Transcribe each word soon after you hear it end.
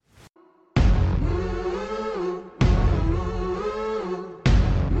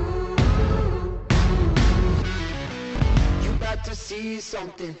see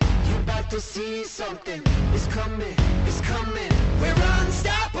something. You about to see something. It's coming, it's coming. We're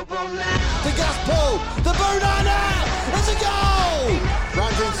unstoppable now. The gas pull, the boot under, it's a goal!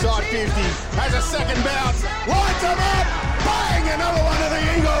 Runs inside 50, has a second bounce, lights them up, bang, another one of the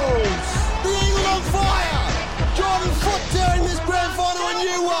Eagles! The Eagle on fire! Jordan Foot tearing this grand final a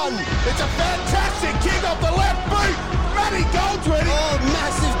new one! It's a fantastic kick off the left boot, Matty Goldsworthy! Oh,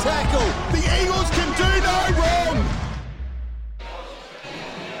 massive tackle! The Eagles can do no wrong!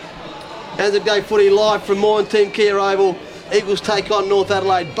 ANZAC Day footy live from Maughan Theim KIA Oval. Eagles take on North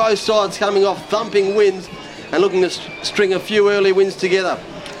Adelaide, both sides coming off thumping wins and looking to string a few early wins together.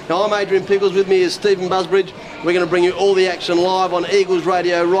 Now I'm Adrian Pickles, with me is Stephen Busbridge. We're going to bring you all the action live on Eagles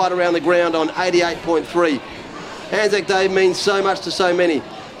Radio right around the ground on 88.3. ANZAC Day means so much to so many,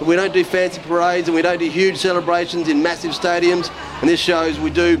 but we don't do fancy parades and we don't do huge celebrations in massive stadiums, and this shows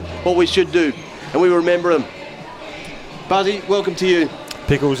we do what we should do and we remember them. Buzzy, welcome to you.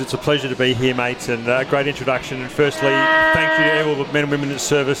 Pickles, it's a pleasure to be here, mates, and a great introduction. And firstly, thank you to all the men and women that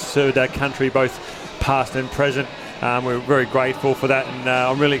served our country, both past and present. We're very grateful for that, and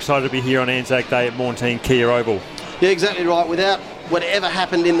I'm really excited to be here on ANZAC Day at Maughan Theim KIA Oval. Yeah, exactly right. Without whatever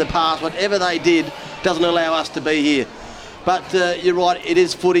happened in the past, whatever they did, doesn't allow us to be here. But you're right, it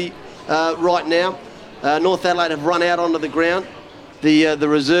is footy right now. North Adelaide have run out onto the ground. The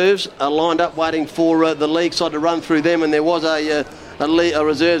reserves are lined up waiting for the league side to run through them, and there was a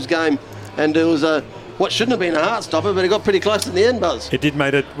reserves game, and it was what shouldn't have been a heart stopper, but it got pretty close in the end, Buzz. It did,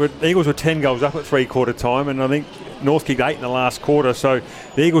 mate. The Eagles were 10 goals up at three-quarter time, and I think North kicked 8 in the last quarter, so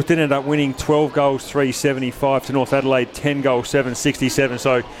the Eagles did end up winning 12 goals, 375 to North Adelaide, 10 goals, 767.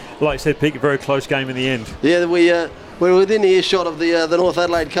 So, like I said, Pete, a very close game in the end. Yeah, we were within the earshot of the North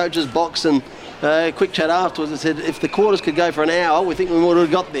Adelaide coach's box, and a quick chat afterwards. I said if the quarters could go for an hour, we think we would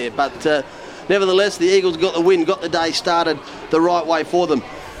have got there, but nevertheless, the Eagles got the win, got the day started the right way for them.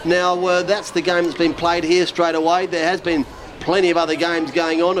 Now, that's the game that's been played here straight away. There has been plenty of other games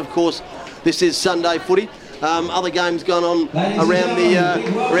going on. Of course, this is Sunday footy. Other games gone on around the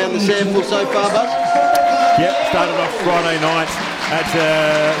SANFL so far, Buzz? Yep, started off Friday night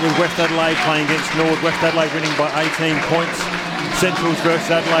with West Adelaide playing against North. West Adelaide winning by 18 points. Centrals versus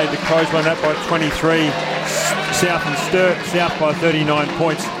Adelaide, the Crows won that by 23. South and Sturt, South by 39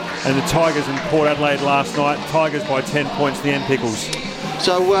 points. And the Tigers and Port Adelaide last night, Tigers by 10 points to the end, Pickles.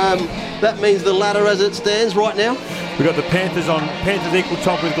 So that means the ladder as it stands right now? We've got the Panthers equal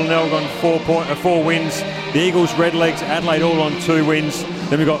top with Glenelg on 4 wins. The Eagles, Redlegs, Adelaide all on 2 wins.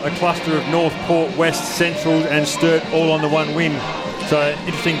 Then we've got a cluster of North, Port, West, Central and Sturt all on the 1 win. So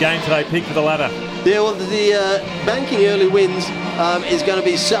interesting game today, Pick, for the ladder. Yeah, well, the banking early wins is going to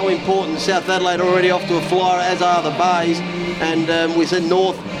be so important. South Adelaide already off to a flyer, as are the Bays. And we said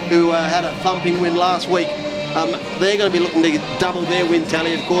North, who had a thumping win last week, they're going to be looking to double their win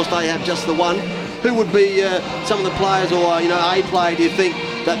tally. Of course, they have just the 1. Who would be some of the players, or a player, do you think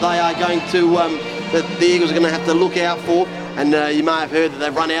that they are going to, that the Eagles are going to have to look out for? And you may have heard that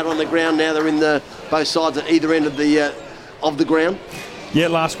they've run out on the ground now. They're in both sides at either end of the ground. Yeah,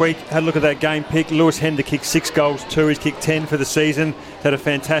 last week, had a look at that game pick. Lewis Hender kicked 6 goals, 2. He's kicked 10 for the season. Had a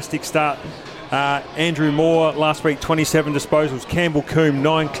fantastic start. Andrew Moore last week, 27 disposals. Campbell Coombe,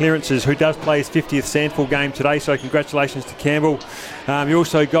 9 clearances, who does play his 50th SANFL game today, so congratulations to Campbell. You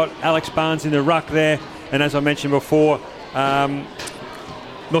also got Alex Barnes in the ruck there, and as I mentioned before, North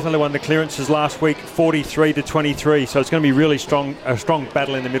Adelaide won the clearances last week, 43-23, so it's going to be really a strong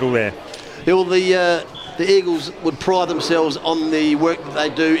battle in the middle there. Yeah, well, the Eagles would pride themselves on the work that they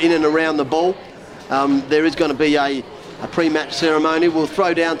do in and around the ball. There is going to be a pre-match ceremony. We'll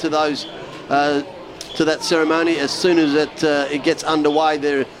throw down to those to that ceremony as soon as it gets underway.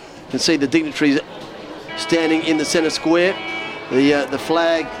 There you can see the dignitaries standing in the centre square, the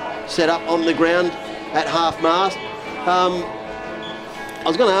flag set up on the ground at half-mast. I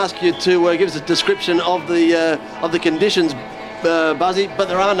was going to ask you to give us a description of the conditions, Buzzy, but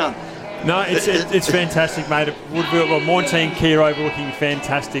there are none. No, it's fantastic, mate. Maughan Theim KIA Oval looking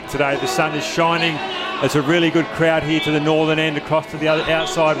fantastic today. The sun is shining. It's a really good crowd here to the northern end, across to the other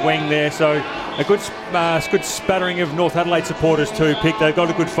outside wing there. So a good spattering of North Adelaide supporters too, Pick. They've got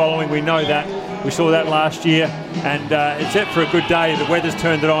a good following, we know that. We saw that last year, and it's set for a good day. The weather's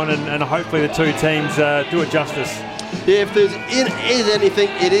turned it on, and hopefully the 2 teams do it justice. Yeah, if there is anything,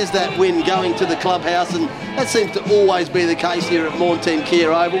 it is that win going to the clubhouse, and that seems to always be the case here at Maughan Theim KIA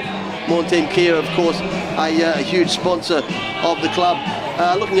Oval. Maughan Theim KIA, of course, a huge sponsor of the club.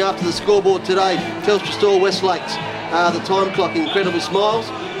 Looking after the scoreboard today, Telstra Store, West Lakes, the time clock, Incredible Smiles,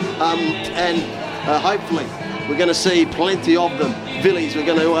 and hopefully we're going to see plenty of them. Villies, we're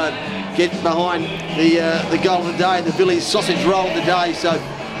going to get behind the goal of the day, the Billy's sausage roll of the day. So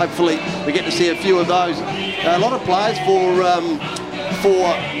hopefully we get to see a few of those. A lot of players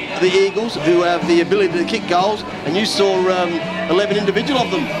for the Eagles who have the ability to kick goals, and you saw 11 individual of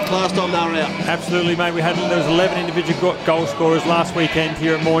them last time they were out. Absolutely, mate. There was 11 individual goal scorers last weekend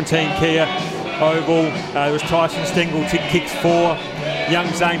here at Maughan Theim KIA Oval. There was Tyson Stengel kicks 4, young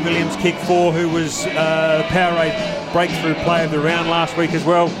Zane Williams kicked 4, who was Powerade breakthrough player of the round last week as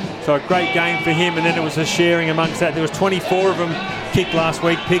well. So a great game for him, and then it was a sharing amongst that. There was 24 of them kicked last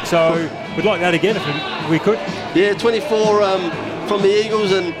week, Pick, so we'd like that again if we could. Yeah, 24 from the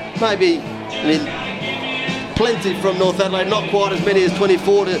Eagles, and maybe plenty from North Adelaide, not quite as many as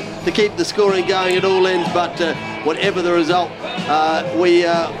 24 to keep the scoring going at all ends, but whatever the result, I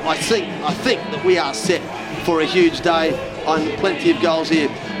think that we are set for a huge day on plenty of goals here.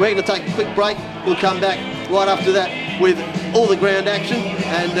 We're going to take a quick break. We'll come back right after that with all the ground action,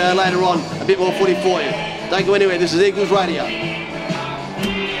 and later on a bit more footy for you. Don't go anywhere. This is Eagles Radio.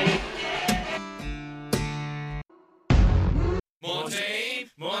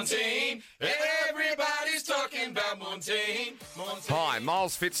 Maughan Theim, everybody's talking about Maughan Theim. Hi,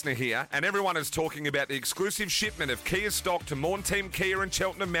 Miles Fitzner here, and everyone is talking about the exclusive shipment of Kia stock to Maughan Theim Kia in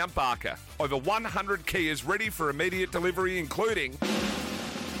Cheltenham, Mount Barker. Over 100 Kias ready for immediate delivery, including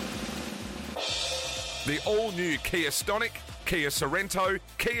the all-new Kia Stonic, Kia Sorrento,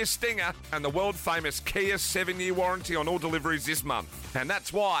 Kia Stinger, and the world-famous Kia 7-year warranty on all deliveries this month. And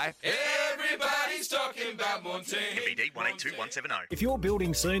that's why everybody's talking about Maughan Theim. MBD 182170. If you're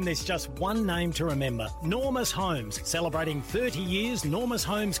building soon, there's just one name to remember. Normus Homes. Celebrating 30 years, Normus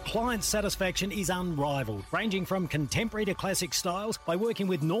Homes client satisfaction is unrivaled. Ranging from contemporary to classic styles, by working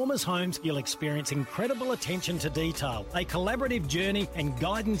with Normus Homes, you'll experience incredible attention to detail, a collaborative journey and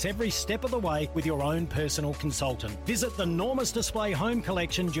guidance every step of the way with your own personal consultant. Visit the Normus Display Home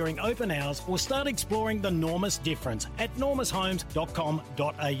Collection during open hours or start exploring the Normus difference at normushomes.com.au.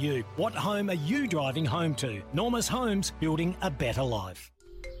 What home are you driving home to? Normus Homes, building a better life.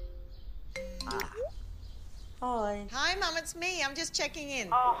 Hi. Hi, Mum, it's me. I'm just checking in.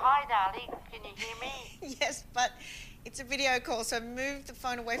 Oh, hi, darling. Can you hear me? Yes, but it's a video call, so move the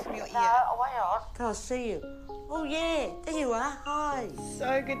phone away from your ear. No, away on. Can't see you. Oh, yeah, there you are. Hi.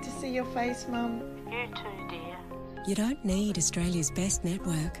 So good to see your face, Mum. You too, dear. You don't need Australia's best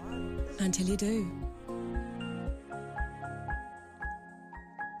network until you do.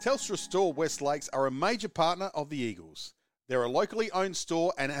 Telstra Store West Lakes are a major partner of the Eagles. They're a locally owned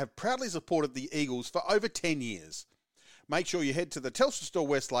store and have proudly supported the Eagles for over 10 years. Make sure you head to the Telstra Store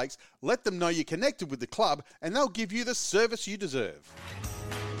West Lakes, let them know you're connected with the club, and they'll give you the service you deserve.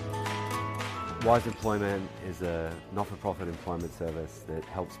 Wise Employment is a not-for-profit employment service that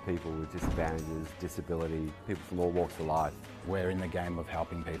helps people with disadvantages, disability, people from all walks of life. We're in the game of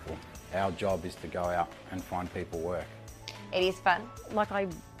helping people. Our job is to go out and find people work. It is fun. I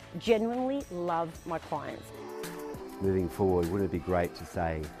genuinely love my clients. Moving forward, wouldn't it be great to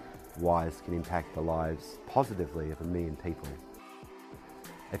say Wise can impact the lives positively of 1 million people?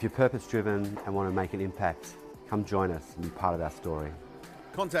 If you're purpose-driven and want to make an impact, come join us and be part of our story.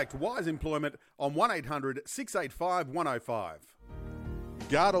 Contact Wise Employment on 1800 685 105.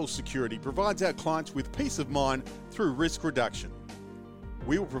 Gardell Security provides our clients with peace of mind through risk reduction.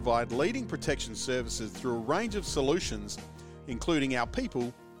 We will provide leading protection services through a range of solutions, including our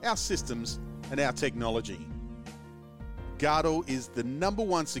people, our systems, and our technology. Gardell is the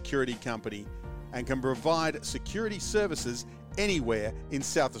 #1 security company and can provide security services anywhere in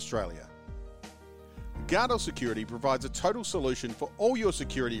South Australia. Gardell Security provides a total solution for all your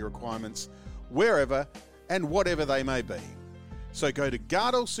security requirements, wherever and whatever they may be. So go to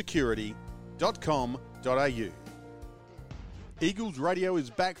gardellsecurity.com.au. Eagles Radio is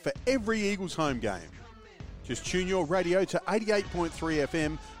back for every Eagles home game. Just tune your radio to 88.3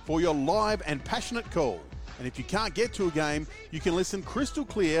 FM for your live and passionate call. And if you can't get to a game, you can listen crystal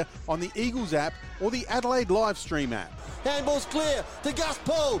clear on the Eagles app or the Adelaide live stream app. Handball's clear. The Gus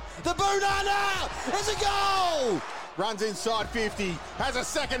pull. The boot under. It's a goal. Runs inside 50. Has a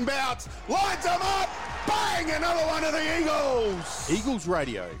second bounce. Lines them up. Bang! Another one of the Eagles. Eagles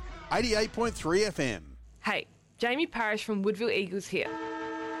Radio, 88.3 FM. Hey, Jamie Parrish from Woodville Eagles here.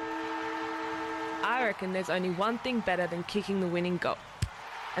 I reckon there's only one thing better than kicking the winning goal,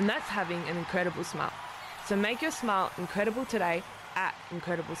 and that's having an incredible smile. So make your smile incredible today at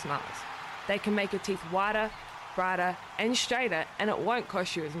Incredible Smiles. They can make your teeth whiter, brighter and straighter, and it won't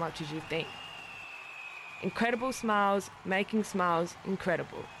cost you as much as you think. Incredible Smiles, making smiles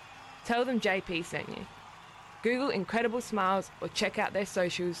incredible. Tell them JP sent you. Google Incredible Smiles or check out their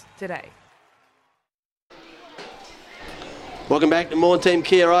socials today. Welcome back to Maughan Theim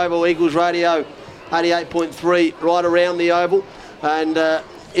KIA Oval, Eagles Radio 88.3 right around the Oval. And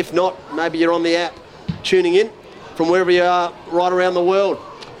if not, maybe you're on the app tuning in from wherever you are right around the world.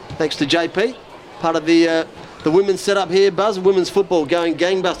 Thanks to JP, part of the women's setup here, Buzz. Women's football going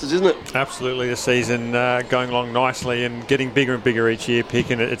gangbusters, isn't it? Absolutely, the season going along nicely and getting bigger and bigger each year, Pick,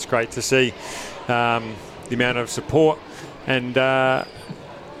 and it's great to see the amount of support and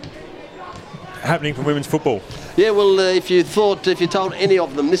happening for women's football. Yeah, well, if you told any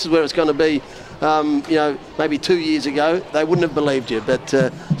of them this is where it's going to be, maybe 2 years ago, they wouldn't have believed you. But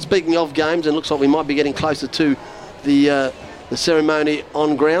speaking of games, and looks like we might be getting closer to the ceremony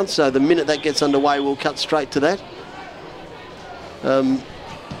on ground. So the minute that gets underway, we'll cut straight to that.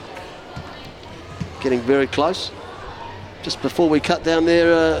 Getting very close. Just before we cut down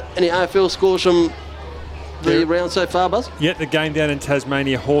there, any AFL scores from the round so far, Buzz? Yeah, the game down in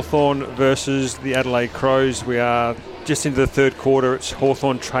Tasmania, Hawthorn versus the Adelaide Crows. We are just into the third quarter. It's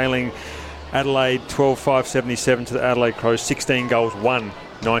Hawthorn trailing Adelaide 12-5-77 to the Adelaide Crows, 16 goals,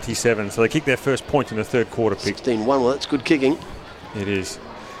 1-97. So they kicked their first point in the third quarter, Pick. 16-1, well, that's good kicking. It is.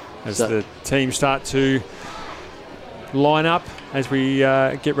 As the teams start to line up as we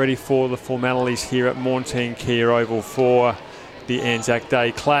get ready for the formalities here at Maughan Theim KIA Oval for the ANZAC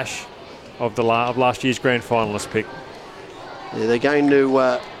Day clash of last year's grand finalist, Pick. Yeah, they're going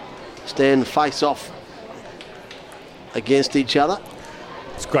to stand face off against each other.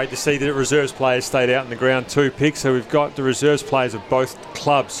 It's great to see that reserves players stayed out in the ground too, Pick. So we've got the reserves players of both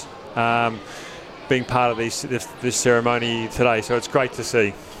clubs being part of this ceremony today. So it's great to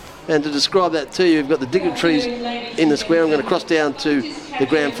see. And to describe that to you, you've got the dignitaries in the square. I'm going to cross down to the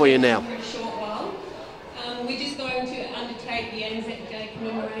ground for you now. We're just going to undertake the ANZAC Day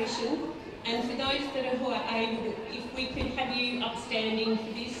commemoration. And for those who are able, if we could have you upstanding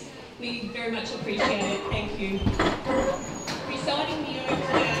for this, we very much appreciate it. Thank you. Presiding the oath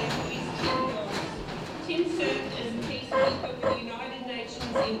today is Tim Doris. Tim served as a peacekeeper with the United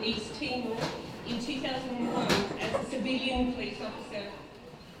Nations in East Timor in 2001 as a civilian police officer.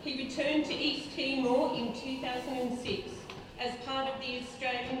 He returned to East Timor in 2006 as part of the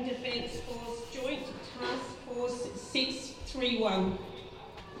Australian Defence Force Joint Task Force 631.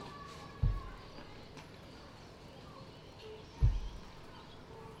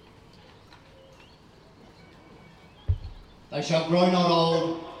 They shall grow not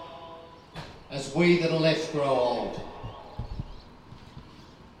old, as we that are left grow old.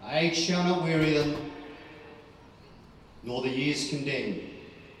 Age shall not weary them, nor the years condemn.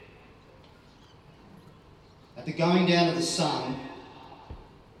 At the going down of the sun,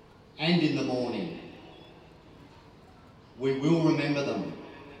 and in the morning, we will remember them.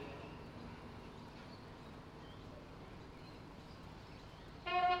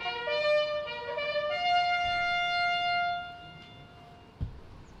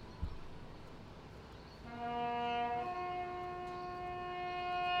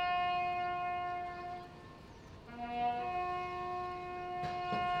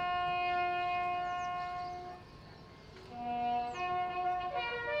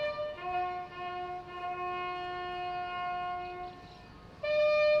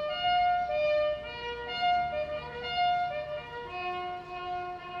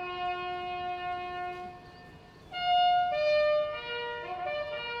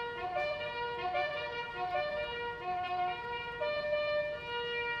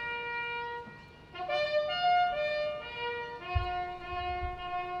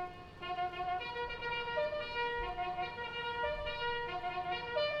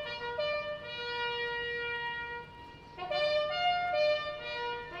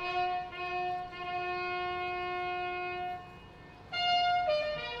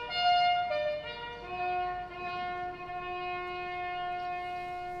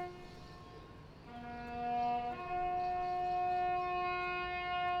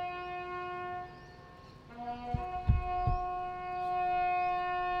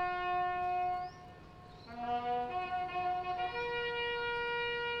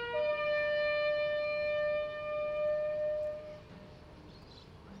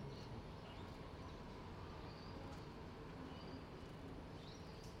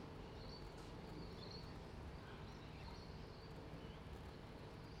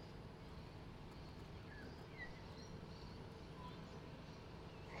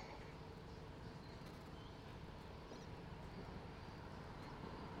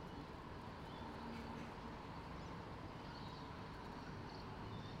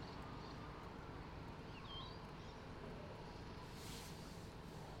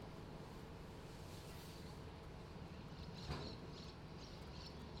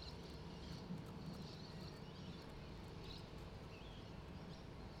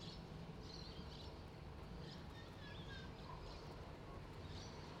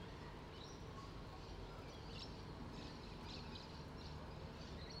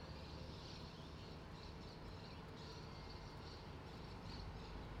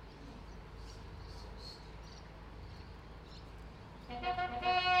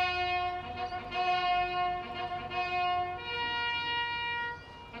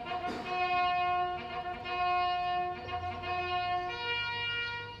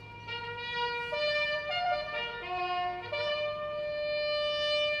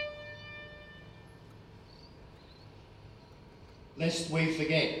 lest we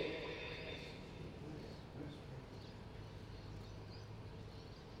forget.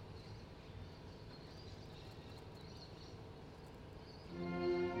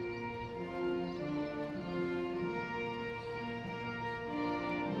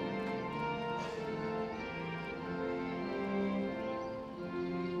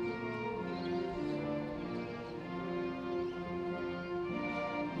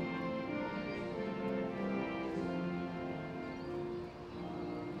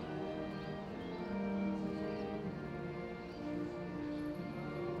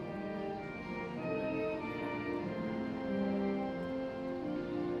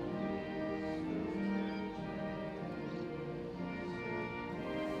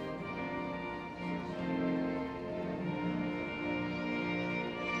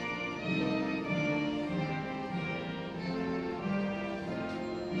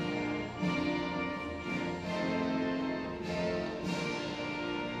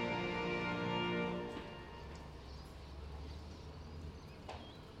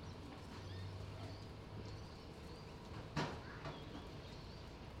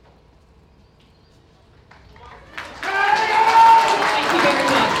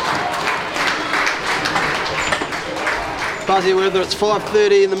 Buzzy, whether it's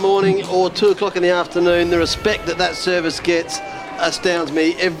 5:30 in the morning or 2 o'clock in the afternoon, the respect that service gets astounds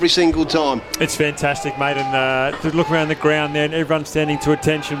me every single time. It's fantastic, mate, and to look around the ground there and everyone standing to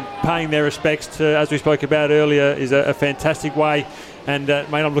attention, paying their respects to, as we spoke about earlier, is a fantastic way, and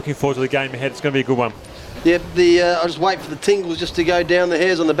mate, I'm looking forward to the game ahead. It's going to be a good one. Yep, I just wait for the tingles just to go down the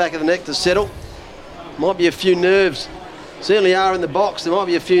hairs on the back of the neck to settle. Might be a few nerves, certainly are in the box. There might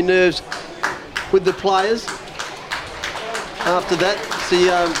be a few nerves with the players. After that, see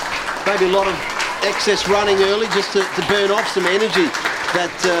maybe a lot of excess running early just to burn off some energy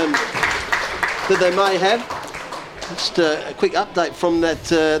that they may have. Just a quick update from that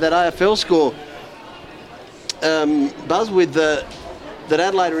AFL score. Buzz, with that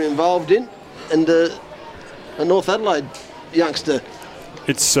Adelaide are involved in, and a North Adelaide youngster.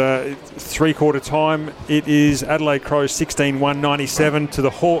 It's three-quarter time. It is Adelaide Crows 16-1-97 to the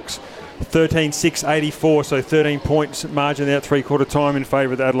Hawks 13-6-84, so 13 points margin out three-quarter time in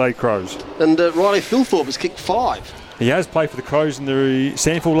favour of the Adelaide Crows. And Riley Philthorpe has kicked 5. He has played for the Crows in the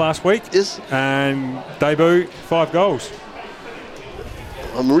Sandford last week. Yes. And debut, 5 goals.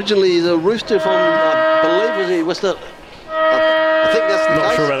 Originally he's a Rooster from, I believe, was he West? I think that's the case.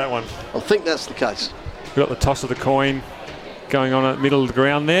 Not sure about that one. I think that's the case. We've got the toss of the coin going on at the middle of the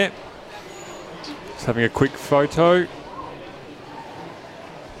ground there. Just having a quick photo.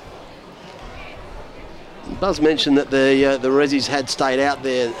 Buzz mentioned that the Rezzies had stayed out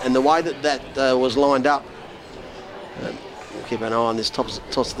there, and the way that was lined up. We'll keep an eye on this toss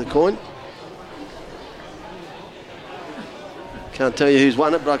of the coin. Can't tell you who's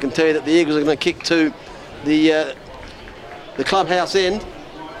won it, but I can tell you that the Eagles are going to kick to the clubhouse end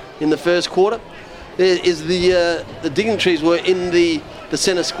in the first quarter. There is the dignitaries were in the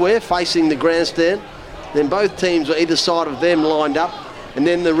centre square facing the grandstand. Then both teams were either side of them lined up, and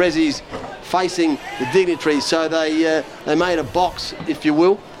then the Rezzies facing the dignitaries. So they made a box, if you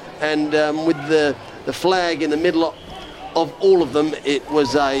will, and with the flag in the middle of all of them, it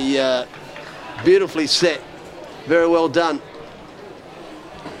was a beautifully set, very well done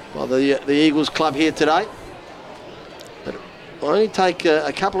by the Eagles club here today. But it'll only take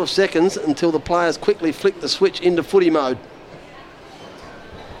a couple of seconds until the players quickly flick the switch into footy mode.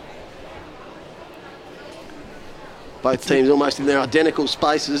 Both teams almost in their identical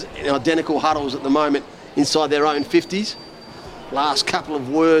spaces, in identical huddles at the moment, inside their own 50s. Last couple of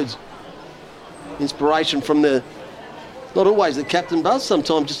words. Inspiration from not always the captain, Buzz,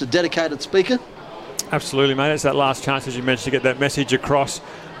 sometimes just a dedicated speaker. Absolutely, mate. It's that last chance, as you mentioned, to get that message across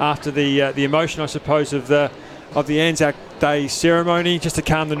after the emotion, I suppose, of the ANZAC Day ceremony, just to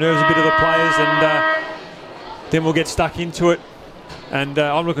calm the nerves a bit of the players, and then we'll get stuck into it. And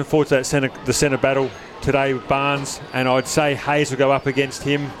I'm looking forward to the centre battle today with Barnes, and I'd say Hayes will go up against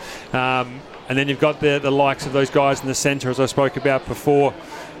him. And then you've got the likes of those guys in the centre, as I spoke about before,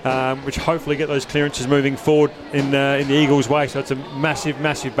 which hopefully get those clearances moving forward in the Eagles' way. So it's a massive,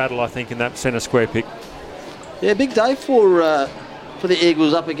 massive battle, I think, in that centre square pick. Yeah, big day for the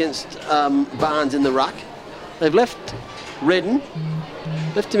Eagles up against Barnes in the ruck. They've left Redden,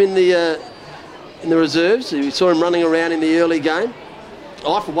 left him in the reserves. We saw him running around in the early game.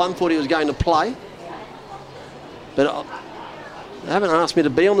 I, for one, thought he was going to play. But they haven't asked me to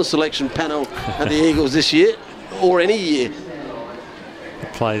be on the selection panel at the Eagles this year, or any year. The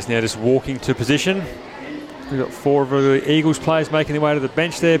players now just walking to position. We've got 4 of the Eagles players making their way to the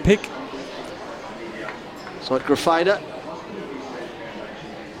bench there, Pick. So Grafada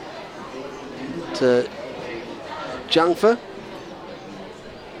Jungfer.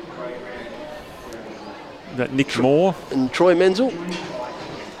 That Nick Moore. And Troy Menzel.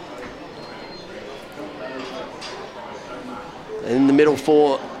 And in the middle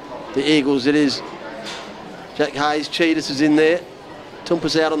for the Eagles, it is Jack Hayes. Cheetahs is in there.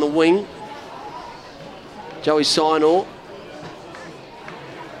 Tumpus out on the wing. Joey Sinor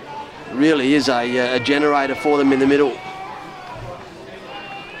really is a generator for them in the middle.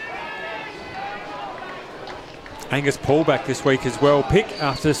 Angus Paul back this week as well, Pick,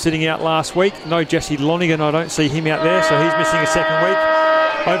 after sitting out last week. No Jesse Lonigan, I don't see him out there, so he's missing a second week.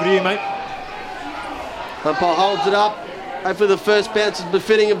 Over to you, mate. Umpire holds it up. Hopefully the first bounce is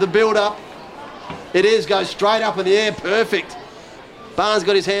befitting of the build-up. It is, goes straight up in the air, perfect. Barnes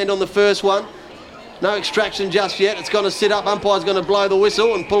got his hand on the first one. No extraction just yet, it's going to sit up. Umpire's going to blow the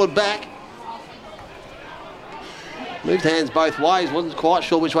whistle and pull it back. Moved hands both ways, wasn't quite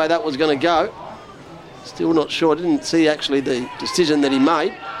sure which way that was going to go. Still not sure, didn't see actually the decision that he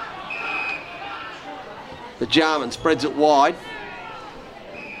made. The Jarman spreads it wide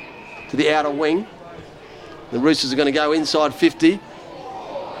to the outer wing. The Roosters are going to go inside 50.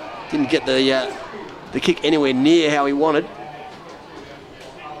 Didn't get the kick anywhere near how he wanted.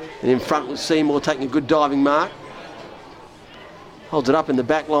 And in front was Seymour taking a good diving mark. Holds it up in the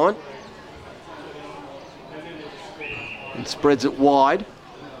back line. And spreads it wide.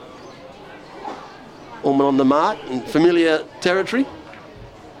 Allman on the mark in familiar territory.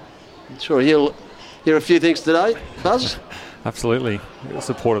 I'm sure he'll hear a few things today, Buzz. Absolutely. The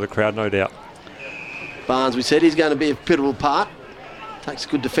support of the crowd, no doubt. Barnes, we said, he's going to be a pivotal part. Takes a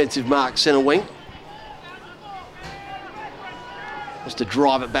good defensive mark, centre wing. Wants to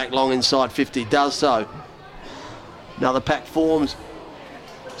drive it back long inside 50, does so. Another pack forms.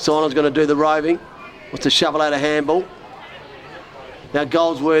 Simon's going to do the roving. Wants to shovel out a handball. Now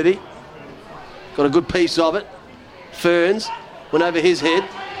Goldsworthy. Got a good piece of it. Ferns went over his head.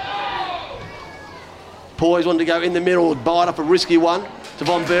 Poise wanted to go in the middle, bite off a risky one to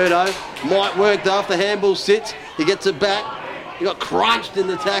Von Berto. Might work though if the handball sits. He gets it back. He got crunched in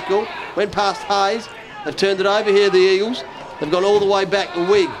the tackle. Went past Hayes. They've turned it over here, the Eagles. They've gone all the way back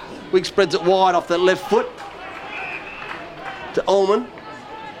to Wigg. Wigg spreads it wide off that left foot to Ullman.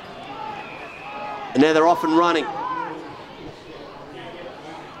 And now they're off and running.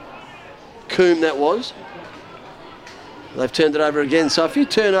 Coombe that was. They've turned it over again. So a few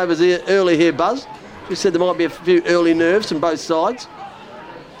turnovers here, early here, Buzz. We said there might be a few early nerves from both sides.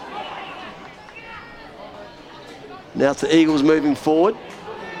 Now it's the Eagles moving forward.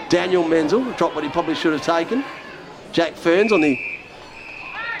 Daniel Menzel dropped what he probably should have taken. Jack Ferns on the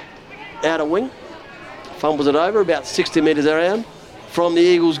outer wing. Fumbles it over about 60 metres around from the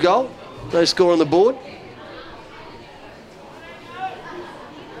Eagles' goal. No score on the board.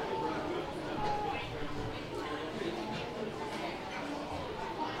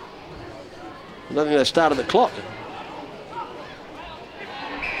 I don't think they started the clock.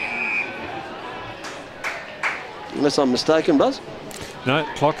 Unless I'm mistaken, Buzz. No,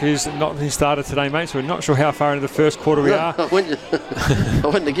 clock is not been started today, mate, so we're not sure how far into the first quarter we are. I went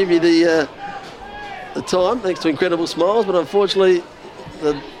to give you the time, thanks to Incredible Smiles, but unfortunately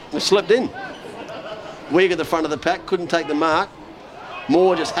we slipped in. Wigg at the front of the pack, couldn't take the mark.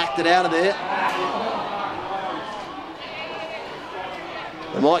 Moore just hacked it out of there.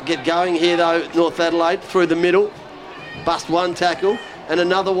 They might get going here though, North Adelaide, through the middle. Bust one tackle and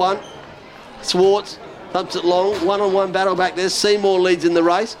another one. Swartz thumps it long, one-on-one battle back there. Seymour leads in the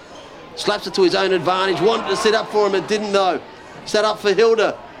race. Slaps it to his own advantage. Wanted to set up for him, it didn't though. Set up for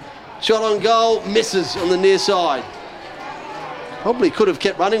Hilda. Shot on goal, misses on the near side. Probably could have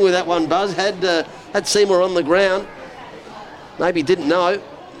kept running with that one, Buzz. Had Seymour on the ground. Maybe didn't know.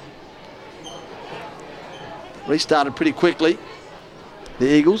 Restarted pretty quickly. The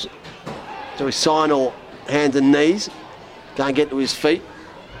Eagles. So he's Sinor, hands and knees. Can't get to his feet.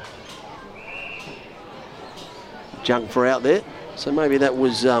 Junk for out there. So maybe that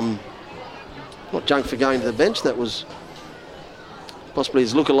was not Junk for going to the bench. That was possibly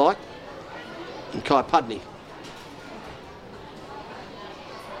his lookalike. And Kai Pudney.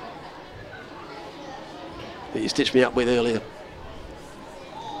 That you stitched me up with earlier.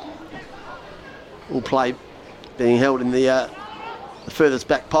 All play being held in the furthest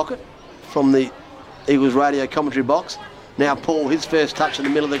back pocket from the Eagles radio commentary box. Now Paul, his first touch in the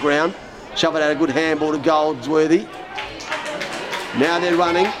middle of the ground. Shove it out a good handball to Goldsworthy. Now they're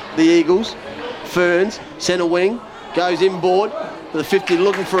running, the Eagles. Ferns, centre wing, goes inboard with a 50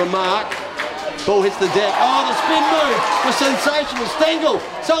 looking for a mark. Ball hits the deck. Oh, the spin move was sensational. Stengel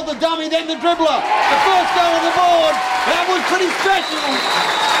sold the dummy, then the dribbler. The first goal on the board. That was pretty special.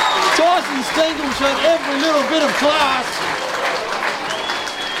 Tyson Stengel showed every little bit of class.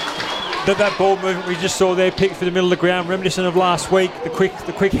 That ball movement we just saw there, picked for the middle of the ground, reminiscent of last week. The quick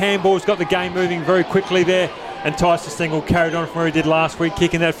handball's got the game moving very quickly there, and Tyson Stengel carried on from where he did last week,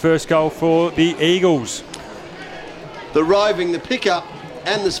 kicking that first goal for the Eagles. The roving, the pick-up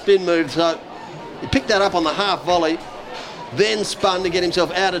and the spin move. So he picked that up on the half volley, then spun to get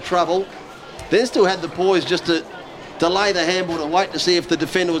himself out of trouble, then still had the poise just to delay the handball to wait to see if the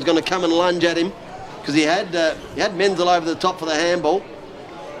defender was going to come and lunge at him, because he had Menzel over the top for the handball.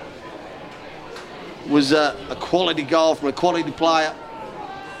 Was a quality goal from a quality player.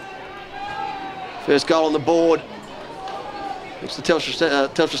 First goal on the board. It's the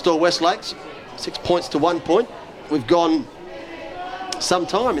Telstra Store West Lakes. 6 points to 1 point. We've gone some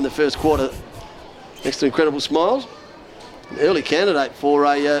time in the first quarter next to Incredible Smiles. An early candidate for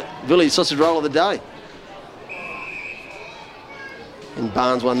a Village Sausage Roll of the Day. And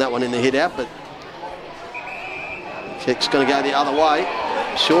Barnes won that one in the hit out, but kick's going to go the other way.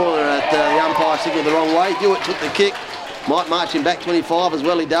 Sure, at the umpire signalled the wrong way. Hewitt took the kick. Might march him back 25 as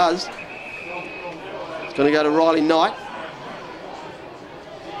well, he does. It's going to go to Riley Knight.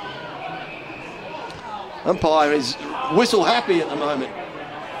 Umpire is whistle happy at the moment.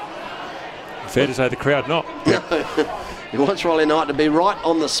 Fair to say the crowd not. He wants Riley Knight to be right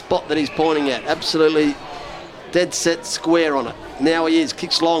on the spot that he's pointing at. Absolutely dead set square on it. Now he is.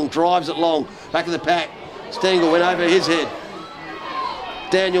 Kicks long, drives it long. Back of the pack. Stengel went over his head.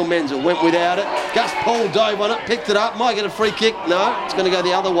 Daniel Menzel went without it. Gus Paul dove on it, picked it up. Might get a free kick. No, it's going to go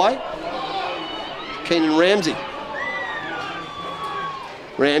the other way. Keenan Ramsey.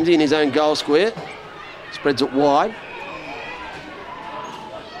 Ramsey in his own goal square. Spreads it wide.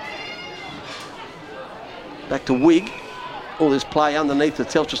 Back to Wigg. All this play underneath the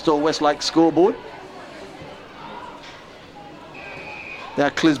Telstra Store Westlake scoreboard. Now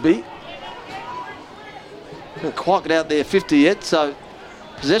Clisby. Haven't quite got out their 50 yet, so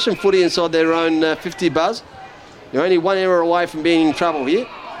possession footy inside their own 50 buzz. You're only one error away from being in trouble here.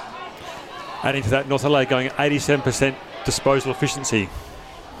 Adding to that, North Adelaide going 87% disposal efficiency.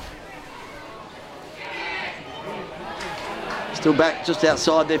 Still back just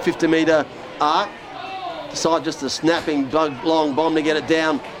outside their 50-metre arc. Decide just a snapping long bomb to get it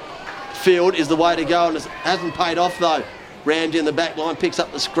down field is the way to go, and it hasn't paid off though. Ramsey in the back line picks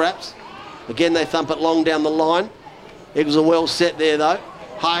up the scraps. Again, they thump it long down the line. Eagles are well set there though.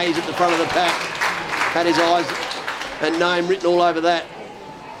 Hayes at the front of the pack. Had his eyes and name written all over that.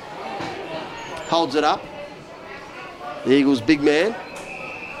 Holds it up. The Eagles' big man.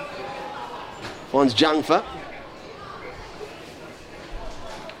 Finds Jungfer.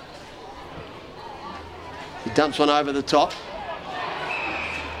 He dumps one over the top.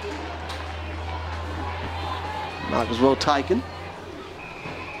 Mark was well taken.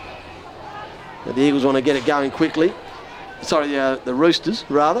 Now the Eagles want to get it going quickly. Sorry, the Roosters,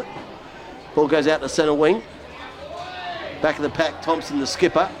 rather. Ball goes out to centre wing. Back of the pack, Thompson, the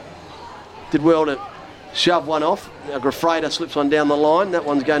skipper. Did well to shove one off. Now Grafreda slips one down the line. That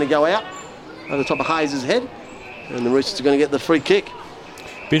one's going to go out over the top of Hayes' head. And the Roosters are going to get the free kick.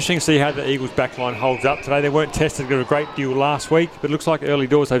 Be interesting to see how the Eagles' backline holds up today. They weren't tested a great deal last week, but it looks like early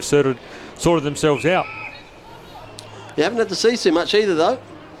doors they've sorted themselves out. You haven't had to see too much either, though.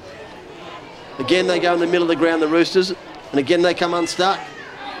 Again, they go in the middle of the ground, the Roosters, and again they come unstuck.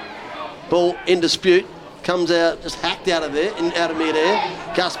 Ball in dispute, comes out, just hacked out of there, out of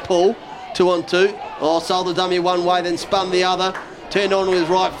mid-air. Gus Paul, 2-on-2. Oh, sold the dummy one way, then spun the other. Turned on with his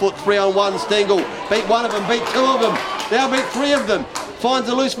right foot, 3-on-1. Stengel beat one of them, beat two of them. Now beat three of them. Finds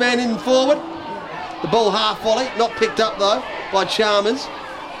a loose man in forward. The ball half volley, not picked up though by Chalmers.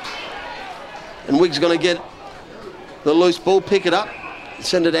 And Wigg's going to get the loose ball, pick it up, and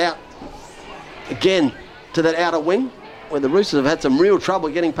send it out again to that outer wing, where the Roosters have had some real trouble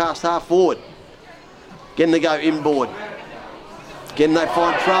getting past half forward. Again they go inboard. Again they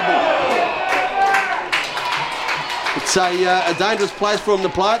find trouble. It's a dangerous place for them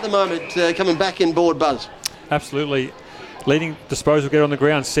to play at the moment, coming back inboard, Buzz. Absolutely. Leading disposal get on the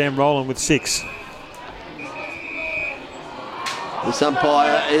ground, Sam Rowland with 6. This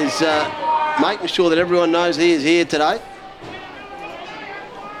umpire is making sure that everyone knows he is here today.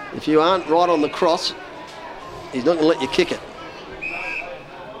 If you aren't right on the cross, he's not going to let you kick it.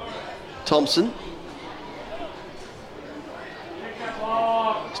 Thompson.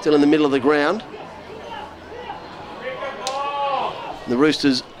 Still in the middle of the ground. The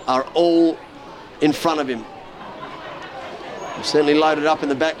Roosters are all in front of him. They're certainly loaded up in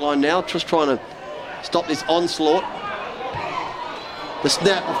the back line now, just trying to stop this onslaught. The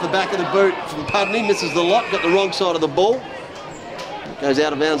snap off the back of the boot from Pudney, misses the lot, got the wrong side of the ball. Goes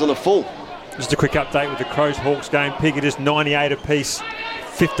out of bounds on the full. Just a quick update with the Crows-Hawks game. Pig, it is 98 apiece,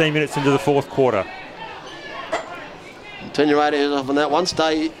 15 minutes into the fourth quarter. Turn your radios off on that one.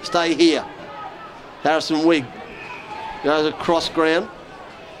 Stay here. Harrison Wigg goes across ground.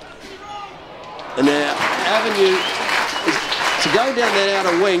 And now Avenue is to go down that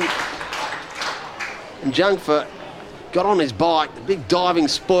outer wing. And Jungfer got on his bike, the big diving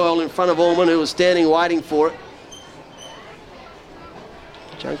spoil in front of Allman, who was standing waiting for it.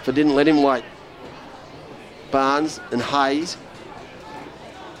 Jungfer didn't let him wait. Barnes and Hayes.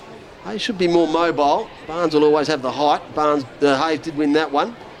 Hayes should be more mobile. Barnes will always have the height. Hayes did win that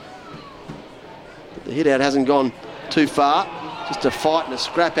one. But the hit out hasn't gone too far. Just a fight and a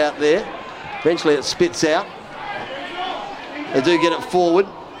scrap out there. Eventually it spits out. They do get it forward.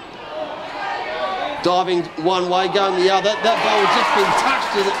 Diving one way, going the other. That ball has just been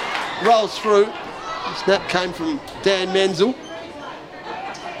touched as it rolls through. The snap came from Dan Menzel.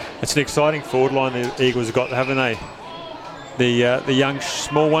 It's an exciting forward line the Eagles have got, haven't they? The young,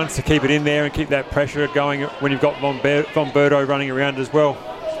 small ones to keep it in there and keep that pressure going when you've got Von Berto running around as well.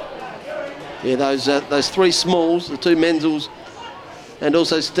 Yeah, those three smalls, the two Menzels and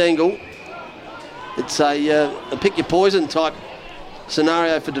also Stengel. It's a pick your poison type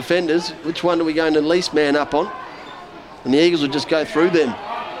scenario for defenders. Which one are we going to least man up on? And the Eagles will just go through them.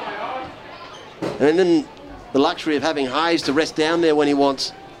 And then the luxury of having Hayes to rest down there when he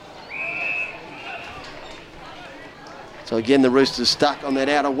wants. So again, the Roosters stuck on that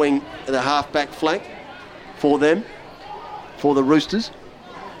outer wing of the half-back flank for them, for the Roosters.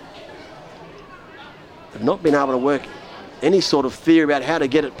 They've not been able to work any sort of theory about how to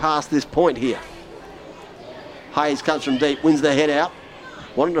get it past this point here. Hayes comes from deep, wins the head out.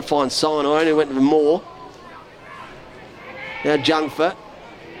 Wanted to find Sinai, who went for more. Now Jungfer,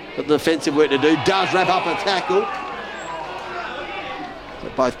 got the defensive work to do, does wrap up a tackle.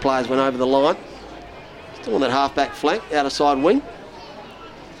 So both players went over the line. Still on that half-back flank, outer side wing.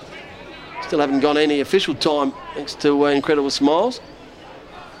 Still haven't gone any official time thanks to Incredible Smiles.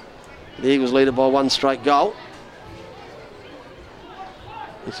 The Eagles lead it by one straight goal.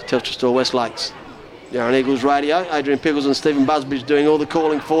 It's the Telstra Store West Lakes. You're on Eagles Radio. Adrian Pickles and Stephen Busbridge doing all the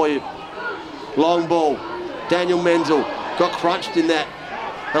calling for you. Long ball. Daniel Menzel got crunched in that.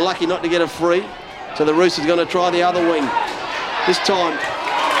 Unlucky not to get a free. So the Roosters going to try the other wing. This time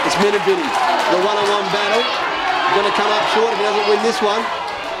it's Minabini. The one-on-one battle. He's going to come up short if he doesn't win this one.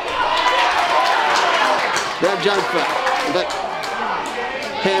 Now Jungfer. In fact,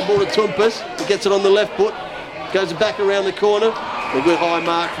 handball to Tumpus. He gets it on the left foot. Goes back around the corner. A good high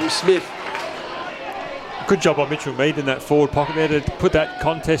mark from Smith. Good job by Mitchell Mead in that forward pocket there to put that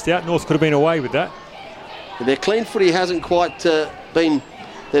contest out. North could have been away with that. Their clean footy hasn't quite been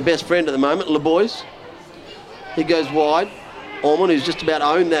their best friend at the moment, LeBoys. He goes wide. Ormond, who's just about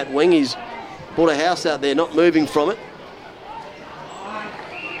owned that wing. He's bought a house out there, not moving from it.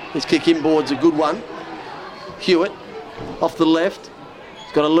 His kick inboard's a good one. Hewitt off the left.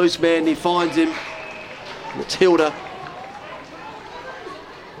 He's got a loose man, he finds him. It's Hilda.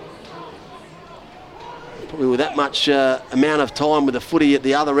 Probably with that much amount of time with the footy at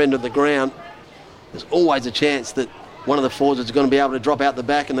the other end of the ground, there's always a chance that one of the forwards is going to be able to drop out the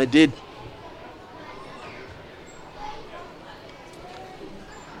back, and they did.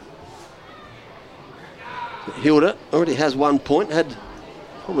 Hilda already has 1 point, had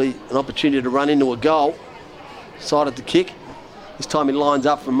probably an opportunity to run into a goal. Decided to kick. This time he lines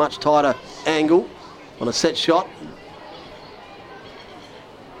up from a much tighter angle on a set shot.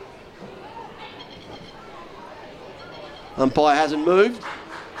 Umpire hasn't moved.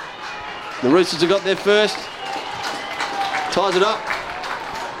 The Roosters have got their first. Ties it up.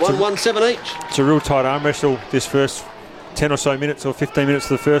 1-1-7 each. It's a real tight arm wrestle this first 10 or so minutes or 15 minutes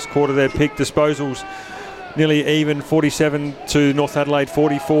of the first quarter there. Pick disposals nearly even, 47 to North Adelaide,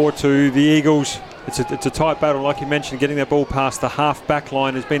 44 to the Eagles. It's a tight battle, like you mentioned. Getting that ball past the half-back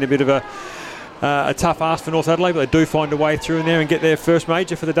line has been a bit of a tough ask for North Adelaide, but they do find a way through in there and get their first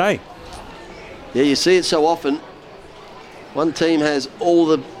major for the day. Yeah, you see it so often. One team has all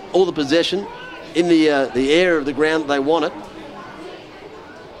the possession in the area of the ground that they want it.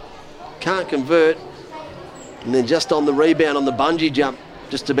 Can't convert, and then just on the rebound on the bungee jump,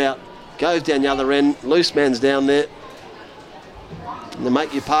 just about goes down the other end. Loose man's down there, and they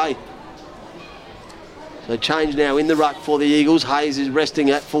make you pay. So change now in the ruck for the Eagles. Hayes is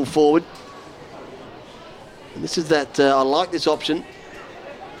resting at full forward. And this is that, I like this option,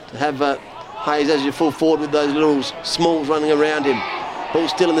 to have Hayes as your full forward with those little smalls running around him. Ball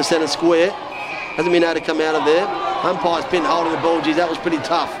still in the centre square. Hasn't been able to come out of there. Umpire's been holding the ball. Geez, that was pretty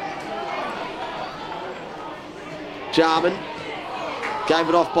tough. Jarman gave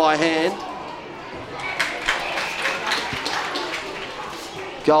it off by hand.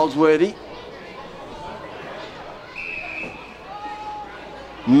 Goldsworthy.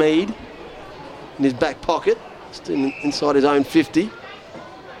 Mead in his back pocket, still inside his own 50.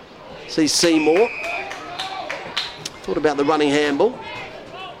 See Seymour. Thought about the running handball.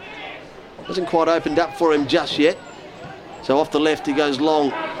 Hasn't quite opened up for him just yet. So off the left he goes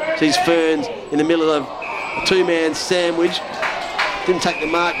long. Sees Ferns in the middle of a two-man sandwich. Didn't take the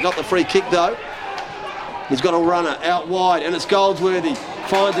mark, got the free kick though. He's got a runner out wide and it's Goldsworthy.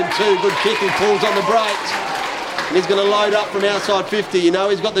 Finds him too, good kick, he pulls on the brakes. And he's going to load up from outside 50, you know,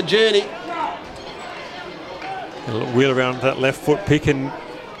 he's got the journey. A little wheel around that left foot pick and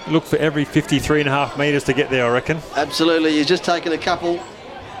look for every 53.5 metres to get there, I reckon. Absolutely, he's just taken a couple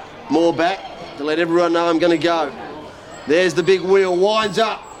more back to let everyone know I'm going to go. There's the big wheel, winds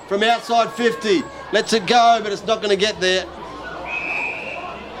up from outside 50, lets it go, but it's not going to get there.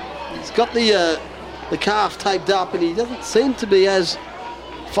 He's got the calf taped up and he doesn't seem to be as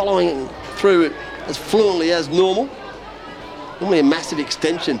following through as fluently as normal. Normally a massive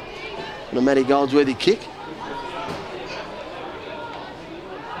extension on a Matty Goldsworthy kick.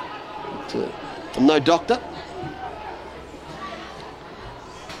 But, I'm no doctor.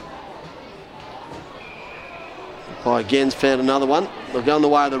 Again's found another one. They're going the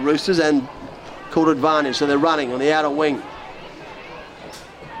way of the Roosters and called advantage, so they're running on the outer wing.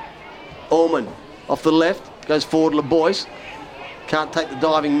 Allman off the left, goes forward LeBoyce. Can't take the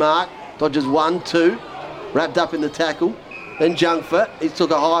diving mark. Dodges 1, 2. Wrapped up in the tackle. Then Jungfer, he took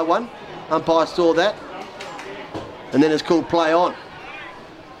a high one. Umpire saw that. And then it's called play on.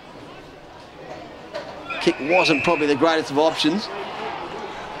 Kick wasn't probably the greatest of options.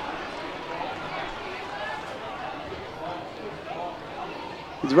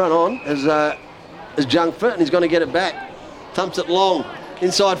 He's run on as Jungfer and he's going to get it back. Thumps it long,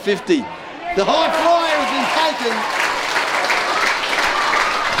 inside 50. The high flyer has been taken.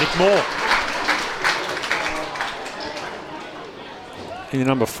 Nick Moore. In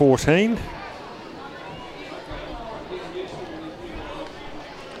number 14.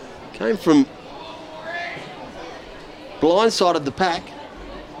 Came from blind side of the pack.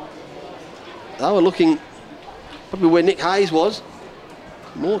 They were looking probably where Nick Hayes was.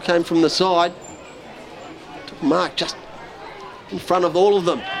 Moore came from the side. Took mark just in front of all of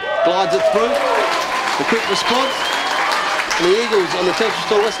them. Glides it through. The quick response. And the Eagles on the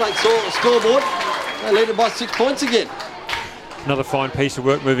Texas Westlake scoreboard. They lead it by 6 points again. Another fine piece of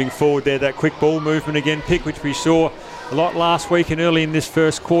work moving forward there. That quick ball movement again, Pick, which we saw a lot last week and early in this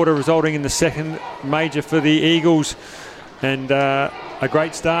first quarter, resulting in the second major for the Eagles. And a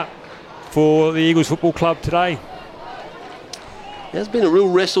great start for the Eagles Football Club today. It has been a real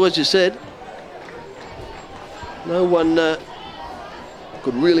wrestle, as you said. No one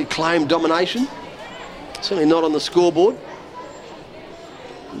could really claim domination. Certainly not on the scoreboard.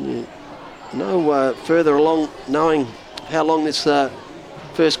 No further along knowing how long this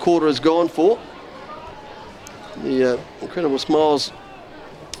first quarter has gone for. The Incredible Smiles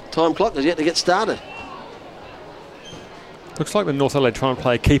time clock is yet to get started. Looks like the North Adelaide trying to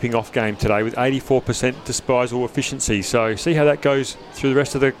play a keeping off game today with 84% disposal efficiency. So see how that goes through the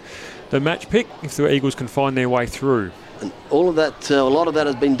rest of the match, Pick, if the Eagles can find their way through. And all of that, a lot of that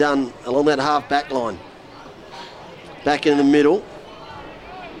has been done along that half back line. Back in the middle.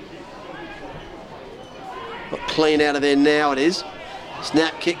 Not clean out of there now it is.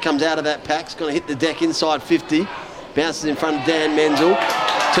 Snap kick comes out of that pack. It's going to hit the deck inside 50. Bounces in front of Dan Menzel.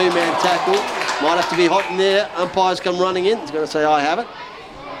 Two-man tackle. Might have to be hot in there. Umpires come running in. He's going to say, I have it.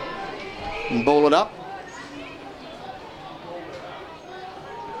 And ball it up.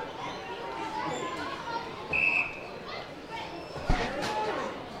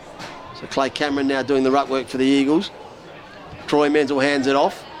 So Clay Cameron now doing the ruck work for the Eagles. Troy Menzel hands it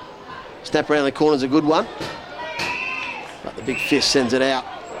off. Snap around the corner is a good one. But the big fist sends it out.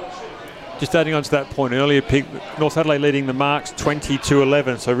 Just adding on to that point earlier, Pick, North Adelaide leading the marks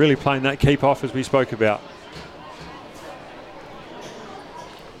 20-11, so really playing that keep off as we spoke about.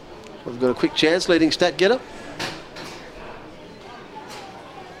 We've got a quick chance, leading stat getter.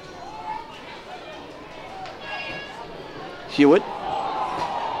 Hewitt.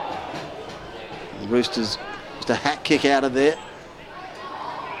 The Roosters, just a hat kick out of there.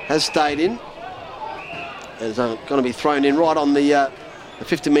 Has stayed in. And it's going to be thrown in right on the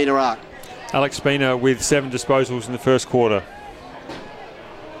 50-metre arc. Alex Spina with 7 disposals in the first quarter.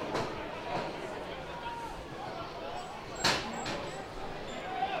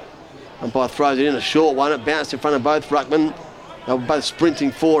 Umpire throws it in, a short one. It bounced in front of both ruckmen. They were both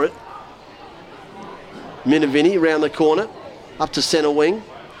sprinting for it. Minavini around the corner, up to centre wing.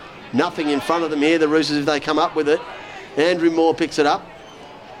 Nothing in front of them here, the Roosters, if they come up with it. Andrew Moore picks it up.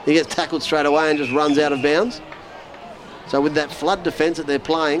 He gets tackled straight away and just runs out of bounds. So with that flood defence that they're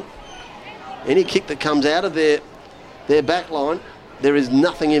playing, any kick that comes out of their back line, there is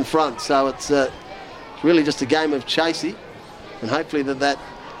nothing in front. So it's really just a game of chasey, and hopefully that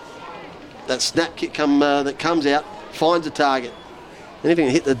snap kick that comes out finds a target.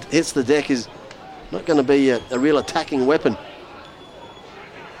 Anything that hits the deck is not going to be a real attacking weapon.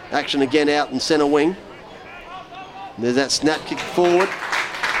 Action again out in centre wing. And there's that snap kick forward.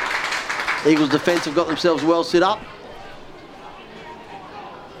 Eagles defence have got themselves well set up.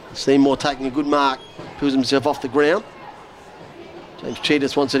 Seymour taking a good mark, pulls himself off the ground. James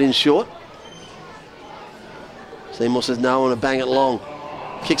Cheetahs wants it in short. Seymour says no, I want to bang it long.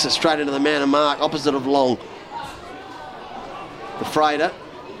 Kicks it straight into the man of mark, opposite of long. The Freighter,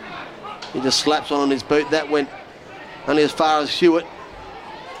 he just slaps on his boot. That went only as far as Hewitt.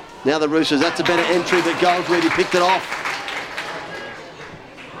 Now the Roosters, that's a better entry, but Goldsworthy picked it off.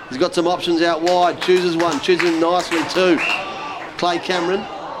 He's got some options out wide, chooses one, choosing nicely two. Clay Cameron,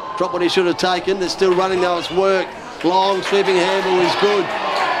 dropped what he should have taken. They're still running though, it's work. Long sweeping handle is good.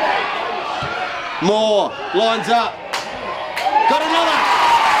 Moore lines up. Got another.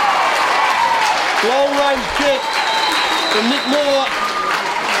 Long range kick from Nick Moore.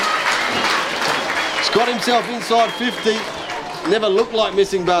 He's got himself inside 50. Never looked like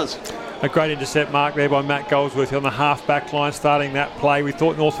missing, Buzz. A great intercept mark there by Matt Goldsworthy on the half-back line starting that play. We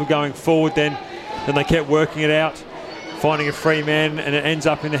thought North were going forward then they kept working it out, finding a free man, and it ends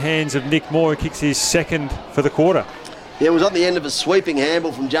up in the hands of Nick Moore, who kicks his second for the quarter. Yeah, it was on the end of a sweeping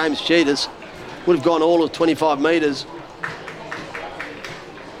handball from James Cheetahs. Would have gone all of 25 metres.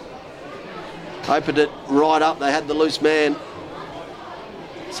 Opened it right up. They had the loose man.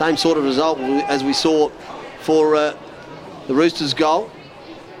 Same sort of result as we saw for the Roosters' goal,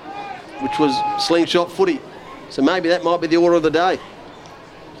 which was slingshot footy. So maybe that might be the order of the day.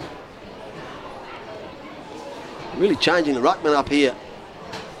 Really changing the ruckman up here.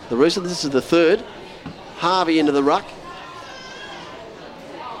 The Roosters, this is the third. Harvey into the ruck.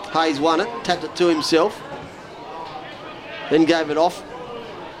 Hayes won it, tapped it to himself. Then gave it off.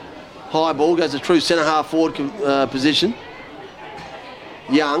 High ball, goes to true centre half forward position.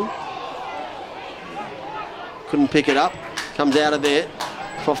 Young. Couldn't pick it up. Comes out of there.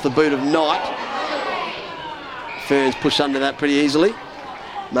 Off the boot of Knight. Ferns pushed under that pretty easily.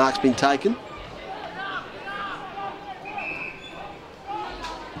 Mark's been taken.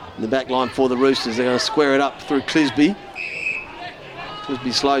 In the back line for the Roosters, they're going to square it up through Clisby.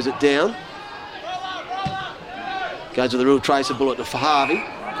 Clisby slows it down. Goes with a real tracer bullet to Harvey.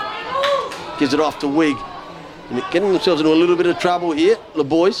 Gives it off to Wigg. And getting themselves into a little bit of trouble here. The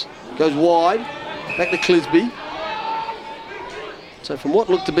boys goes wide. Back to Clisby. So from what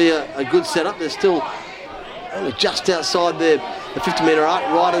looked to be a good setup, they're still only just outside the 50-metre arc,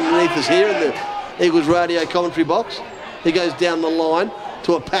 right underneath us here in the Eagles radio commentary box. He goes down the line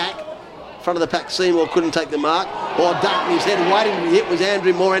to a pack. Front of the pack, Seymour couldn't take the mark. Or ducking his head, waiting to be hit was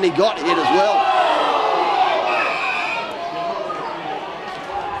Andrew Moore, and he got hit as well.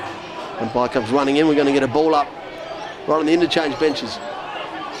 Umpire comes running in. We're going to get a ball up right on the interchange benches.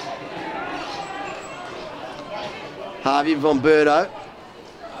 Harvey von Berto,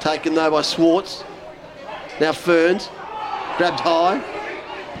 taken though by Swartz. Now Ferns, grabbed high.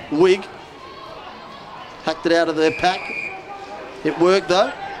 Wigg, hacked it out of their pack. It worked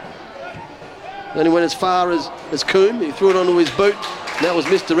though. Then he went as far as Coombe. He threw it onto his boot. And that was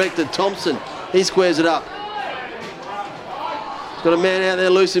misdirected. Thompson, he squares it up. He's got a man out there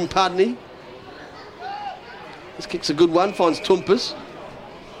loose in Pudney. This kick's a good one, finds Toompas.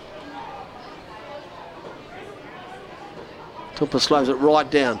 Toompas slows it right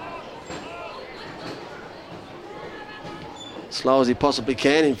down. Slow as he possibly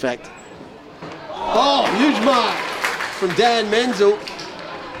can, in fact. Oh, huge mark from Dan Menzel.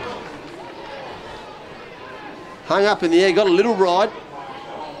 Hung up in the air, got a little ride.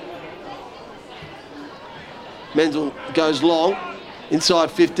 Menzel goes long, inside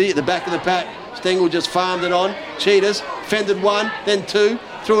 50, at the back of the pack. Stengel just farmed it on. Cheetahs, fended one, then two,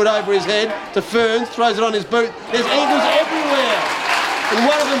 threw it over his head to Ferns, throws it on his boot. There's Eagles everywhere. And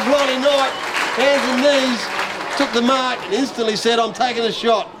one of them, Ronnie Knight, hands and knees, took the mark and instantly said, I'm taking a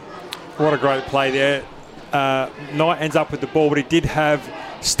shot. What a great play there. Knight ends up with the ball, but he did have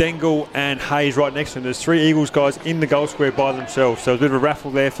Stengel and Hayes right next to him. There's three Eagles guys in the goal square by themselves. So a bit of a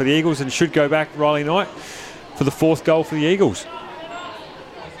raffle there for the Eagles, and should go back Riley Knight for the fourth goal for the Eagles.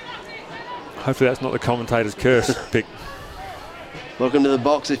 Hopefully that's not the commentator's curse pick. Welcome to the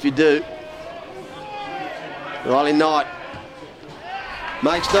box if you do. Riley Knight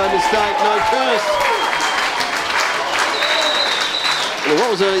makes no mistake, no curse. Well,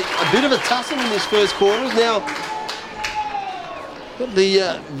 what was a bit of a tussle in this first quarter is now got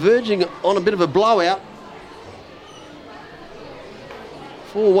the verging on a bit of a blowout.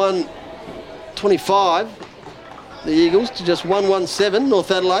 4-1-25, the Eagles to just 1-1-7,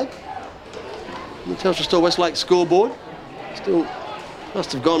 North Adelaide. The Telstra Store Westlake scoreboard. Still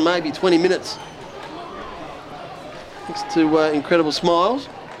must have gone maybe 20 minutes. Thanks to incredible smiles.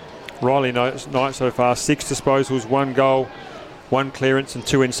 Riley Knight so far, 6 disposals, 1 goal, 1 clearance and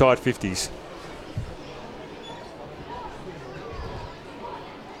 2 inside 50s.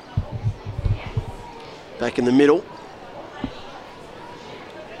 Back in the middle.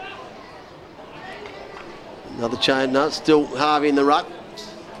 Another chain, no, still Harvey in the ruck.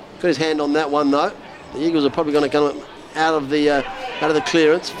 Got his hand on that one though. The Eagles are probably going to come out of the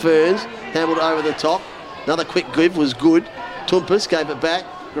clearance. Ferns handled over the top. Another quick give was good. Tumpus gave it back.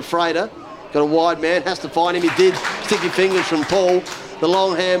 Grafrader got a wide man, has to find him. He did. Sticky fingers from Paul. The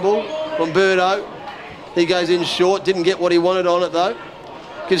long handball from Birdo. He goes in short. Didn't get what he wanted on it though.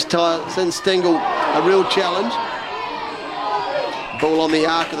 Sends Stengel a real challenge. Ball on the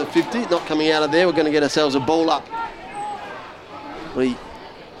arc of the 50. Not coming out of there. We're going to get ourselves a ball up.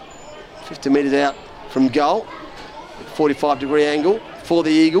 50 metres out from goal. 45-degree angle for the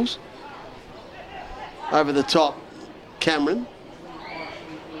Eagles. Over the top, Cameron.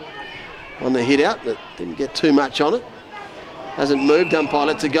 On the hit out, but didn't get too much on it. Hasn't moved. Umpire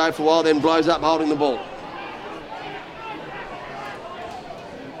lets it go for a while, then blows up holding the ball.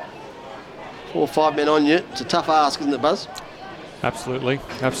 4 or 5 men on you. It's a tough ask, isn't it, Buzz? Absolutely.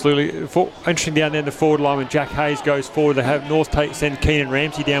 Interesting down there in the forward line when Jack Hayes goes forward. They have North send Keenan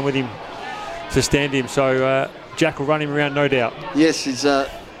Ramsey down with him to stand him. So Jack will run him around, no doubt. Yes,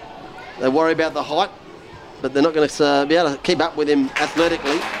 they worry about the height, but they're not going to be able to keep up with him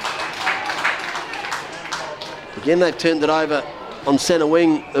athletically. Again, they've turned it over on centre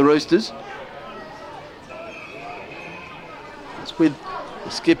wing, the Roosters. It's with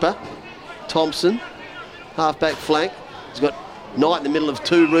the skipper, Thompson, half-back flank. He's got Knight in the middle of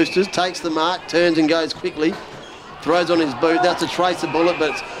 2 Roosters, takes the mark, turns and goes quickly, throws on his boot. That's a tracer bullet,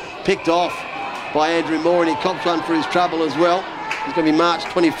 but it's picked off by Andrew Moore, and he cops one for his trouble as well. He's going to be March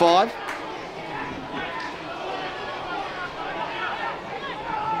 25.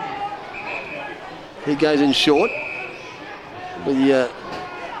 He goes in short. He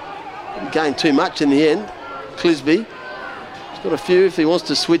gained too much in the end. Clisby. He's got a few if he wants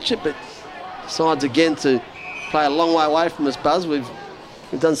to switch it, but decides again to play a long way away from us, Buzz. We've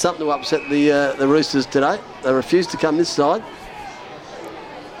done something to upset the Roosters today. They refuse to come this side.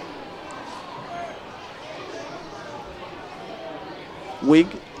 Wig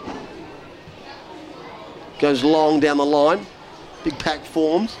goes long down the line. Big pack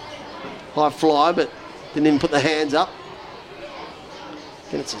forms. High fly, but didn't even put the hands up.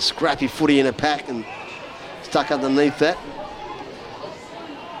 Again, it's a scrappy footy in a pack and stuck underneath that.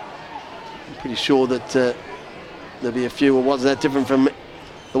 I'm pretty sure that there'll be a few. Well, wasn't that different from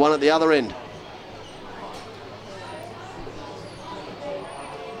the one at the other end?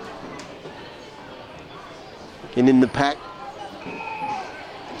 And in the pack.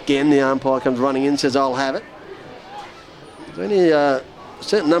 Again, the umpire comes running in, says, I'll have it. Is there any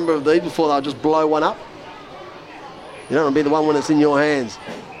certain number of these before they'll just blow one up? You don't want to be the one when it's in your hands.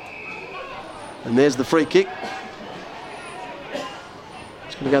 And there's the free kick.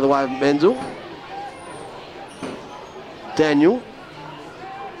 It's going to go the way of Menzel. Daniel.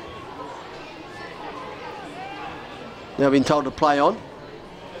 Now been told to play on.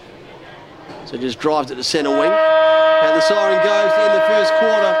 So just drives it to centre wing. And the siren goes in the first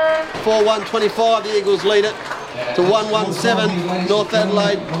quarter. 4-1-25, the Eagles lead it to 1-1-7, North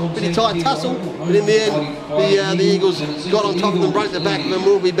Adelaide. Pretty tight tussle, but in the end, the Eagles got on top of them, broke the back of them.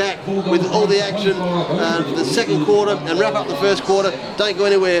 We'll be back with all the action for the second quarter and wrap up the first quarter. Don't go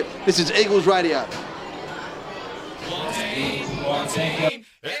anywhere. This is Eagles Radio.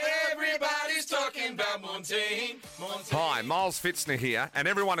 Everybody's talking about Montaigne. Hi, Miles Fitzner here, and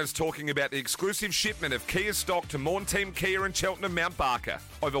everyone is talking about the exclusive shipment of Kia stock to Maughan Theim Kia in Cheltenham, Mount Barker.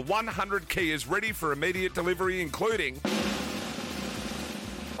 Over 100 Kias ready for immediate delivery, including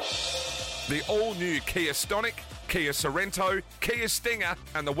the all-new Kia Stonic, Kia Sorrento, Kia Stinger,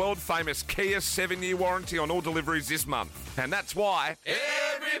 and the world-famous Kia 7-year warranty on all deliveries this month. And that's why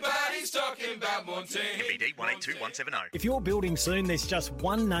everybody Everybody's talking about Montine. MBD 182170. If you're building soon, there's just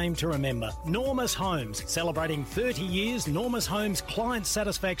one name to remember. Normus Homes. Celebrating 30 years, Normus Homes client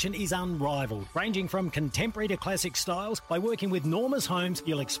satisfaction is unrivaled. Ranging from contemporary to classic styles, by working with Normus Homes,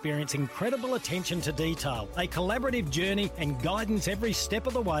 you'll experience incredible attention to detail, a collaborative journey and guidance every step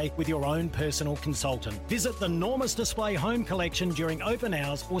of the way with your own personal consultant. Visit the Normus Display Home Collection during open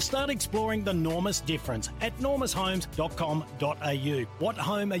hours or start exploring the Normus difference at normushomes.com.au. What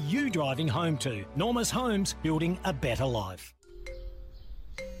home are you driving home to? Normus Homes, building a better life.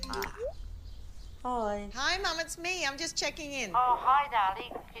 Hi. Hi, Mum, it's me. I'm just checking in. Oh, hi,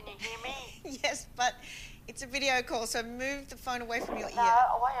 darling. Can you hear me? Yes, but it's a video call, so move the phone away from your ear. No,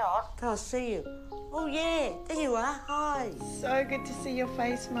 away on. Can't see you. Oh, yeah. There you are. Hi. So good to see your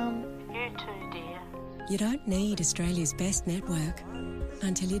face, Mum. You too, dear. You don't need Australia's best network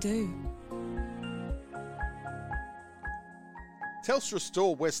until you do. Telstra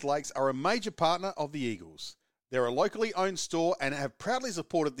Store West Lakes are a major partner of the Eagles. They're a locally owned store and have proudly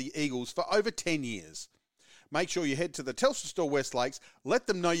supported the Eagles for over 10 years. Make sure you head to the Telstra Store West Lakes, let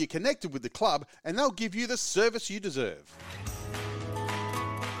them know you're connected with the club, and they'll give you the service you deserve.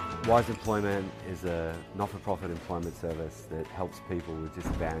 Wise Employment is a not-for-profit employment service that helps people with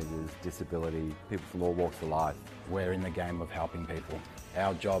disadvantages, disability, people from all walks of life. We're in the game of helping people.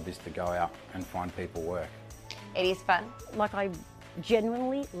 Our job is to go out and find people work. It is fun. Like, I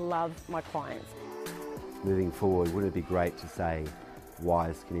genuinely love my clients. Moving forward, wouldn't it be great to say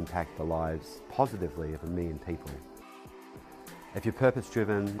Wise can impact the lives positively of 1 million people? If you're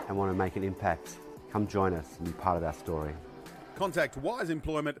purpose-driven and want to make an impact, come join us and be part of our story. Contact Wise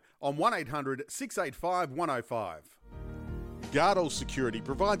Employment on 1800 685 105. Gardell Security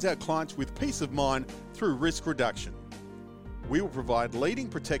provides our clients with peace of mind through risk reduction. We will provide leading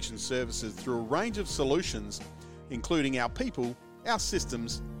protection services through a range of solutions, including our people, our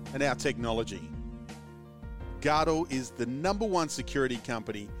systems, and our technology. Gardell is the #1 security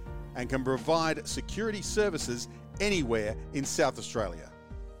company and can provide security services anywhere in South Australia.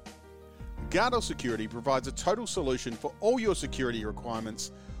 Gardell Security provides a total solution for all your security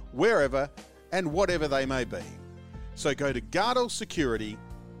requirements, wherever and whatever they may be. So go to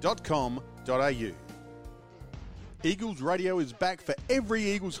gardellsecurity.com.au. Eagles Radio is back for every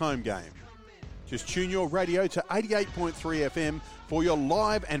Eagles home game. Just tune your radio to 88.3 FM for your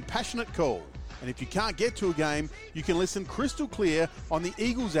live and passionate call. And if you can't get to a game, you can listen crystal clear on the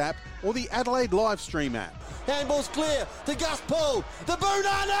Eagles app or the Adelaide live stream app. Handball's clear. The Gus pull. The boot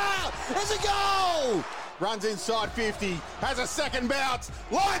now. It's a goal. Runs inside 50, has a second bounce,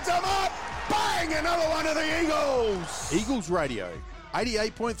 lines them up, bang, another one of the Eagles. Eagles Radio,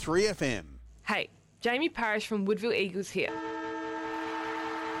 88.3 FM. Hey, Jamie Parrish from Woodville Eagles here.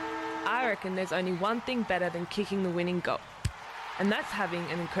 I reckon there's only one thing better than kicking the winning goal, and that's having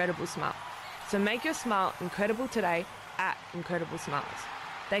an incredible smile. So make your smile incredible today at Incredible Smiles.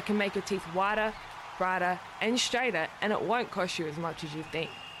 They can make your teeth whiter, brighter and straighter, and it won't cost you as much as you think.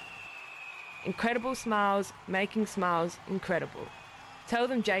 Incredible Smiles, making smiles incredible. Tell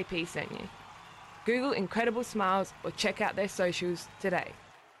them JP sent you. Google Incredible Smiles or check out their socials today.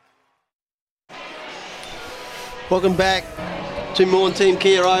 Welcome back to Maughan Theim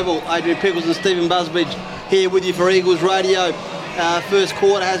KIA Oval. Adrian, Pickles and Stephen Busbridge here with you for Eagles Radio. First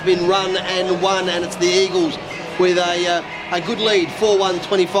quarter has been run and won, and it's the Eagles with a good lead,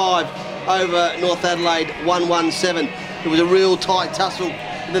 4-1-25 over North Adelaide, 1-1-7. It was a real tight tussle,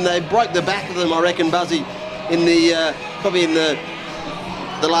 and then they broke the back of them, I reckon, Buzzy, in the probably in the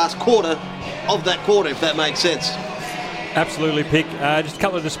last quarter of that quarter, if that makes sense. Absolutely, Pick. Just a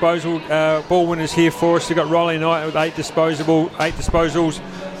couple of disposal ball winners here for us. We've got Riley Knight with 8 disposals,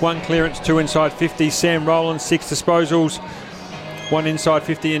 1 clearance, 2 inside 50. Sam Rowland, 6 disposals, 1 inside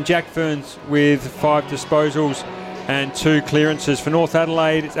 50. And Jack Ferns with 5 disposals and 2 clearances. For North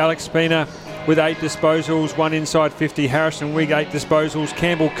Adelaide, it's Alex Spina with 8 disposals, 1 inside 50. Harrison Wigg, 8 disposals.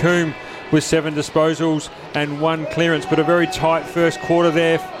 Campbell Coombe with 7 disposals and 1 clearance. But a very tight first quarter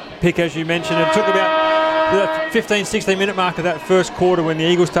there, Pick, as you mentioned. It took about the 15-16 minute mark of that first quarter when the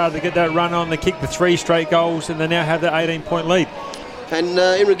Eagles started to get that run on. They kicked the 3 straight goals and they now have that 18-point lead. And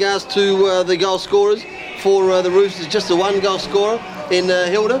in regards to the goal scorers for the Roosters, just the 1 goal scorer in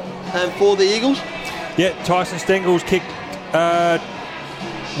Hilda for the Eagles. Yeah, Tyson Stengels kicked 1,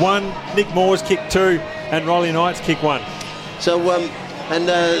 Nick Moore's kicked 2 and Riley Knight's kicked 1. So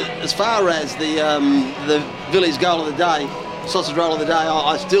as far as the Village goal of the day, sausage roll of the day,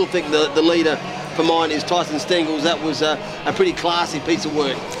 I still think the leader for mine is Tyson Stengels. That was a pretty classy piece of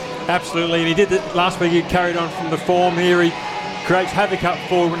work. Absolutely, and he did it last week. He carried on from the form here. He creates havoc up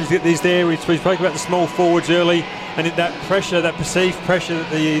forward when he's there. We spoke about the small forwards early. And that pressure, that perceived pressure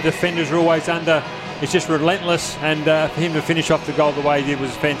that the defenders are always under, is just relentless. And for him to finish off the goal the way he did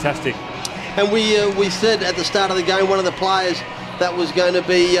was fantastic. And we said at the start of the game, one of the players that was going to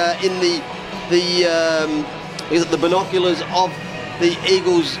be in the binoculars of the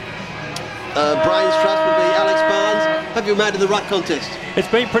Eagles Brains Trust would be Alex Barnes. Have you made to the ruck contest? It's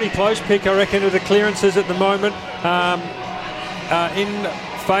been pretty close, Pick, I reckon, to the clearances at the moment. In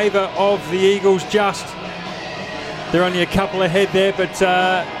favour of the Eagles, just. They're only a couple ahead there, but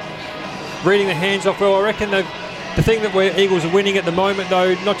reading the hands off well, I reckon the thing that Eagles are winning at the moment,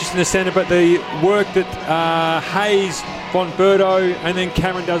 though, not just in the centre, but the work that Hayes, Von Berto, and then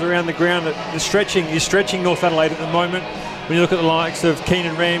Cameron does around the ground. You're stretching North Adelaide at the moment when you look at the likes of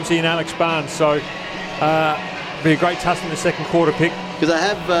Keenan Ramsey and Alex Barnes. So be a great tussle in the second quarter, Pick. Because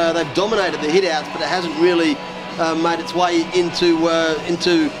they've dominated the hit-outs, but it hasn't really made its way into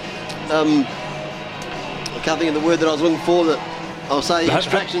I can't think of the word that I was looking for. That I'll say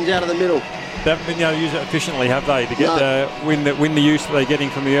extractions out of the middle. They haven't been able to use it efficiently, have they, to get win the use that they're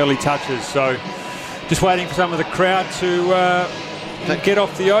getting from the early touches. So just waiting for some of the crowd to get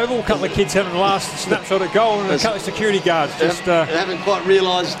off the oval. A couple of kids having the last snapshot at goal, and a couple of security guards just haven't quite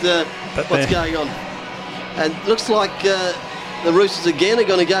realised what's going on. And looks like the Roosters again are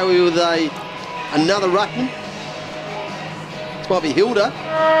going to go with another ruckman. This might be Hilda.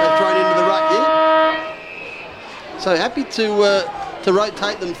 They've thrown into the ruck here. So happy to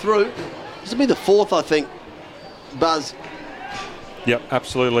rotate them through. This will be the fourth, I think, Buzz. Yep,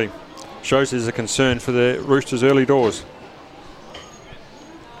 absolutely. Shows there's a concern for the Roosters' early doors.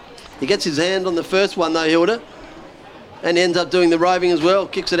 He gets his hand on the first one, though, Hilda, and ends up doing the roving as well.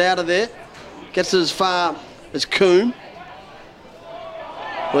 Kicks it out of there. Gets it as far as Coombe.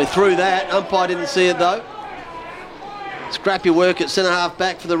 Well, through that. Umpire didn't see it, though. Scrappy work at centre-half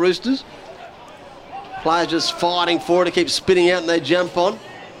back for the Roosters. Players just fighting for it to keep spinning out, and they jump on.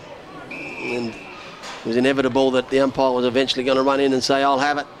 And it was inevitable that the umpire was eventually going to run in and say, I'll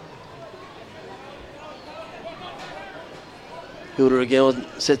have it. Hilda again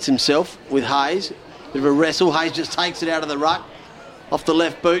sets himself with Hayes. Bit of a wrestle. Hayes just takes it out of the ruck. Off the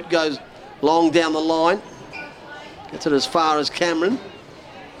left boot, goes long down the line. Gets it as far as Cameron.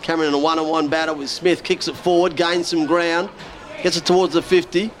 Cameron in a one-on-one battle with Smith. Kicks it forward, gains some ground. Gets it towards the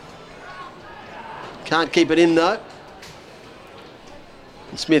 50. Can't keep it in, though.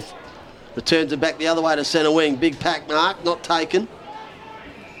 And Smith returns it back the other way to centre wing. Big pack mark, not taken.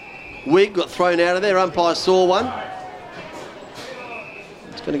 Wig got thrown out of there. Umpire saw one.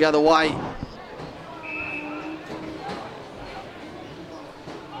 It's going to go the way.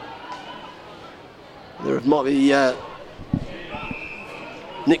 There might be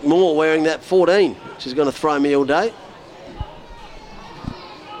Nick Moore wearing that 14, which is going to throw me all day.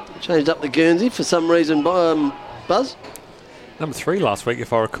 Changed up the Guernsey for some reason, Buzz. Number 3 last week,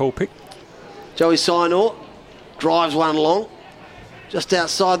 if I recall, Pick. Joey Sinor drives one along. Just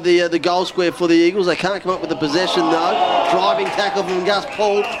outside the goal square for the Eagles. They can't come up with the possession, though. Driving tackle from Gus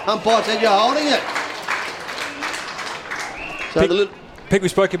Paul. Umpire said, you're holding it. So Pick, we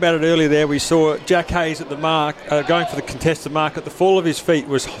spoke about it earlier there. We saw Jack Hayes at the mark, going for the contested mark. At the fall of his feet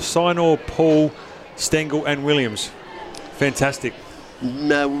was Sinor, Paul, Stengel and Williams. Fantastic.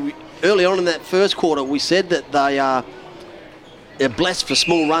 Early on in that first quarter, we said that they're blessed for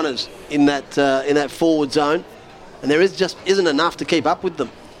small runners in that forward zone, and there isn't enough to keep up with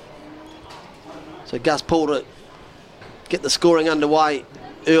them. So Gus Paul to get the scoring underway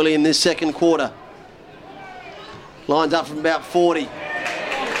early in this second quarter. Lines up from about 40.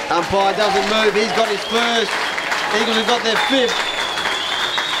 Umpire doesn't move. He's got his first. Eagles have got their fifth.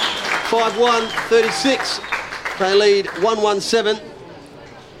 5-1, 36. They lead 1-1-7.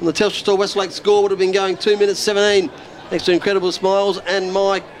 And the Telstra Store Westlake score would have been going 2 minutes 17. Thanks to Incredible Smiles and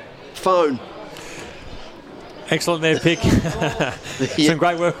my phone. Excellent there, Pick. Some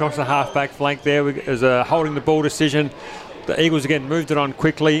great work across the half-back flank there. It was a holding the ball decision. The Eagles again moved it on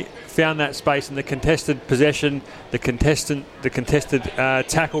quickly, found that space in the contested possession, the contested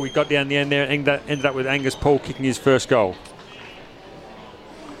tackle we got down the end there, and ended up with Angus Paul kicking his first goal.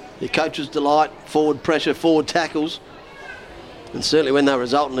 The coach's delight, forward pressure, forward tackles, and certainly when they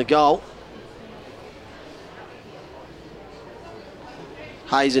result in a goal.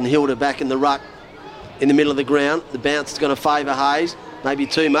 Hayes and Hilda back in the ruck in the middle of the ground. The bounce is going to favour Hayes. Maybe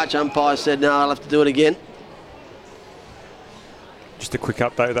too much. Umpire said, no, I'll have to do it again. Just a quick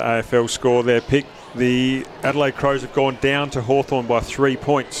update of the AFL score there, Pick. The Adelaide Crows have gone down to Hawthorn by 3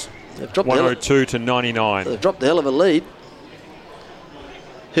 points. They've dropped 102 to 99. They've dropped the hell of a lead.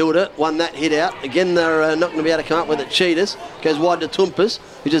 Hilda won that hit out. Again, they're not going to be able to come up with it. Cheetahs goes wide to Tumpus,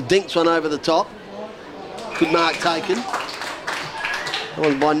 who just dinks one over the top. Good mark taken. That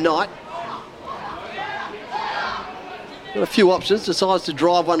was by Knight. Got a few options. Decides to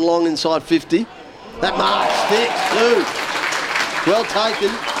drive one long inside 50. That mark sticks too. Well taken.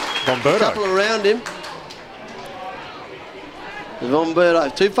 Bomberto. A couple around him.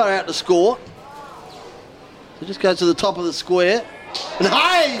 Bomberto too far out to score. So just goes to the top of the square. And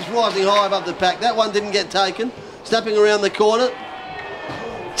Hayes rising high above the pack. That one didn't get taken. Snapping around the corner.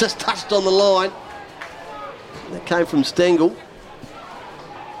 Just touched on the line. That came from Stengel.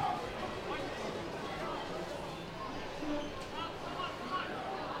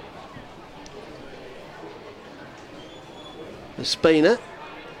 Spina.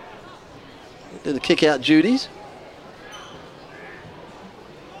 Did the kick out duties.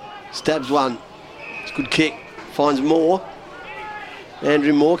 Stabs one. It's a good kick. Finds Moore.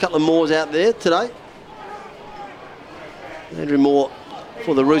 Andrew Moore. A couple of Moores out there today. Andrew Moore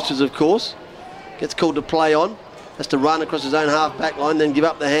for the Roosters, of course. Gets called to play on. Has to run across his own half-back line, then give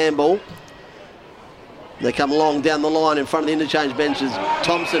up the handball. They come long down the line in front of the interchange benches.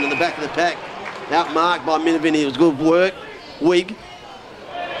 Thompson in the back of the pack. Outmarked by Minavini. It was good work. Wig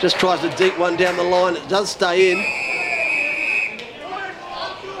just tries to deep one down the line. It does stay in.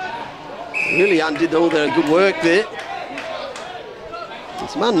 Really undid all their good work there.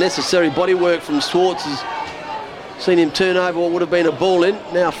 Some unnecessary body work from Swartz. Has seen him turn over what would have been a ball in.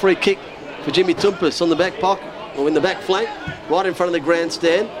 Now a free kick for Jimmy Tumpus on the back pocket, or in the back flank, right in front of the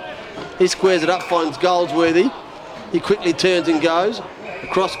grandstand. He squares it up, finds Goldsworthy. He quickly turns and goes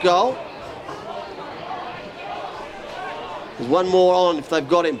across goal. There's one more on if they've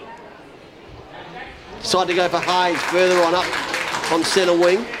got him. Decide to go for Hayes further on up on centre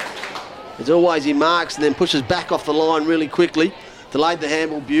wing. As always, he marks and then pushes back off the line really quickly. Delayed the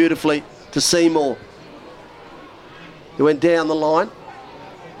handball beautifully to Seymour. He went down the line.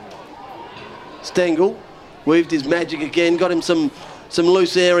 Stengel weaved his magic again, got him some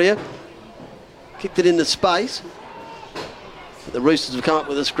loose area. Kicked it into space. But the Roosters have come up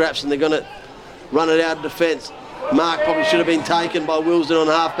with the scraps and they're going to run it out of defence. Mark probably should have been taken by Wilson on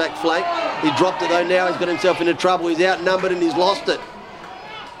half-back flank. He dropped it though. Now he's got himself into trouble. He's outnumbered and he's lost it.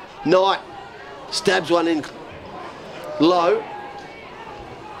 Knight stabs one in low.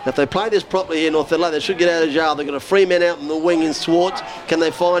 Now, if they play this properly here, North Adelaide, they should get out of jail. They've got a free man out in the wing in Swartz. Can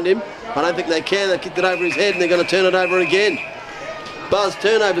they find him? I don't think they can. They kicked it over his head and they're going to turn it over again. Buzz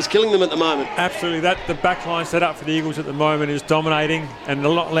turnovers killing them at the moment. Absolutely. The back line set up for the Eagles at the moment is dominating and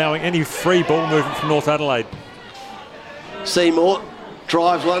they're not allowing any free ball movement from North Adelaide. Seymour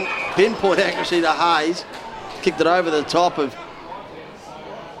drives one. Pinpoint accuracy to Hayes. Kicked it over the top of...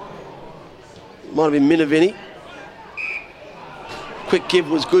 might have been Minavini. Quick give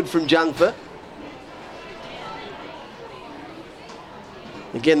was good from Jungfer.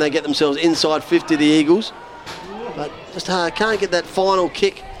 Again, they get themselves inside 50, the Eagles. But just can't get that final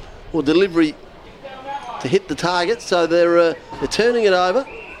kick or delivery to hit the target, so they're turning it over.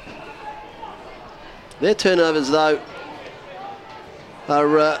 Their turnovers, though,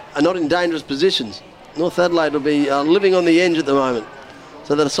 are not in dangerous positions. North Adelaide will be living on the edge at the moment.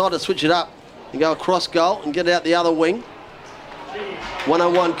 So they decide to switch it up and go across goal and get it out the other wing.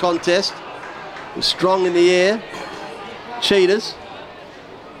 1-on-1 contest. Strong in the air. Cheetahs.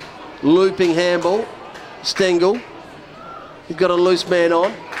 Looping handball. Stengel. He's got a loose man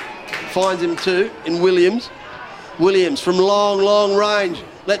on. Finds him too in Williams. Williams from long range.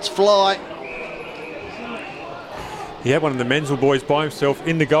 Let's fly. He had one of the Menzel boys by himself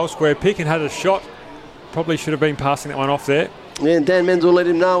in the goal square pick and had a shot. Probably should have been passing that one off there. Yeah, and Dan Menzel let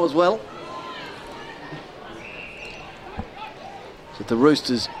him know as well. So the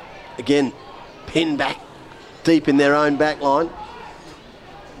Roosters, again, pinned back deep in their own back line.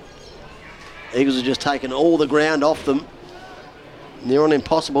 Eagles have just taken all the ground off them. Near on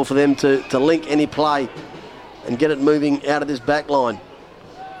impossible for them to link any play and get it moving out of this back line.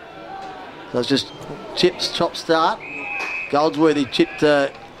 So it's just chips, chop start. Goldsworthy chipped in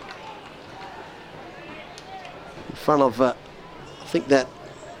front of, I think that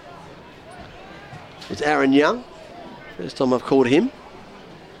is Aaron Young. First time I've called him.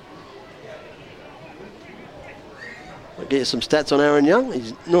 I'll get you some stats on Aaron Young.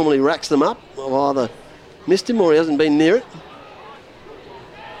 He normally racks them up. I've either missed him or he hasn't been near it.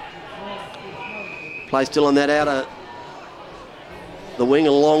 Play still on that outer the wing,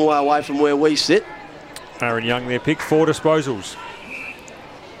 a long way away from where we sit. Aaron Young there, pick 4 disposals.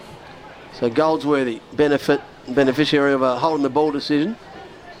 So Goldsworthy, beneficiary of a holding the ball decision.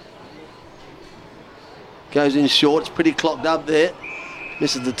 Goes in short, it's pretty clocked up there.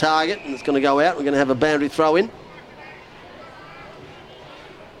 Misses the target and it's going to go out. We're going to have a boundary throw in.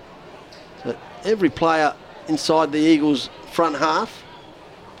 So every player inside the Eagles' front half.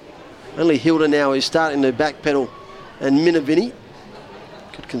 Only Hilda now is starting to backpedal, and Minavini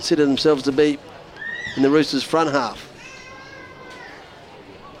could consider themselves to be in the Roosters' front half.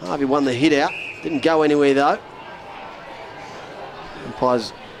 Harvey won the hit out. Didn't go anywhere though.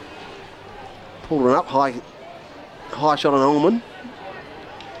 Umpires pulled it up. High shot on Ullman.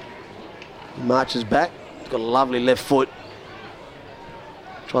 He marches back. He's got a lovely left foot.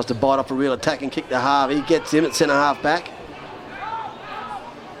 Tries to bite off a real attack and kick to Harvey. Gets him at centre half back.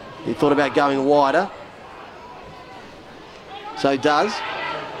 He thought about going wider. So he does.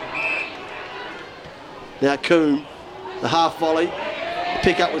 Now Coombe, the half volley. The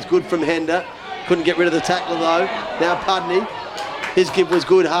pick-up was good from Hender. Couldn't get rid of the tackler though. Now Pudney. His give was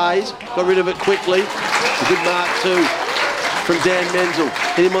good. Hayes got rid of it quickly. A good mark too from Dan Menzel.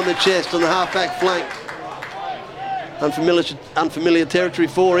 Hit him on the chest on the half-back flank. Unfamiliar territory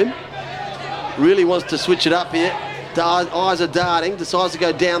for him. Really wants to switch it up here. Eyes are darting. Decides to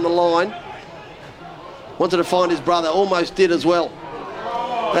go down the line. Wanted to find his brother. Almost did as well.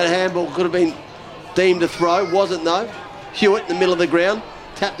 That handball could have been deemed a throw. Wasn't though. Hewitt in the middle of the ground.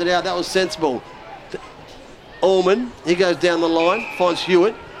 Tapped it out. That was sensible. Allman. He goes down the line. Finds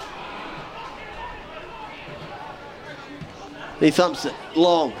Hewitt. He thumps it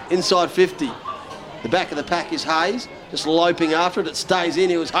long. Inside 50. The back of the pack is Hayes. Just loping after it. It stays in.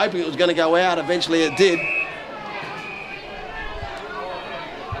 He was hoping it was going to go out. Eventually it did.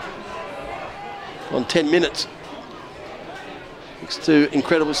 On 10 minutes. Next to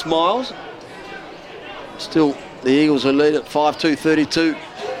Incredible Smiles. Still, the Eagles will lead at 5-2-32.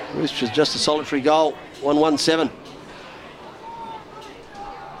 Which was just a solitary goal. 1-1-7.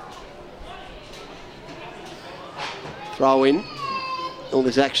 Throw in. All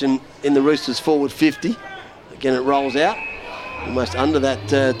this action in the Roosters forward 50. Again, it rolls out. Almost under that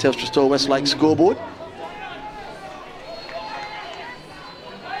Telstra Store Westlake scoreboard.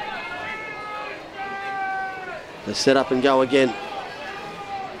 They set up and go again.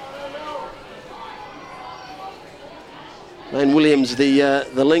 Lane Williams, the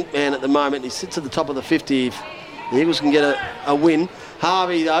link man at the moment. He sits at the top of the 50 if the Eagles can get a win.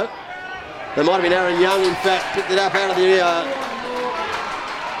 Harvey, though. There might have been Aaron Young, in fact, picked it up out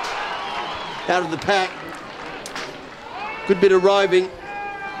of the pack. Good bit of roving.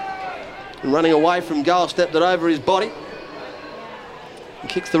 And running away from goal, stepped it over his body. And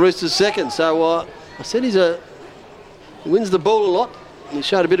kicks the Roosters second. So I said he wins the ball a lot. And he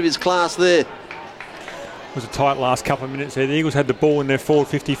showed a bit of his class there. It was a tight last couple of minutes there. The Eagles had the ball in their forward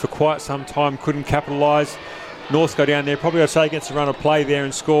 50 for quite some time, couldn't capitalise. Norths go down there, probably I'd say against the run of play there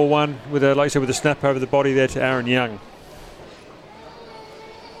and score one with a, like I said, with a snap over the body there to Aaron Young.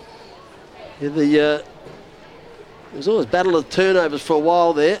 Yeah, it was always battle of turnovers for a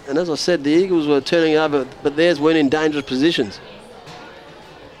while there, and as I said, the Eagles were turning over, but theirs weren't in dangerous positions.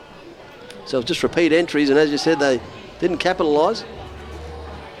 So just repeat entries, and as you said, they didn't capitalise.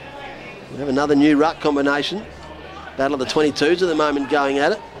 We have another new ruck combination. Battle of the 22s at the moment going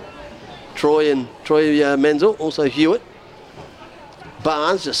at it. Troy Menzel, also Hewitt.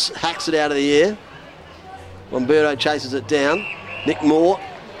 Barnes just hacks it out of the air. Lomberto chases it down. Nick Moore,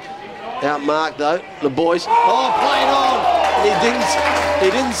 outmarked though. LeBoyce, played on! And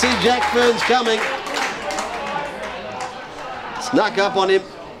he didn't see Jack Ferns coming. Snuck up on him,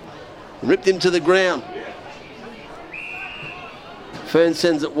 ripped him to the ground. Fern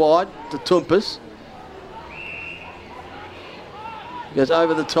sends it wide to Tumpus. Goes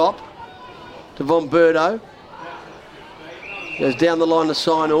over the top to Von Berto. Goes down the line to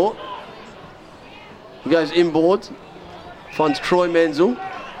Sinor. He goes inboards. Finds Troy Menzel.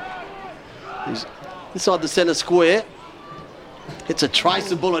 He's inside the centre square. Hits a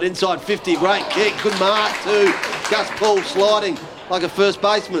tracer bullet inside 50. Great kick. Good mark too. Gus Paul sliding like a first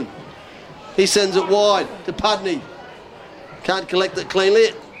baseman. He sends it wide to Pudney. Can't collect it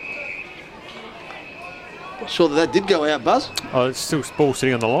cleanly. Not sure that did go out, Buzz. Oh, it's still ball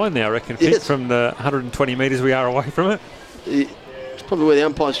sitting on the line now, I reckon. Yes. From the 120 metres we are away from it. It's probably where the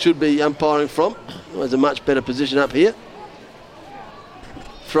umpires should be umpiring from. There's a much better position up here.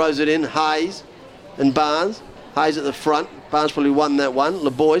 Throws it in, Hayes and Barnes. Hayes at the front. Barnes probably won that one.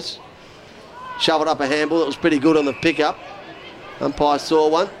 LeBoyce shoveled up a handball that was pretty good on the pickup. Umpire saw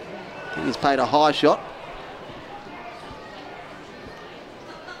one. I think he's paid a high shot.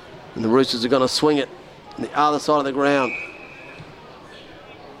 And the Roosters are going to swing it on the other side of the ground.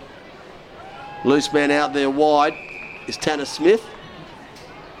 Loose man out there wide is Tanner Smith.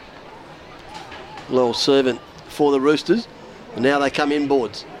 Loyal servant for the Roosters. And now they come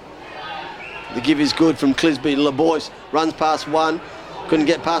inboards. The give is good from Clisby. LeBoyce runs past one. Couldn't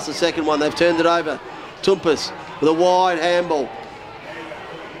get past the second one. They've turned it over Tumpus with a wide handball.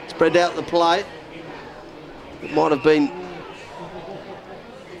 Spread out the play. It might have been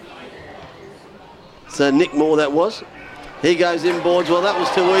Nick Moore, that was. He goes inboards. Well, that was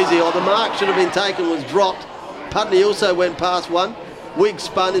too easy. Oh, the mark should have been taken, was dropped. Putney also went past one. Wiggs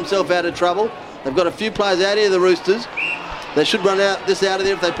spun himself out of trouble. They've got a few players out here, the Roosters. They should run this out of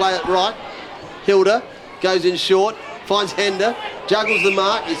there if they play it right. Hilda goes in short, finds Hender, juggles the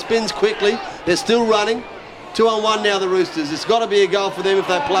mark, he spins quickly. They're still running. 2-on-1 now, the Roosters. It's got to be a goal for them if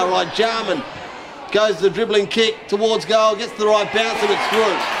they play right. Jarman goes the dribbling kick towards goal, gets the right bounce, and it's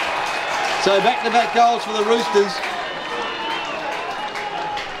through. So back-to-back goals for the Roosters.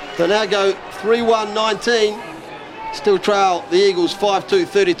 They now go 3-1-19. Still trail the Eagles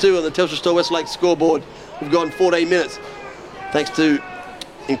 5-2-32 on the Telstra Store Westlake scoreboard. We've gone 14 minutes thanks to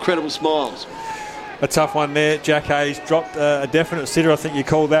incredible smiles. A tough one there. Jack Hayes dropped a definite sitter, I think you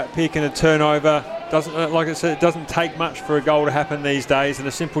call that, pick, and a turnover. Doesn't, like I said, it doesn't take much for a goal to happen these days, and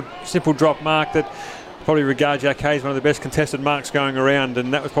a simple drop mark that probably regard Jack Hayes one of the best contested marks going around,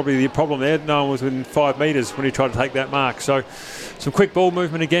 and that was probably the problem there. No one was within 5 metres when he tried to take that mark. So some quick ball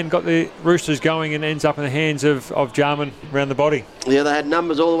movement again, got the Roosters going, and ends up in the hands of Jarman around the body. Yeah, they had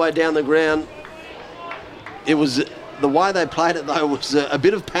numbers all the way down the ground. It was the way they played it, though, was a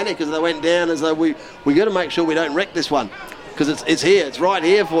bit of panic as they went down, as though we got to make sure we don't wreck this one, because it's here, it's right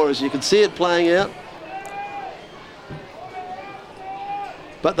here for us. You can see it playing out.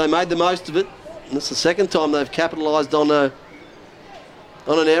 But they made the most of it. And it's the second time they've capitalised on an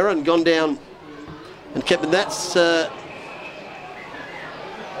error and gone down and kept it. That's well,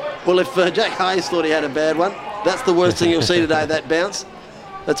 if Jack Hayes thought he had a bad one, that's the worst thing you'll see today, that bounce.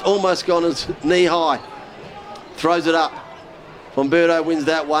 That's almost gone as knee high. Throws it up. Bomberto wins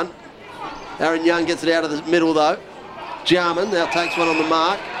that one. Aaron Young gets it out of the middle, though. Jarman now takes one on the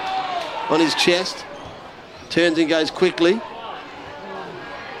mark, on his chest. Turns and goes quickly.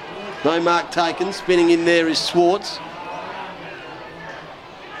 No mark taken. Spinning in there is Swartz.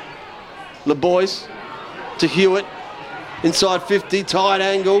 LeBoyce to Hewitt. Inside 50, tight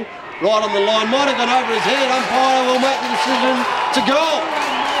angle. Right on the line. Might have gone over his head. Umpire will make the decision to goal.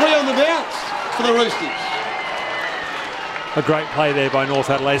 3 on the bounce for the Roosters. A great play there by North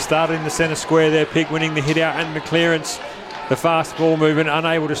Adelaide. Started in the centre square there. Pig winning the hit out and the clearance. The fast ball movement,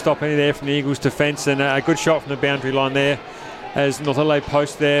 unable to stop any there from the Eagles' defence, and a good shot from the boundary line there as North Adelaide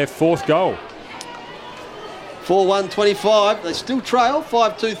post their 4th goal. 4-1-25. They still trail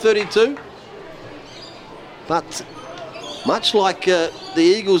 5-2-32. But much like the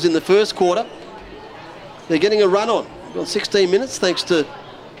Eagles in the first quarter, they're getting a run on. We've got 16 minutes thanks to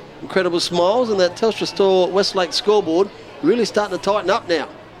incredible smiles, and that Telstra Store Westlake scoreboard really starting to tighten up now.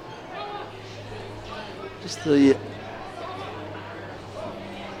 Just the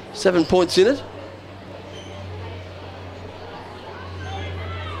 7 points in it.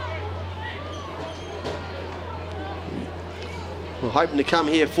 We're hoping to come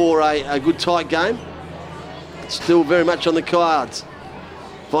here for a good tight game. Still very much on the cards.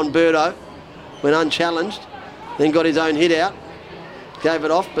 Von Berto went unchallenged, then got his own hit out, gave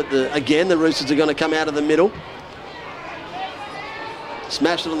it off, but again the Roosters are going to come out of the middle.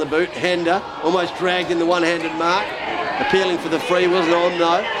 Smashed it on the boot. Hender almost dragged in the one-handed mark, appealing for the free, wasn't on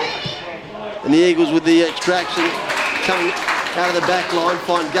though. And the Eagles with the extraction coming out of the back line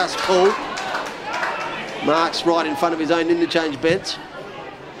find Gus Poole. Marks right in front of his own interchange bench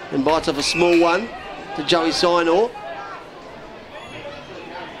and bites off a small one to Joey Sinor.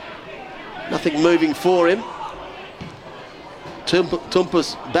 Nothing moving for him.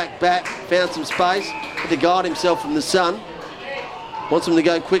 Tumpus back, found some space, had to guard himself from the sun. Wants him to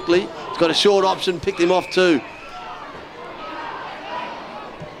go quickly. He's got a short option, picked him off too.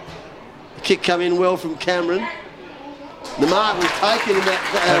 The kick come in well from Cameron. The mark was taken in that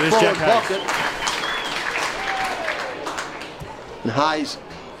forward pocket. And Hayes,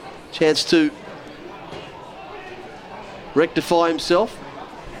 chance to rectify himself.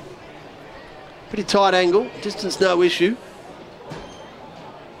 Pretty tight angle, distance no issue.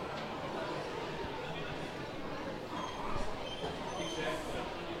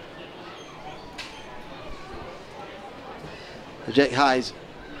 Jack Hayes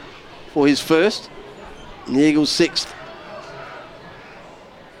for his first, and the Eagles 6th.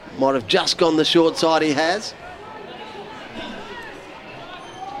 Might have just gone the short side, he has.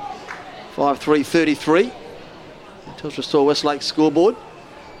 5-3-33. Telstra Store Westlake scoreboard.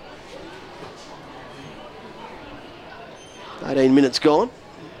 18 minutes gone.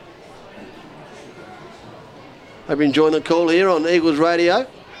 Hope you're enjoying the call here on Eagles Radio.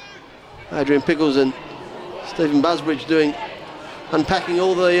 Adrian Pickles and Stephen Busbridge unpacking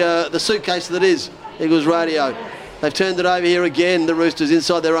all the suitcase that is Eagles radio. They've turned it over here again, the Roosters,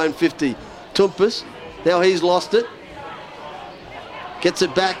 inside their own 50. Tumpus, now he's lost it. Gets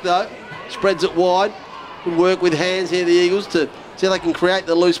it back though, spreads it wide. Good work with hands here, the Eagles, to see if they can create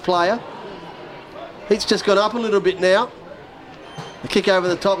the loose player. He's just gone up a little bit now. The kick over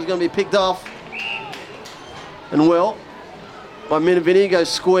the top is going to be picked off. And well, by Minavini, goes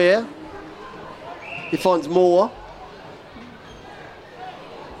square. He finds Moore.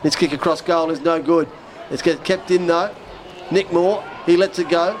 His kick across goal is no good. It's get kept in though. Nick Moore, he lets it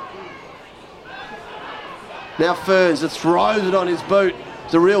go. Now Ferns just throws it on his boot.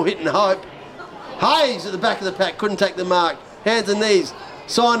 It's a real hit and hope. Hayes at the back of the pack, couldn't take the mark. Hands and knees.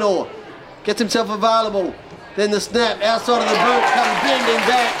 Sinor gets himself available. Then the snap outside of the boot comes bending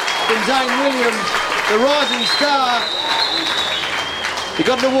back from Zane Williams, the rising star. He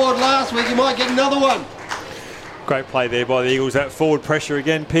got an award last week, he might get another one. Great play there by the Eagles. That forward pressure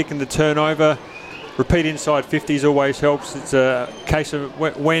again, picking the turnover. Repeat inside 50s always helps. It's a case of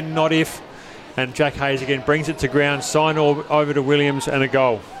when, not if. And Jack Hayes again brings it to ground. Sinor over to Williams and a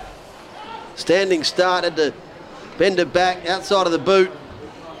goal. Standing start, had to bend it back outside of the boot.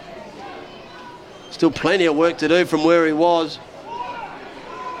 Still plenty of work to do from where he was.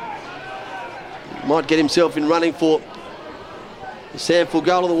 Might get himself in running for the Samford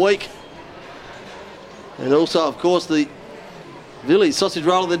goal of the week. And also, of course, the Village sausage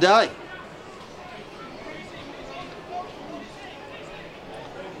roll of the day.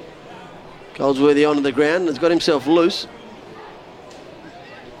 Goldsworthy onto the ground and has got himself loose.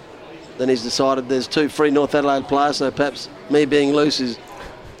 Then he's decided there's two free North Adelaide players, so perhaps me being loose is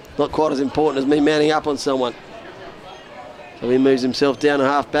not quite as important as me mounting up on someone. So he moves himself down to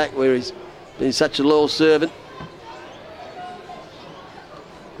half back where he's been such a loyal servant.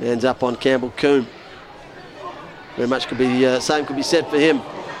 Ends up on Campbell Coombe. Very much could be same could be said for him.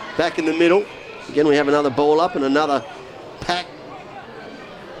 Back in the middle. Again, we have another ball up and another pack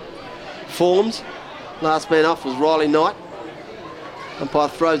forms. Last man off was Riley Knight. Umpire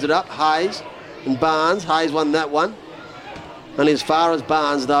throws it up. Hayes and Barnes. Hayes won that one. Only as far as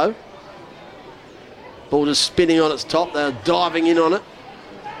Barnes though. Ball just spinning on its top. They're diving in on it.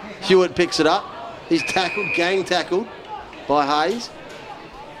 Hewitt picks it up. He's tackled, gang tackled by Hayes.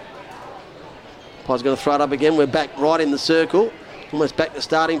 Umpire's going to throw it up again. We're back right in the circle. Almost back to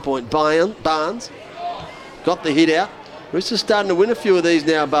starting point. Barnes got the hit out. Roosters starting to win a few of these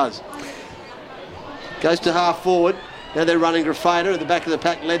now, Buzz. Goes to half forward. Now they're running. Graffader at the back of the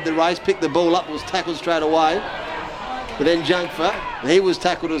pack led the race, picked the ball up, was tackled straight away. But then Junkfer, he was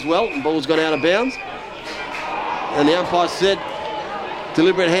tackled as well, and ball's gone out of bounds. And the umpire said,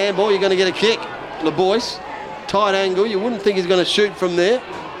 deliberate handball, you're going to get a kick. LeBoyce, tight angle, you wouldn't think he's going to shoot from there.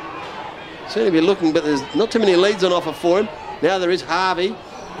 Certainly be looking, but there's not too many leads on offer for him. Now there is Harvey,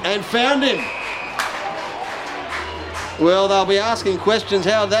 and found him. Well, they'll be asking questions,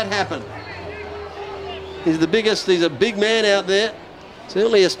 how did that happen? He's the biggest, he's a big man out there.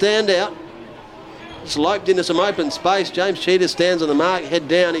 Certainly a standout. Sloped into some open space. James Cheetah stands on the mark, head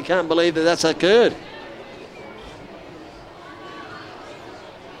down. He can't believe that that's occurred.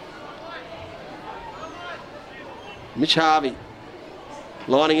 Mitch Harvey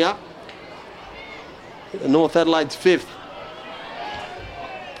lining up. North Adelaide's fifth.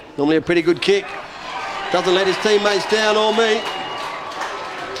 Normally a pretty good kick. Doesn't let his teammates down or me.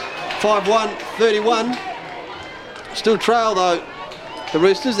 5-1, 31. Still trail though. The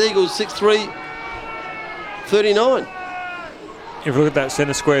Roosters, Eagles 6-3, 39. If we look at that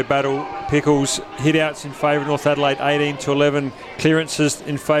centre square battle, Pickles hit-outs in favour of North Adelaide 18-11, clearances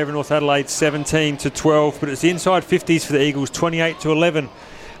in favour of North Adelaide 17-12, but it's the inside 50s for the Eagles 28-11,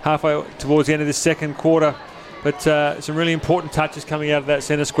 halfway towards the end of the second quarter. But some really important touches coming out of that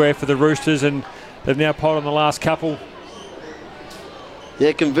centre square for the Roosters, and they've now piled on the last couple.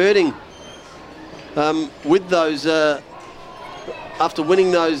 Yeah, converting with those, after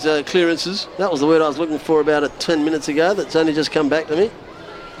winning those clearances. That was the word I was looking for about 10 minutes ago. That's only just come back to me.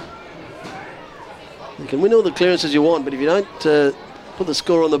 You can win all the clearances you want, but if you don't put the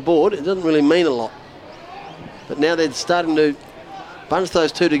score on the board, it doesn't really mean a lot. But now they're starting to bunch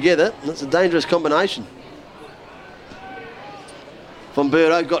those two together, and it's a dangerous combination. Von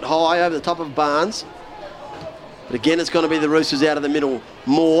Berto got high over the top of Barnes. But again, it's going to be the Roosters out of the middle.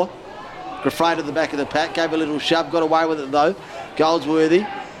 Moore, Graffader at the back of the pack, gave a little shove, got away with it though. Goldsworthy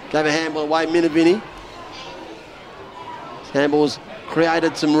gave a handball away, Minavini. Handball's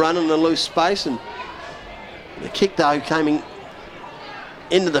created some run in the loose space, and the kick though came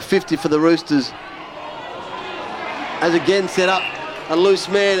into the 50 for the Roosters. As again set up a loose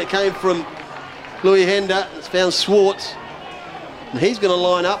man. It came from Louis Hender. It's found Swartz. And he's going to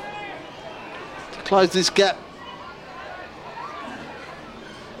line up to close this gap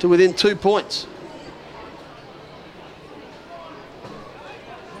to within 2 points.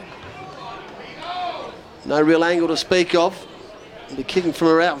 No real angle to speak of. They're kicking from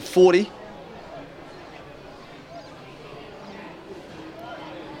around 40.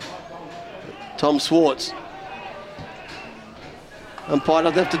 Tom Swartz. Umpire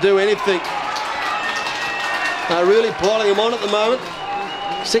doesn't have to do anything. They're really piling him on at the moment.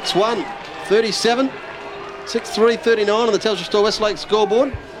 6-1, 37, 6-3, 39 on the Telstra Store Westlake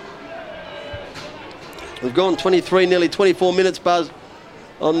scoreboard. We've gone 23, nearly 24 minutes, Buzz,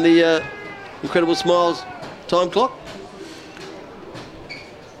 on the Incredible Smiles time clock.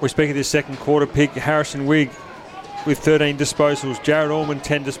 We speak of this second quarter pick. Harrison Wigg with 13 disposals. Jared Allman,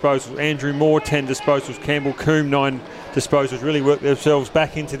 10 disposals. Andrew Moore, 10 disposals. Campbell Coombe, 9 disposals. Really worked themselves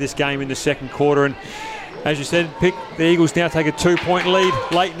back into this game in the second quarter. And as you said, Pick, the Eagles now take a 2-point lead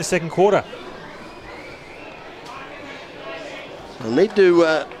late in the second quarter. They'll need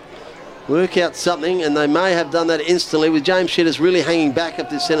to work out something, and they may have done that instantly with James Shetters really hanging back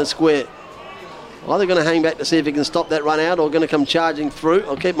up this centre square. Either going to hang back to see if he can stop that run out or going to come charging through.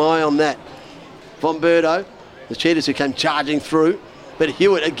 I'll keep my eye on that. Von Berto, the Cheetahs who came charging through. But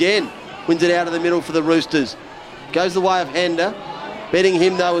Hewitt again wins it out of the middle for the Roosters. Goes the way of Hender. Betting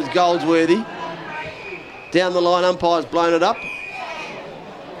him though is Goldsworthy. Down the line, umpire's blown it up. I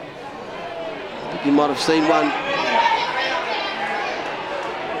think you might have seen one.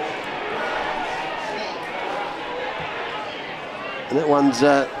 And that one's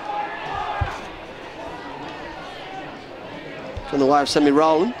on the way of Sammy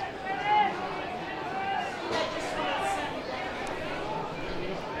Rowland.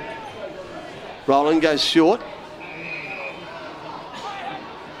 Rowland goes short.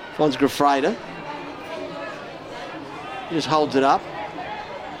 Finds Grafreda. He just holds it up.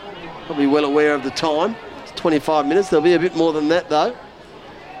 Probably well aware of the time. It's 25 minutes. There'll be a bit more than that though.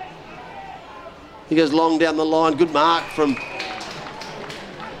 He goes long down the line. Good mark from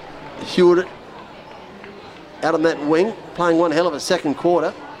Hewitt out on that wing, playing one hell of a second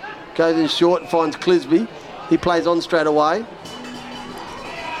quarter. Goes in short and finds Clisby. He plays on straight away.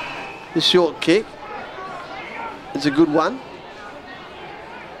 This short kick is a good one.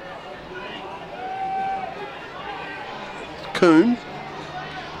 Coombe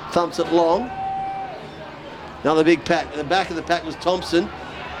thumps it long. Another big pack. At the back of the pack was Thompson.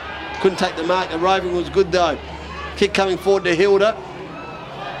 Couldn't take the mark. The roving was good though. Kick coming forward to Hilda.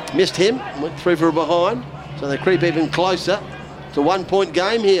 Missed him. Went through for a behind. So they creep even closer. It's a 1-point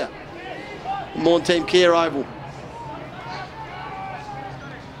game here. Maughan Theim KIA Oval.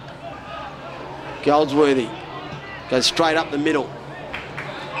 Goldsworthy goes straight up the middle.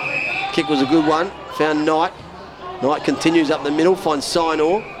 Kick was a good one. Found Knight. Knight continues up the middle. Finds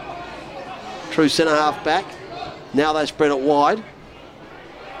Sinor. True centre half back. Now they spread it wide.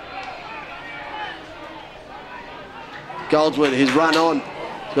 Goldsworthy, his run on.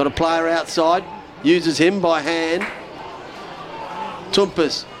 He's got a player outside. Uses him by hand.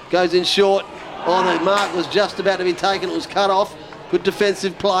 Tumpus goes in short. Oh, the mark was just about to be taken. It was cut off. Good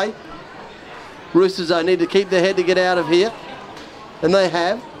defensive play. Roosters, though, need to keep their head to get out of here. And they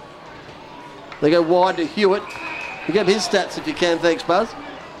have. They go wide to Hewitt. You get his stats if you can, thanks, Buzz.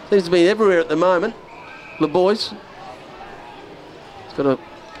 Seems to be everywhere at the moment. LeBoyce. He's got a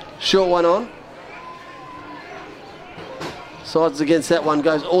short one on. Sides against that one,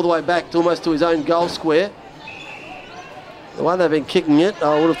 goes all the way back to almost to his own goal square. The way they've been kicking it,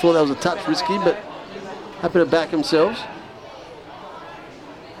 I would have thought that was a touch risky, but happy to back themselves.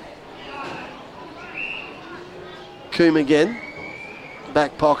 Coombe again,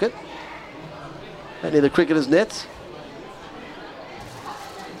 back pocket, back near the cricketers' nets.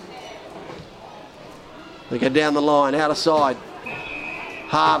 They go down the line, out of side.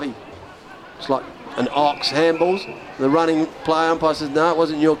 Harvey, it's like an ox, handballs. The running play umpire says, no, it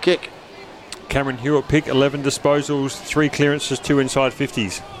wasn't your kick. Cameron Hewitt Pick, 11 disposals, 3 clearances, 2 inside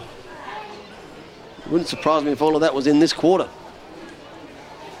 50s. It wouldn't surprise me if all of that was in this quarter.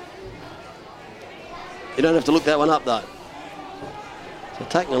 You don't have to look that one up though. So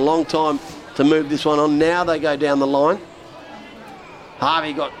taking a long time to move this one on. Now they go down the line.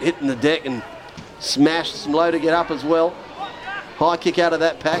 Harvey got hit in the deck and smashed. Slow to get up as well. High kick out of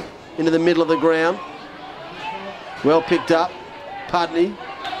that pack into the middle of the ground. Well picked up. Pudney.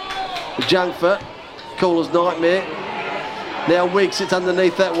 Jungfer. Caller's nightmare. Now Wigg sits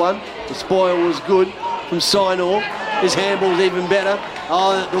underneath that one. The spoil was good from Sinor. His handball's even better.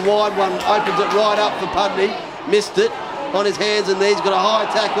 Oh, the wide one opens it right up for Pudney. Missed it. On his hands and knees. Got a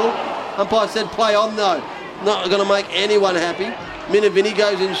high tackle. Umpire said play on though. Not going to make anyone happy. Minavini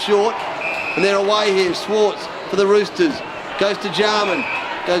goes in short. And they're away here. Swartz for the Roosters. Goes to Jarman.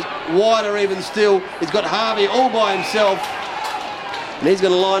 Goes wider even still. He's got Harvey all by himself. And he's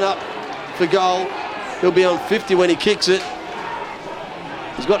going to line up for goal. He'll be on 50 when he kicks it.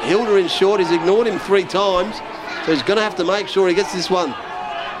 He's got Hilda in short. He's ignored him 3 times. So he's going to have to make sure he gets this one.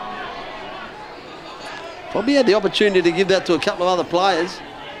 Probably had the opportunity to give that to a couple of other players.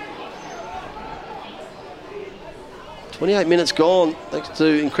 28 minutes gone, thanks to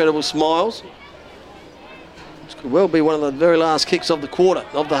incredible smiles. This could well be one of the very last kicks of the quarter,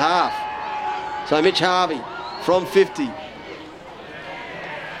 of the half. So Mitch Harvey from 50.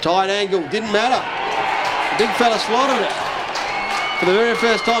 Tight angle, didn't matter. The big fella slotted it. For the very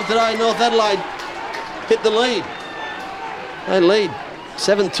first time today, North Adelaide hit the lead. They lead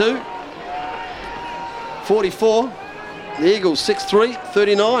 7-2. 44. The Eagles 6-3,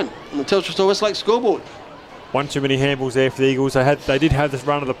 39 on the Telstra Store Westlake scoreboard. One too many handballs there for the Eagles. They did have this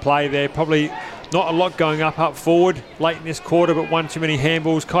run of the play there. Probably not a lot going up forward late in this quarter, but one too many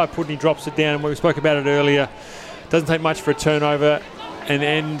handballs. Kai Pudney drops it down. We spoke about it earlier. Doesn't take much for a turnover and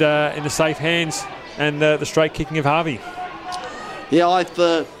end in the safe hands and the straight kicking of Harvey. Yeah, I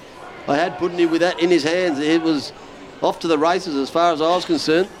had Pudney with that in his hands. It was off to the races as far as I was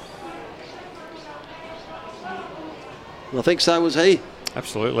concerned. And I think so was he.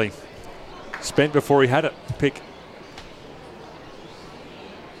 Absolutely. Spent before he had it. Pick.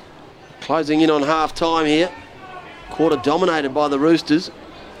 Closing in on half time here. Quarter dominated by the Roosters.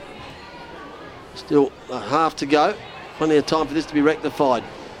 Still a half to go. Plenty of time for this to be rectified.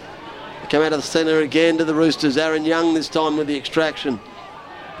 They come out of the centre again to the Roosters. Aaron Young this time with the extraction.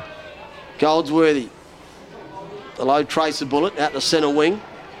 Goldsworthy. A low tracer bullet out the centre wing.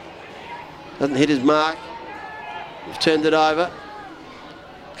 Doesn't hit his mark. We've turned it over.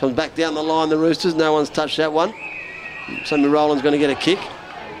 Comes back down the line, the Roosters. No one's touched that one. Sammy Rowland's going to get a kick.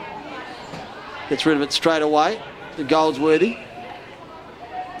 Gets rid of it straight away to Goldsworthy.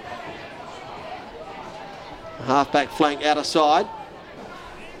 Half-back flank outer side.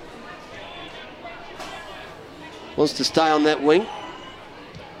 Wants to stay on that wing.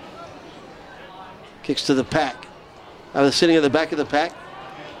 Kicks to the pack. They were sitting at the back of the pack.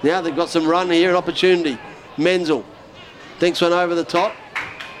 Now they've got some run here, an opportunity. Menzel thinks one over the top.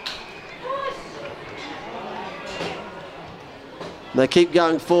 They keep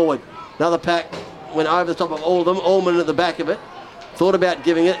going forward. Another pack went over the top of all of them. Allman at the back of it. Thought about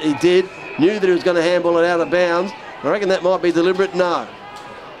giving it. He did. Knew that he was going to handball it out of bounds. I reckon that might be deliberate. No.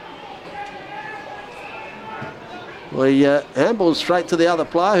 Well, he handballed straight to the other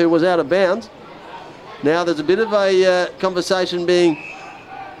player who was out of bounds. Now there's a bit of a conversation being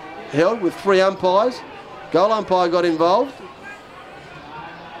held with 3 umpires. Goal umpire got involved.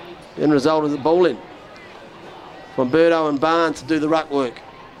 End result of the ball in from Birdo and Barnes to do the ruck work.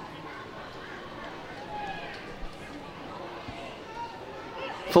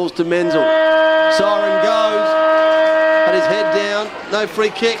 Falls to Menzel. Siren goes. Had his head down. No free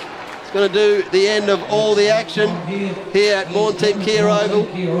kick. It's going to do the end of all the action here at Maughan Theim KIA Oval.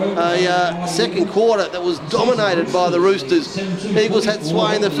 A second quarter that was dominated by the Roosters. Eagles had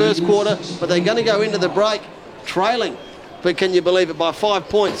sway in the first quarter, but they're going to go into the break trailing. But can you believe it, by 5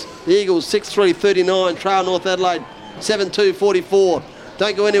 points? The Eagles 6-3, 39, trail North Adelaide 7-2, 44.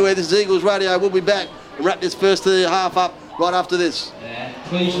 Don't go anywhere. This is Eagles Radio. We'll be back and wrap this first half up right after this.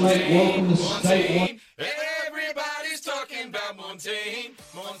 Please make welcome the state. Everybody's talking about Maughan Theim.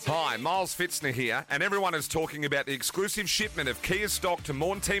 Hi, Miles Fitzner here, and everyone is talking about the exclusive shipment of Kia stock to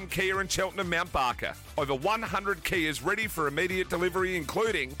Maughan Theim Kia in Cheltenham, Mount Barker. Over 100 Kias ready for immediate delivery,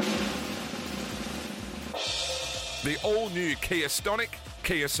 including the all-new Kia Stonic,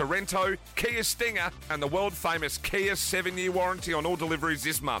 Kia Sorrento, Kia Stinger, and the world-famous Kia 7-year warranty on all deliveries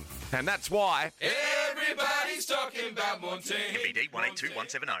this month. And that's why everybody's talking about Maughan Theim. MBD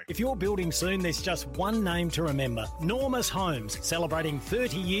 182170. If you're building soon, there's just one name to remember. Normus Homes. Celebrating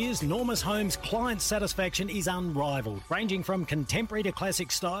 30 years, Normus Homes client satisfaction is unrivaled. Ranging from contemporary to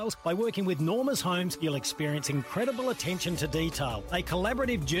classic styles, by working with Normus Homes, you'll experience incredible attention to detail, a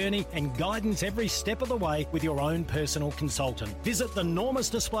collaborative journey and guidance every step of the way with your own personal consultant. Visit the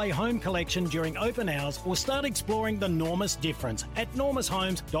Normus Display Home Collection during open hours or start exploring the Normus difference at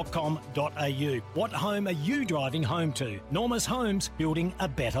normushomes.com.au. What home are you driving home to? Normus Homes, building a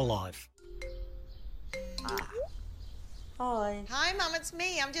better life. Hi. Hi, Mum, it's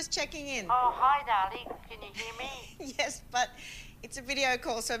me. I'm just checking in. Oh, hi, darling. Can you hear me? Yes, but it's a video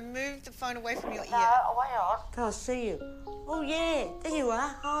call, so move the phone away from your ear. No, wait on. Can't see you. Oh, yeah. There you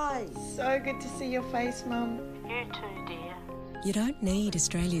are. Hi. So good to see your face, Mum. You too, dear. You don't need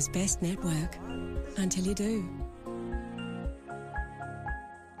Australia's best network until you do.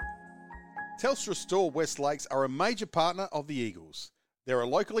 Telstra Store West Lakes are a major partner of the Eagles. They're a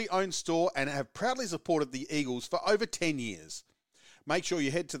locally owned store and have proudly supported the Eagles for over 10 years. Make sure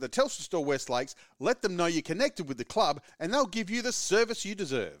you head to the Telstra Store West Lakes, let them know you're connected with the club, and they'll give you the service you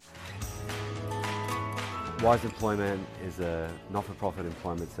deserve. Wise Employment is a not-for-profit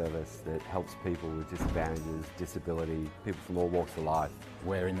employment service that helps people with disadvantages, disability, people from all walks of life.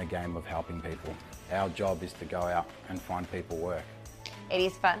 We're in the game of helping people. Our job is to go out and find people work. It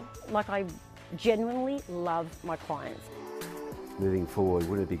is fun. Like, I genuinely love my clients. Moving forward,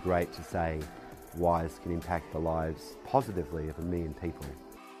 wouldn't it be great to say Wise can impact the lives positively of 1 million people?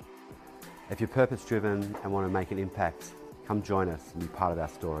 If you're purpose-driven and want to make an impact, come join us and be part of our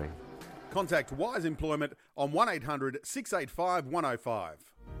story. Contact Wise Employment on 1800 685 105.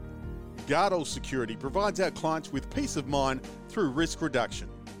 Gardol Security provides our clients with peace of mind through risk reduction.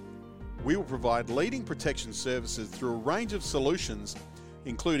 We will provide leading protection services through a range of solutions,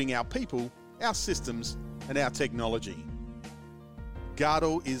 including our people, our systems, and our technology.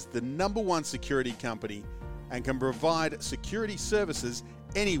 Gardol is the #1 security company and can provide security services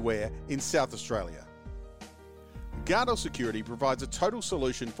anywhere in South Australia. Gardol Security provides a total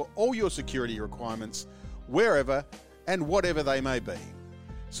solution for all your security requirements, wherever and whatever they may be.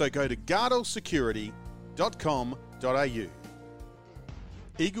 So go to gardelsecurity.com.au.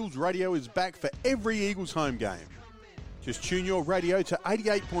 Eagles Radio is back for every Eagles home game. Just tune your radio to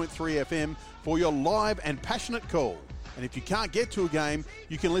 88.3 FM for your live and passionate call. And if you can't get to a game,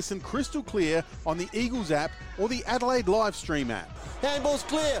 you can listen crystal clear on the Eagles app or the Adelaide live stream app. Handball's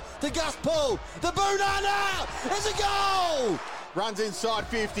clear. The Gus pull. The boot under. It's a goal. Runs inside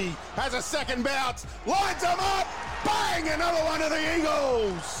 50. Has a second bounce. Lines them up. Bang! Another one of the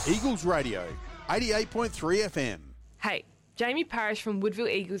Eagles. Eagles Radio, 88.3 FM. Hey, Jamie Parrish from Woodville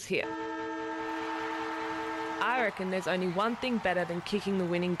Eagles here. I reckon there's only one thing better than kicking the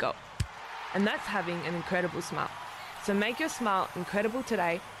winning goal, and that's having an incredible smile. So make your smile incredible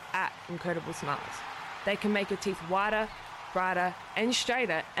today at Incredible Smiles. They can make your teeth whiter, brighter and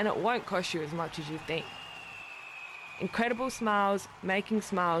straighter, and it won't cost you as much as you think. Incredible Smiles, making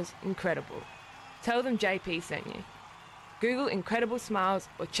smiles incredible. Tell them JP sent you. Google Incredible Smiles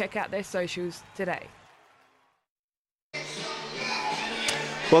or check out their socials today.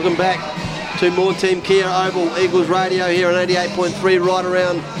 Welcome back to Maughan Theim KIA Oval, Eagles Radio here on 88.3 right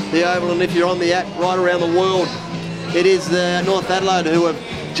around the Oval, and if you're on the app, right around the world. It is the North Adelaide who have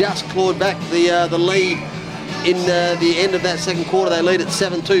just clawed back the lead in the end of that second quarter. They lead at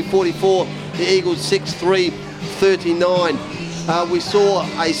 7-2-44. The Eagles 6-3-39. We saw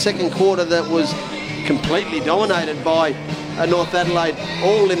a second quarter that was completely dominated by North Adelaide,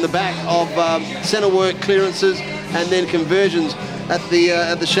 all in the back of centre work, clearances, and then conversions at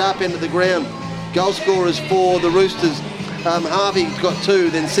the sharp end of the ground. Goal scorers for the Roosters. Harvey got 2,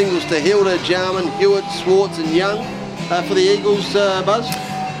 then singles to Hilda, Jarman, Hewitt, Swartz and Young. For the Eagles, Buzz?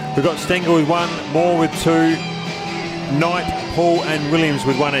 We've got Stengel with 1, Moore with 2, Knight, Paul and Williams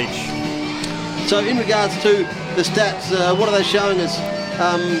with 1 each. So in regards to the stats, what are they showing us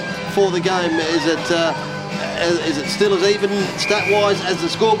for the game? Is it still as even stat-wise as the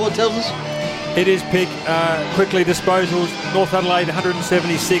scoreboard tells us? It is, Pick. Quickly, disposals, North Adelaide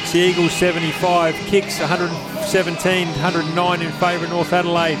 176, the Eagles 75, kicks 117, 109 in favour of North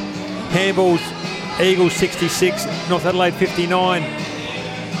Adelaide. Handballs, Eagles 66, North Adelaide 59.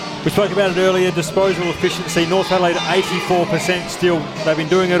 We spoke about it earlier, disposal efficiency, North Adelaide 84% still. They've been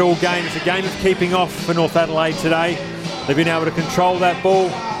doing it all game. It's a game of keeping off for North Adelaide today. They've been able to control that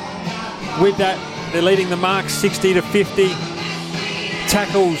ball. With that, they're leading the mark 60-50.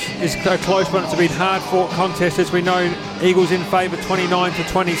 Tackles is a close one. It's a bit hard-fought contest, as we know. Eagles in favour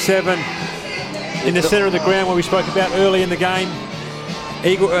 29-27. In the centre of the ground, where we spoke about early in the game,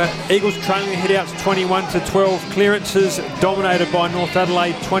 Eagles trailing the head-outs 21-12. Clearances dominated by North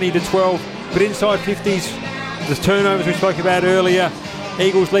Adelaide 20-12. But inside 50s, the turnovers we spoke about earlier,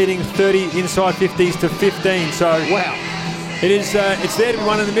 Eagles leading 30 inside 50s to 15. So wow, it's there to be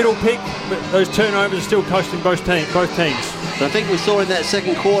one in the middle, Pick, but those turnovers are still costing both teams. I think we saw in that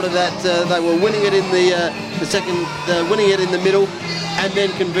second quarter that they were winning it in the winning it in the middle and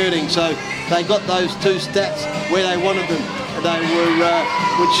then converting. So they got those two stats where they wanted them. They were,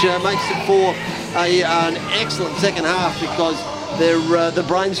 which makes it for an excellent second half, because they're the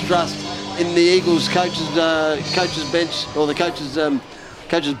brains trust in the Eagles coaches bench, or the coaches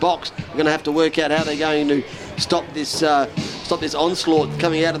box, are going to have to work out how they're going to stop this onslaught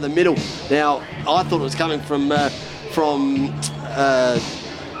coming out of the middle. Now, I thought it was coming from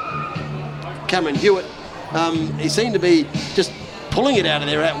Cameron Hewitt. He seemed to be just pulling it out of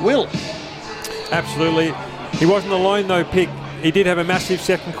there at will. Absolutely. He wasn't alone though, Pick. He did have a massive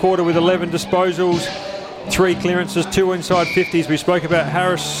second quarter with 11 disposals, 3 clearances, 2 inside 50s. We spoke about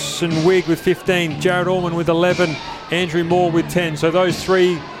Harrison Wigg with 15, Jared Allman with 11, Andrew Moore with 10. So those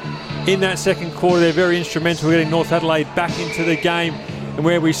 3 in that second quarter, they're very instrumental in getting North Adelaide back into the game, and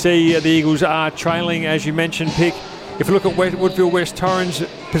where we see the Eagles are trailing, as you mentioned, Pick. If you look at Woodville West Torrens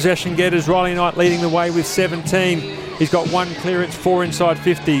possession getters, Riley Knight leading the way with 17. He's got 1 clearance, 4 inside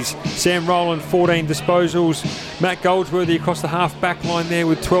 50s. Sam Rowland, 14 disposals. Matt Goldsworthy across the half-back line there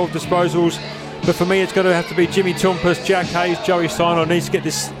with 12 disposals. But for me, it's got to have to be Jimmy Toumpas, Jack Hayes, Joey Sinor needs to get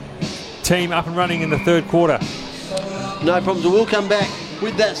this team up and running in the third quarter. No problems. We'll come back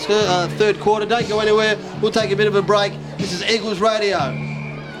with that third quarter. Don't go anywhere. We'll take a bit of a break. This is Eagles Radio.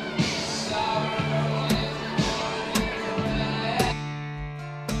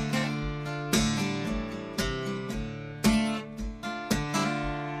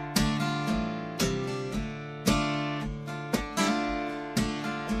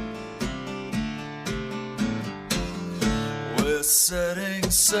 We're setting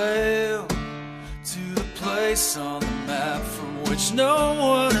sail to the place on the map from which no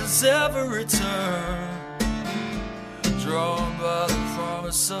one has ever returned. Drawn by the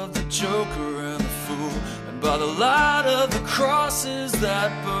promise of the Joker and the Fool, and by the light of the crosses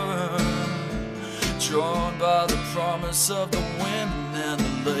that burn. Drawn by the promise of the wind and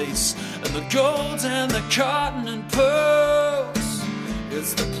the lace, and the gold and the cotton and pearls.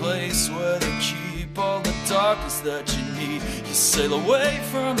 It's the place where they keep all the darkness that you need. You sail away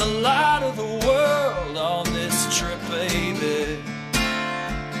from the light of the world on this trip, baby.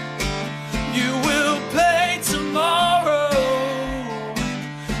 You will pay tomorrow.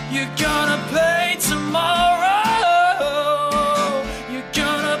 You're gonna pay tomorrow. You're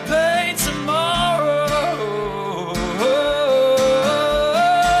gonna pay tomorrow.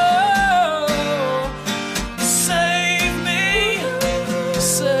 Save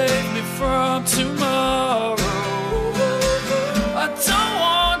me from tomorrow. I don't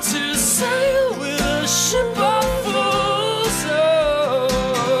want to sail with a ship of fools.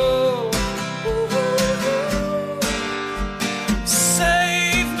 Oh.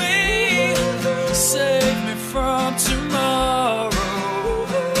 Save me from tomorrow.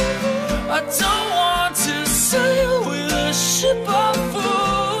 I don't want to sail with a ship of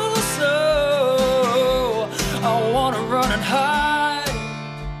fools. Oh. I want to run and hide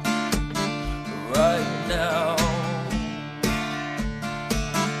right now.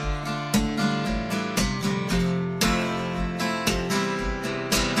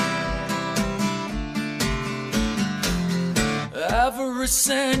 Avarice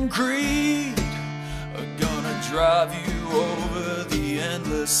and greed are gonna drive you over the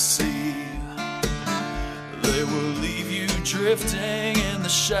endless sea. They will leave you drifting in the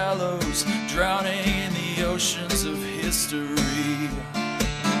shallows, drowning in the oceans of history.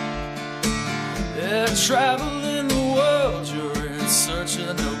 Yeah, traveling the world, you're in search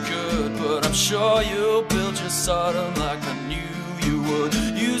of no good, but I'm sure you'll build your Sodom like I knew you would,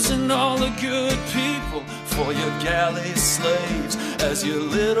 using all the good people for your galley slaves, as your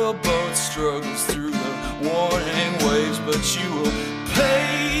little boat struggles through the warning waves. But you will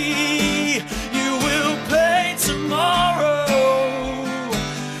pay tomorrow.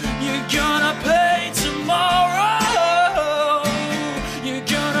 You're gonna pay tomorrow. You're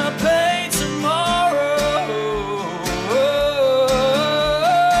gonna pay tomorrow.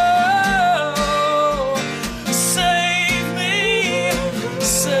 Save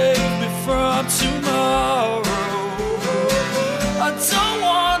me from tomorrow. I don't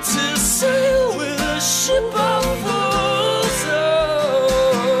want to sail with a ship of fools.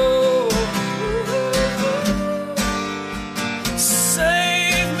 Oh.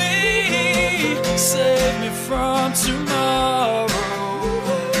 Save me from tomorrow.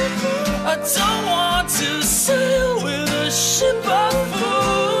 I don't want to sail with a ship of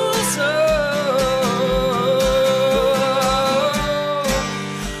fools. Oh.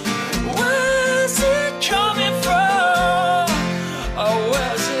 Where's it coming from? Oh,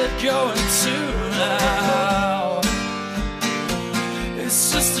 where's it going to now?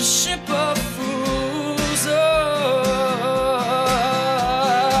 It's just a ship of fools. Oh.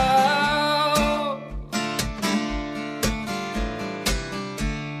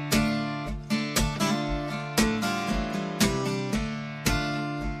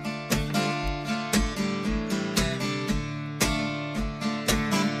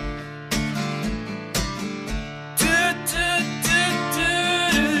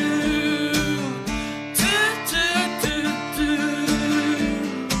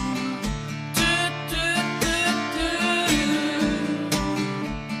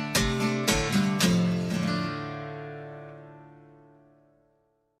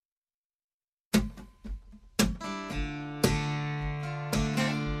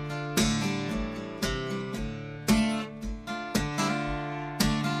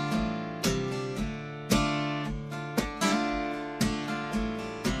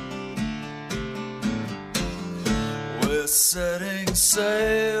 setting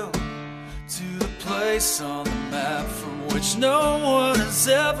sail to the place on the map from which no one has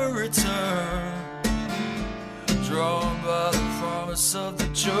ever returned. Drawn by the promise of the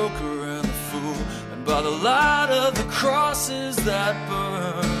joker and the fool, and by the light of the crosses that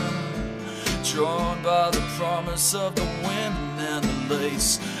burn. Drawn by the promise of the wind and the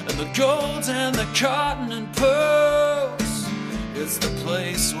lace, and the gold and the cotton and pearls. It's the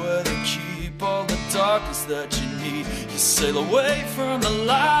place where they keep all the darkness that you need. You sail away from the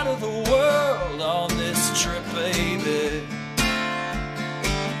light of the world on this trip, baby.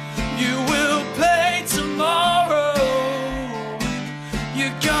 You will pay tomorrow.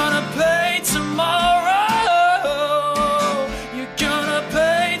 You're gonna pay tomorrow. You're gonna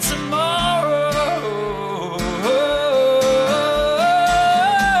pay tomorrow.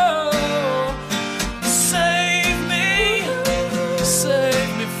 Save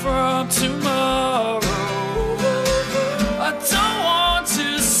me from tomorrow. I don't want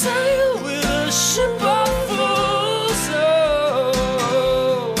to sail with a ship of fools.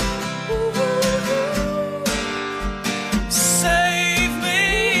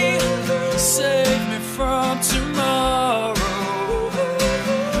 Save me from tomorrow.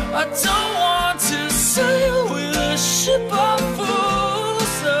 I don't want to sail with a ship of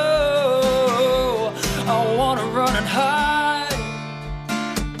fools. I want to run and hide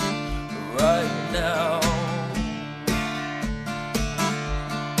right now.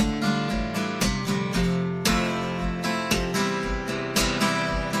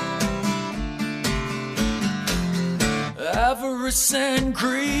 Avarice and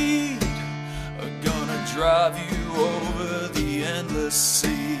greed are gonna drive you over the endless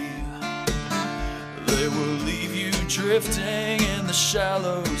sea. They will leave you drifting in the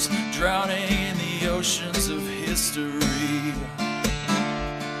shallows, drowning in the oceans of history.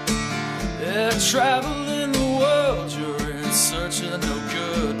 Yeah, traveling the world, you're in search of no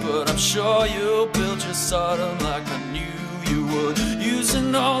good, but I'm sure you'll build your Sodom like I knew you would,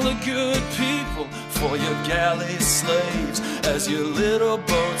 using all the good people for your galley slaves, as your little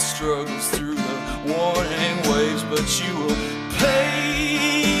boat struggles through the warning waves. But you will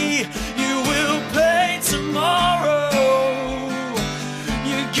pay tomorrow.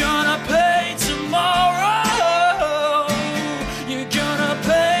 You're gonna pay tomorrow. You're gonna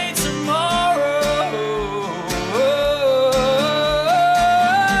pay tomorrow.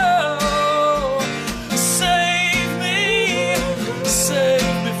 Save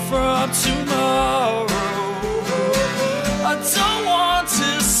me from tomorrow. I don't want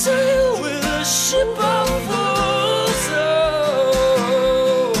to sail with a ship of fools.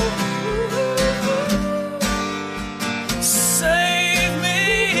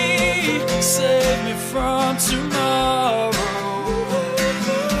 Save me from tomorrow.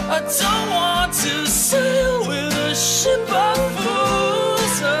 I don't want to sail with a ship of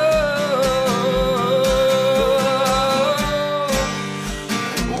fools.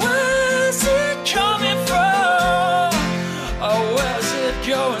 Where's it coming from? Oh, where's it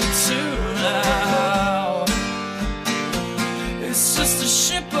going to now? It's just a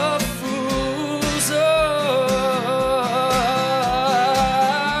ship of fools.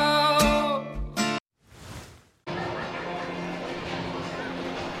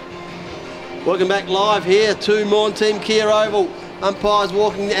 Welcome back live here to Maughan Theim KIA Oval. Umpires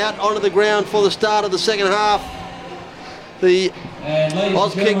walking out onto the ground for the start of the second half. The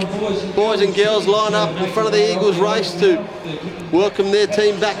Auskick boys and girls line up in front of the Eagles race to welcome their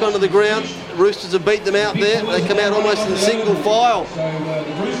team back onto the ground. Roosters have beat them out there. They come out almost in single file.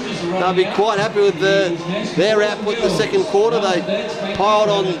 They'll be quite happy with their output in the second quarter. They piled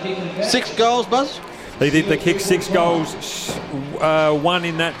on 6 goals, Buzz. They did. They kicked 6 goals, 1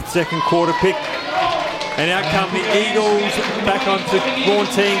 in that second quarter pick. And out come the Eagles back onto Maughan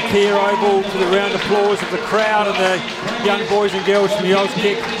Theim KIA Oval to the round applause of the crowd and the young boys and girls from the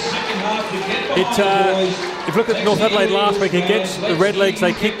Auskick. If you look at North Adelaide last week against the Redlegs,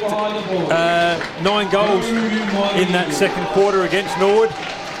 they kicked 9 goals in that second quarter against Norwood.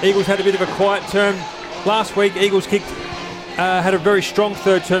 Eagles had a bit of a quiet term last week. Eagles had a very strong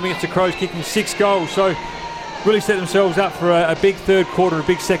third term against the Crows, kicking 6 goals. So really set themselves up for a big third quarter and a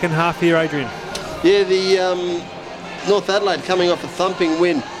big second half here, Adrian. Yeah, the North Adelaide coming off a thumping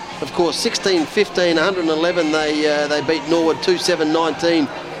win. Of course, 16-15, 111. They beat Norwood 2-7-19.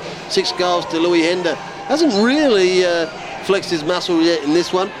 6 goals to Louis Hender. Hasn't really flexed his muscle yet in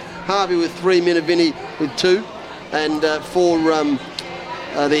this one. Harvey with 3, Minavini with 2. And for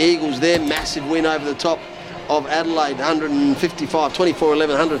the Eagles, their massive win over the top of Adelaide, 155, 24-11,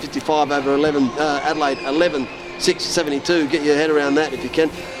 155 over 11. Adelaide 11-6-72. Get your head around that if you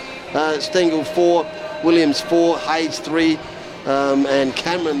can. Stengel 4, Williams 4, Hayes 3, and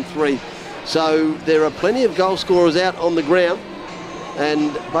Cameron 3. So there are plenty of goal scorers out on the ground,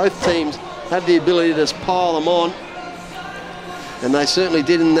 and both teams have the ability to just pile them on. And they certainly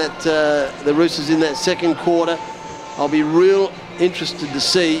did in that, the Roosters in that second quarter. I'll be real interested to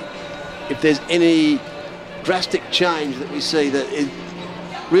see if there's any drastic change that we see that is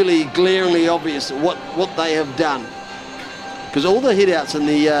really glaringly obvious what they have done. Because all the hit-outs and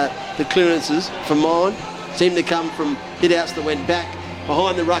the clearances from mine seem to come from hit-outs that went back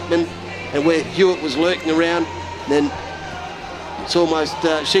behind the ruckman and where Hewitt was lurking around. Then it's almost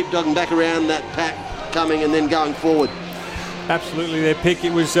sheepdogging back around that pack coming and then going forward. Absolutely, their pick.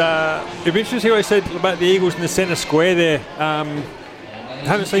 It was interesting to hear what I said about the Eagles in the centre square there.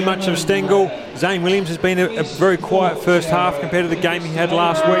 Haven't seen much of Stengel. Zane Williams has been a very quiet first half compared to the game he had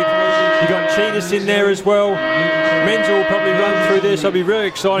last week. You got Cheetahs in there as well. Menzel will probably run through this. It'll be very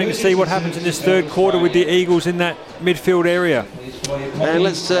exciting to see what happens in this third quarter with the Eagles in that midfield area. And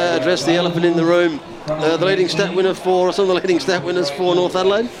let's address the elephant in the room. The leading stat winner for some of the leading stat winners for North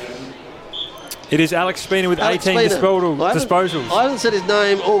Adelaide. It is Alex Spina with 18 disposals. I haven't said his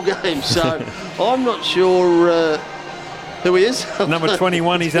name all game, so I'm not sure who he is. Number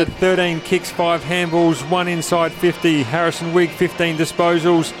 21, he's had 13 kicks, 5 handballs, 1 inside 50. Harrison Wigg, 15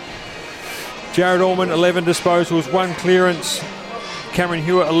 disposals. Jared Orman, 11 disposals, 1 clearance. Cameron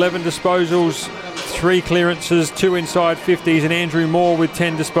Hewitt, 11 disposals, 3 clearances, 2 inside 50s. And Andrew Moore with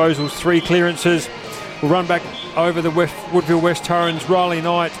 10 disposals, 3 clearances. We'll run back over the Woodville West Torrens. Riley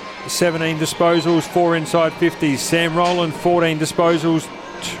Knight, 17 disposals, 4 inside 50s. Sam Rowland, 14 disposals,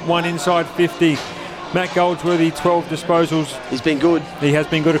 1 inside 50. Matt Goldsworthy, 12 disposals. He's been good. He has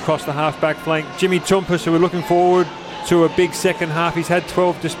been good across the half-back flank. Jimmy Tumpus, who we're looking forward to a big second half. He's had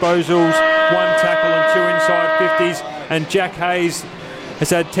 12 disposals, 1 tackle and 2 inside 50s. And Jack Hayes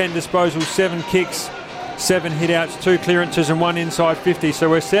has had 10 disposals, 7 kicks, 7 hit-outs, 2 clearances and 1 inside 50. So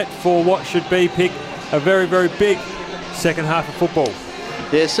we're set for what should be, Pick, a very, very big second half of football.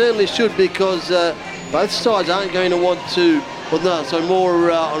 Yeah, certainly should, because both sides aren't going to want to, well, no, so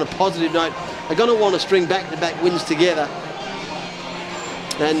more on a positive note, are going to want to string back-to-back wins together.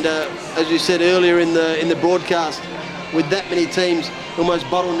 And as you said earlier in the broadcast, with that many teams almost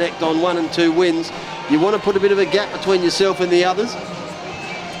bottlenecked on 1 and 2 wins, you want to put a bit of a gap between yourself and the others.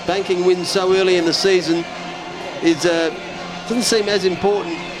 Banking wins so early in the season doesn't seem as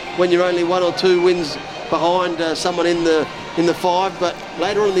important when you're only 1 or 2 wins behind someone in the 5, but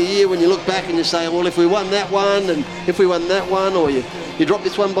later on in the year when you look back and you say, well, if we won that one and if we won that one, or you drop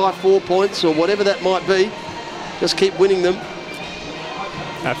this one by 4 points or whatever that might be, just keep winning them.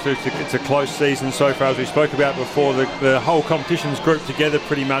 Absolutely, it's a close season so far, as we spoke about before. The whole competition's grouped together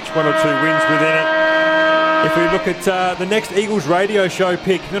pretty much, 1 or 2 wins within it. If we look at the next Eagles radio show,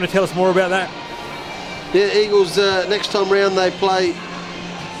 Pick, you want to tell us more about that? Yeah, Eagles, next time round they play...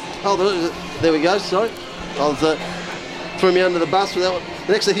 Oh, there we go, sorry. Threw me under the bus with that one.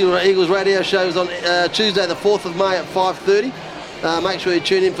 The next Eagles radio show is on Tuesday the 4th of May at 5:30. Make sure you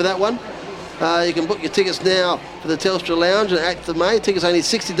tune in for that one. You can book your tickets now for the Telstra Lounge on 8th of May. Tickets only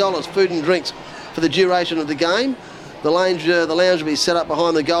 $60, food and drinks for the duration of the game. The lounge will be set up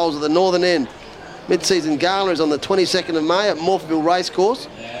behind the goals at the northern end. Mid-season gala is on the 22nd of May at Morpheville Racecourse.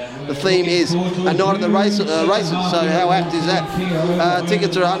 The theme is a night at the races, so how apt is that?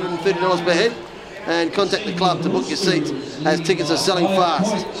 Tickets are $130 per head, and contact the club to book your seats as tickets are selling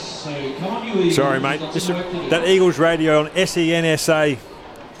fast. Sorry, mate. That Eagles radio on SENSA,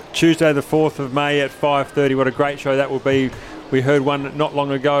 Tuesday the 4th of May at 5:30. What a great show that will be. We heard one not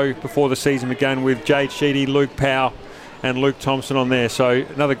long ago before the season began with Jade Sheedy, Luke Powell and Luke Thompson on there. So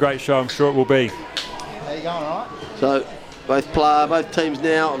another great show, I'm sure it will be. How you going, all right? So both teams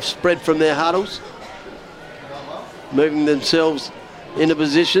now have spread from their huddles, moving themselves into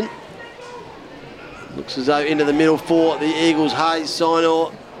position. Looks as though into the middle for the Eagles, Hayes,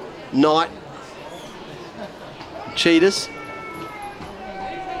 Sinor, Knight, Cheetahs.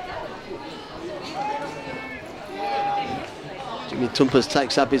 Jimmy Tumpus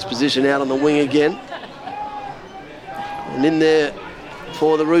takes up his position out on the wing again. And in there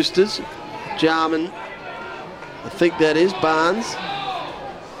for the Roosters, Jarman, I think that is Barnes.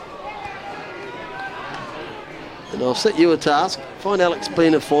 And I'll set you a task. Find Alex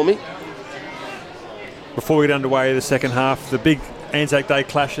Spina for me. Before we get underway the second half, the big Anzac Day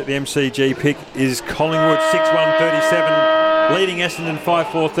clash at the MCG, Pick, is Collingwood 6-1-37, leading Essendon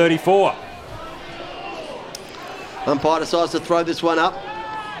 5-4-34. Umpire decides to throw this one up.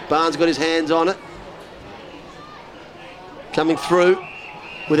 Barnes got his hands on it. Coming through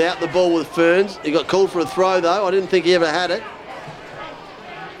without the ball with Ferns. He got called for a throw though. I didn't think he ever had it.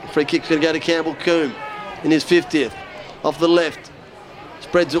 Free kick's going to go to Campbell Coombe. in his 50th. Off the left,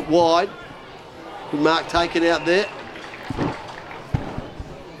 spreads it wide. Good mark taken out there.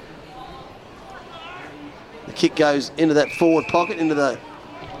 The kick goes into that forward pocket, into the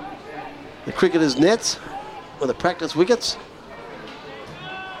cricketers' nets, or the practice wickets.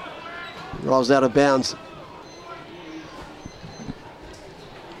 Rolls out of bounds.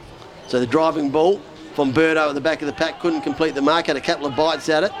 So the driving ball from Birdo at the back of the pack, couldn't complete the mark, had a couple of bites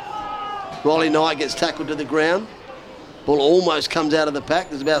at it. Riley Knight gets tackled to the ground. Ball almost comes out of the pack.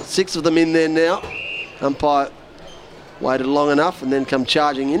 There's about 6 of them in there now. Umpire waited long enough and then come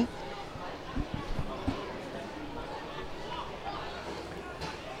charging in.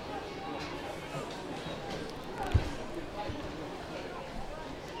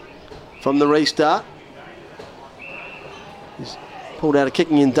 From the restart. He's pulled out a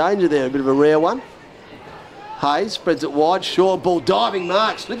kicking in danger there, a bit of a rare one. Hayes spreads it wide, short ball, diving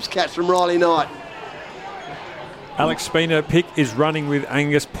mark, slips catch from Riley Knight. Alex Spina pick is running with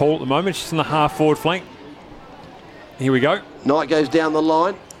Angus Paul at the moment, just on the half forward flank. Here we go. Knight goes down the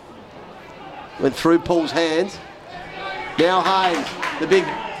line. Went through Paul's hands. Now Hayes, the big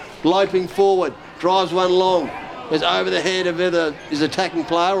loping forward, drives one long. Goes over the head of either his attacking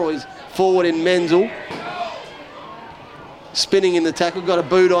player or his forward in Menzel. Spinning in the tackle, got a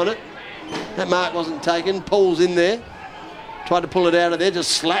boot on it. That mark wasn't taken. Paul's in there. Tried to pull it out of there,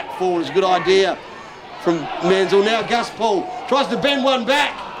 just slapped forward. It's a good idea from Menzel. Now Gus Paul tries to bend one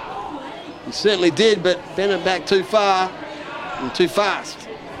back. He certainly did, but bent it back too far and too fast.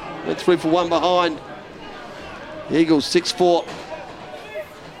 Went 3 for 1 behind. The Eagles 6-4,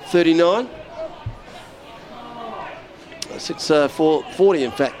 39. 6-4, 40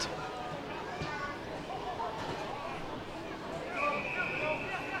 in fact.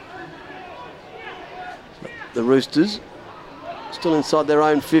 The Roosters still inside their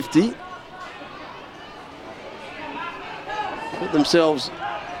own 50. Put themselves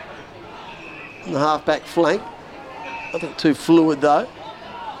in the half-back flank. I think too fluid though.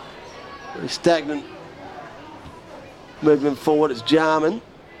 Very stagnant movement forward. It's Jarman.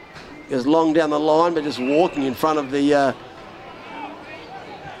 Goes long down the line, but just walking in front of the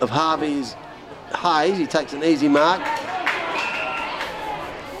of Harvey's Hayes. He takes an easy mark.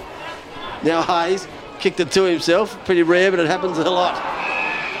 Now Hayes kicked it to himself. Pretty rare, but it happens a lot.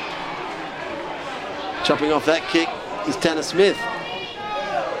 Chopping off that kick is Tanner Smith.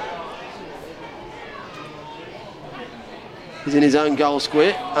 He's in his own goal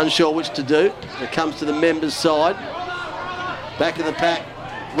square, unsure which to do. It comes to the members' side. Back of the pack,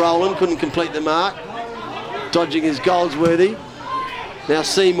 Rowland couldn't complete the mark. Dodging his Goldsworthy. Now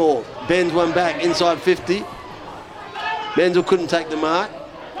Seymour bends one back inside 50. Menzel couldn't take the mark.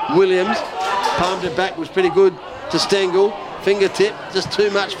 Williams palmed it back, was pretty good to Stengel. Fingertip, just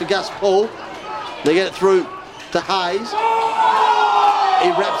too much for Gus Paul. They get it through to Hayes. He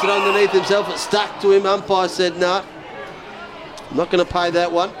wraps it underneath himself. It stuck to him. Umpire said no. I'm not going to pay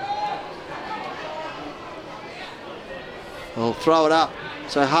that one. I'll throw it up.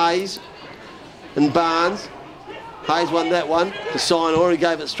 So Hayes and Barnes. Hayes won that one to Sinor. He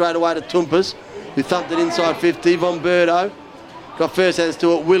gave it straight away to Toompas, who thumped it inside 50. Von Birdo got first hands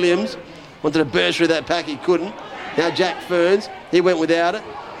to it. Williams wanted to burst through that pack. He couldn't. Now Jack Ferns. He went without it.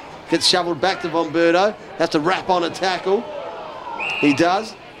 Gets shoveled back to Von Birdo. Has to wrap on a tackle. He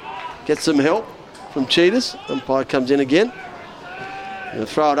does. Gets some help from Cheetahs. Umpire comes in again. He'll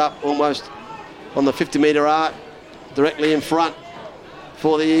throw it up almost on the 50-metre arc, directly in front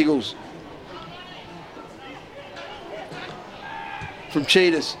for the Eagles. From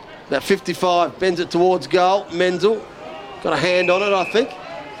Cheetahs, about 55, bends it towards goal. Menzel got a hand on it, I think.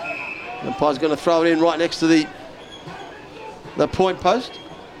 Umpire's going to throw it in right next to the point post.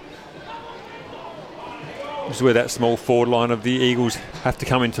 This is where that small forward line of the Eagles have to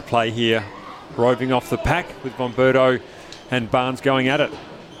come into play here. Roving off the pack with Von Birdo and Barnes going at it.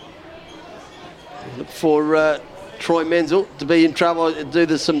 Look for Troy Menzel to be in trouble,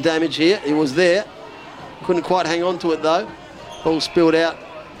 do some damage here. He was there. Couldn't quite hang on to it though. Ball spilled out.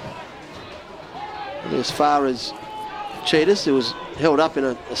 And as far as Cheetahs, it was held up in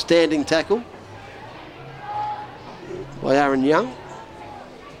a standing tackle by Aaron Young.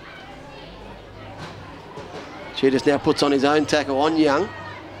 Cheetahs now puts on his own tackle on Young.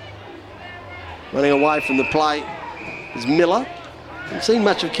 Running away from the play is Miller. Haven't seen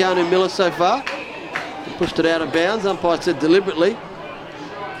much of Keanu Miller so far. He pushed it out of bounds. Umpire said deliberately.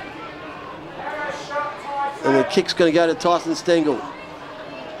 And the kick's going to go to Tyson Stengel.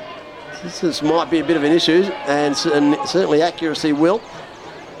 This might be a bit of an issue, and certainly accuracy will.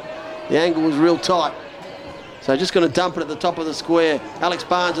 The angle was real tight. So just going to dump it at the top of the square. Alex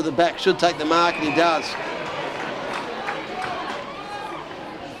Barnes at the back should take the mark, and he does.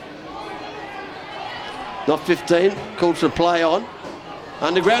 Not 15, called for a play on.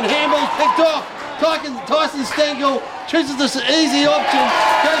 Underground handball's picked off. Tyson Stengel chooses this easy option.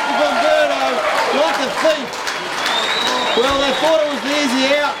 Goes to Bomberto like a thief. Well, they thought it was the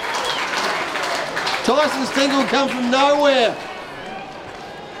easy out. Tyson Stengel come from nowhere.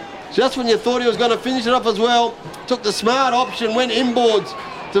 Just when you thought he was going to finish it off as well, took the smart option, went inboards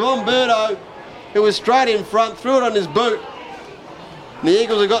to Bomberto, who was straight in front, threw it on his boot. And the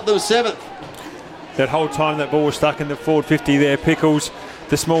Eagles have got them 7th. That whole time that ball was stuck in the forward 50 there, Pickles,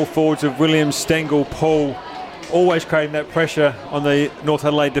 the small forwards of Williams, Stengel, Paul, always creating that pressure on the North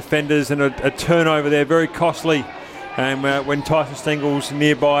Adelaide defenders, and a turnover there, very costly. And when Tyson Stengel's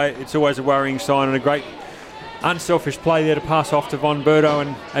nearby, it's always a worrying sign, and a great unselfish play there to pass off to Von Berto.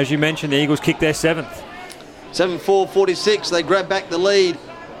 And as you mentioned, the Eagles kicked their 7th. 7-4-46, they grab back the lead.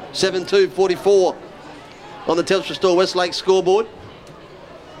 7-2-44 on the Telstra Store Westlake scoreboard.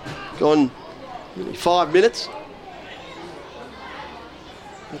 Gone 5 minutes.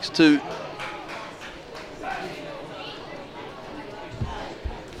 Next to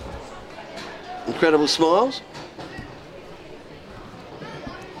Incredible Smiles.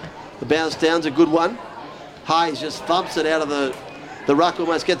 The bounce down's a good one. Hayes just thumps it out of the ruck,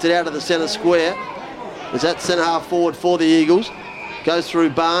 almost gets it out of the centre square. Is that centre half forward for the Eagles? Goes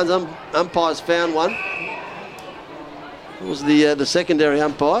through Barnes. Umpire's found one. It was the secondary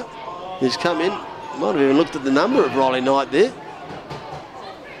umpire. He's come in. Might have even looked at the number of Riley Knight there.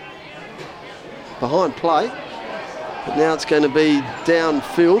 Behind play. But now it's going to be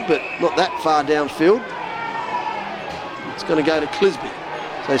downfield, but not that far downfield. It's going to go to Clisby.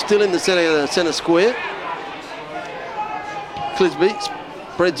 So still in the centre square. Clisby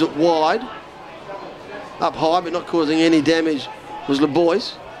spreads it wide. Up high, but not causing any damage, was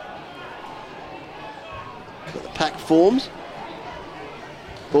LeBois. Got the pack forms.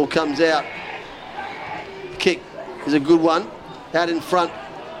 Ball comes out. Kick is a good one. Out in front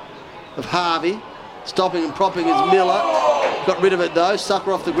of Harvey. Stopping and propping is Miller. Got rid of it though.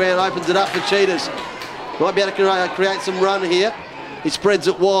 Sucker off the ground, opens it up for Cheetahs. Might be able to create some run here. He spreads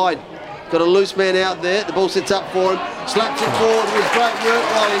it wide. Got a loose man out there. The ball sits up for him. Slaps it forward with great work,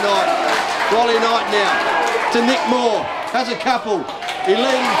 Riley Knight. Riley Knight now to Nick Moore. Has a couple. He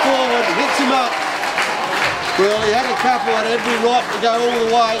leaning forward, hits him up. Well, he had a couple, had every right to go all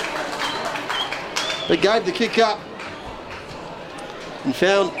the way. But gave the kick up. And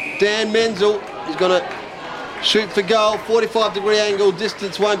found Dan Menzel. He's going to shoot for goal. 45-degree angle.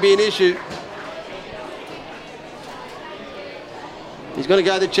 Distance won't be an issue. He's going to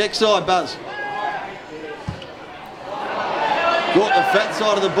go the check side, Buzz. Got the fat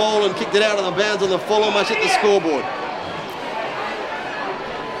side of the ball and kicked it out of the bounds on the full, almost hit the scoreboard.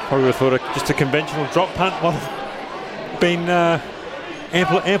 Probably would have thought just a conventional drop punt might have been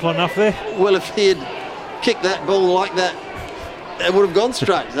ample enough there. Well, if he had kicked that ball like that, it would have gone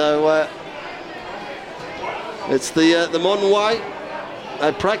straight. So it's the modern way.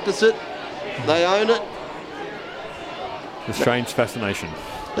 They practice it. They own it. The strange fascination.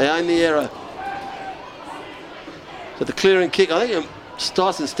 They own the error. So the clearing kick, I think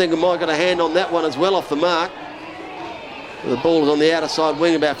Tyson Stengel might have got a hand on that one as well off the mark. The ball is on the outer side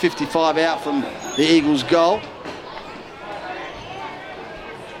wing, about 55 out from the Eagles' goal.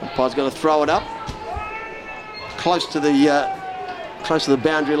 Umpire's going to throw it up. Close to the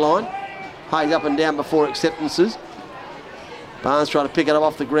boundary line. Hayes up and down before acceptances. Barnes trying to pick it up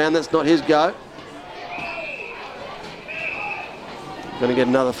off the ground. That's not his go. Going to get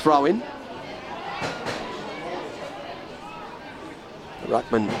another throw in. The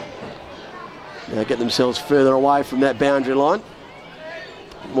ruckman now get themselves further away from that boundary line.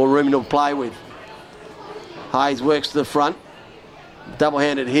 More room to play with. Hayes works to the front.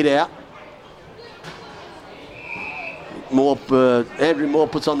 Double-handed hit out. Andrew Moore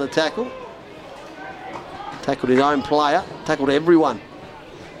puts on the tackle. Tackled his own player. Tackled everyone.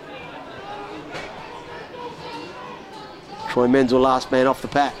 Troy Menzel, last man off the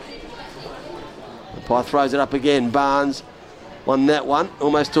pack. Umpire throws it up again. Barnes won that one,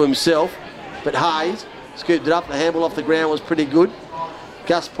 almost to himself. But Hayes scooped it up. The handball off the ground was pretty good.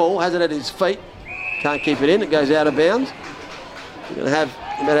 Gus Paul has it at his feet. Can't keep it in. It goes out of bounds. We're going to have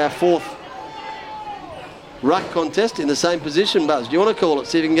about our fourth ruck contest in the same position, Buzz. Do you want to call it?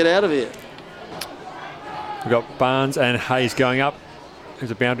 See if you can get out of here. We've got Barnes and Hayes going up.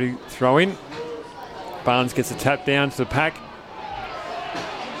 There's a boundary throw in. Barnes gets a tap down to the pack.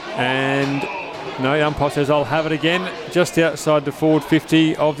 And no, the umpire says I'll have it again just outside the forward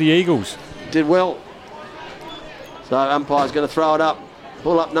 50 of the Eagles. Did well. So umpire's going to throw it up.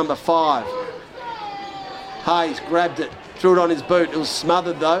 Ball up number 5. Hayes grabbed it, threw it on his boot. It was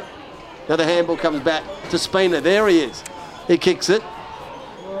smothered though. Now the handball comes back to Spina. There he is. He kicks it.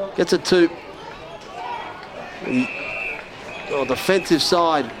 Gets it to the defensive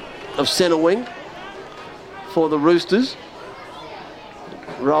side of centre wing for the Roosters.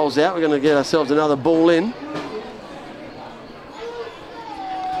 Rolls out. We're going to get ourselves another ball in.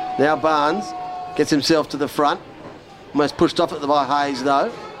 Now Barnes gets himself to the front. Almost pushed off it by Hayes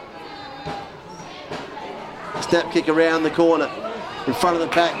though. Snap kick around the corner. In front of the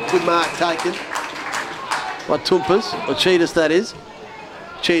pack. Good mark taken by Toompas, or Cheetahs that is.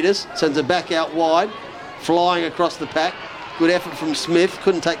 Cheetahs sends it back out wide. Flying across the pack. Good effort from Smith.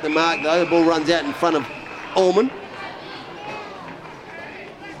 Couldn't take the mark though. The ball runs out in front of Allman.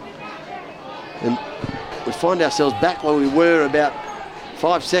 And we find ourselves back where we were about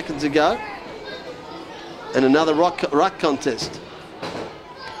 5 seconds ago. And another ruck contest.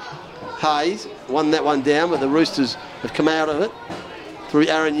 Hayes won that one down, but the Roosters have come out of it through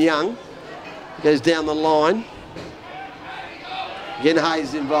Aaron Young. Goes down the line. Again,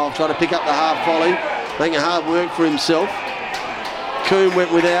 Hayes involved, trying to pick up the half volley, making hard work for himself. Coombe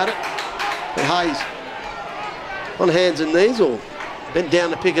went without it. But Hayes on hands and knees, or bent down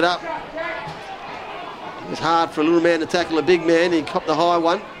to pick it up. It's hard for a little man to tackle a big man. He copped the high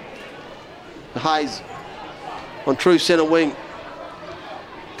one. Hayes on true centre wing.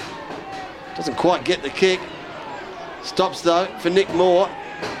 Doesn't quite get the kick. Stops though for Nick Moore.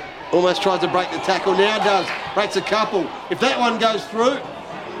 Almost tries to break the tackle. Now does. Breaks a couple. If that one goes through.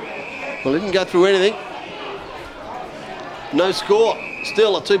 Well, it didn't go through anything. No score.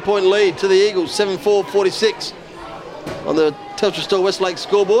 Still a 2-point lead to the Eagles. 7-4-46 on the Telstra Store Westlake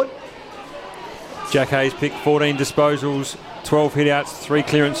scoreboard. Jack Hayes picked 14 disposals, 12 hit-outs, 3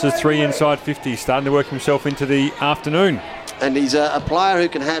 clearances, 3 inside 50. Starting to work himself into the afternoon. And he's a player who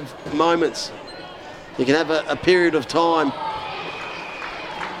can have moments. He can have a period of time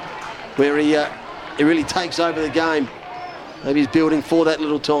where he really takes over the game. Maybe he's building for that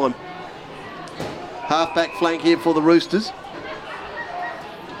little time. Half-back flank here for the Roosters.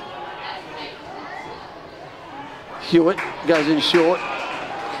 Hewitt goes in short.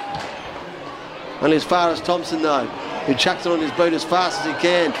 Only as far as Thompson though, who chucks it on his boot as fast as he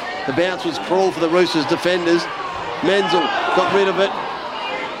can. The bounce was cruel for the Roosters defenders. Menzel got rid of it.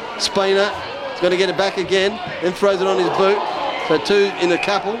 Spina is going to get it back again, then throws it on his boot. So 2 in a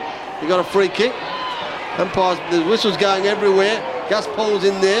couple. He got a free kick. Umpires, the whistle's going everywhere. Gus Paul's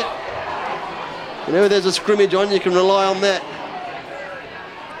in there. Whenever there's a scrimmage on, you can rely on that.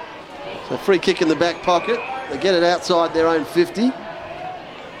 So free kick in the back pocket. They get it outside their own 50.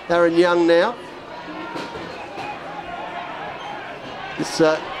 Aaron Young now. This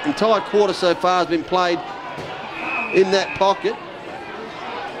entire quarter so far has been played in that pocket.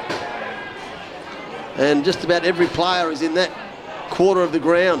 And just about every player is in that quarter of the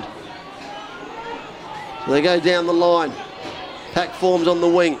ground. So they go down the line. Pack forms on the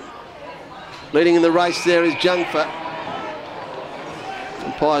wing. Leading in the race there is Jungfer.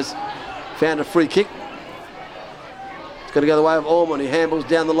 Umpires found a free kick. It's going to go the way of Ormond. He handballs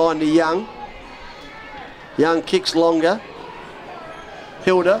down the line to Young. Young kicks longer.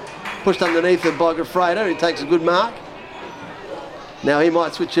 Hilda pushed underneath it by Gafreda. He takes a good mark. Now he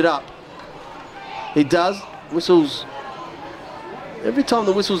might switch it up. He does. Whistles. Every time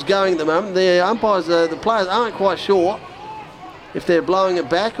the whistle's going at the moment, the umpires, the players aren't quite sure if they're blowing it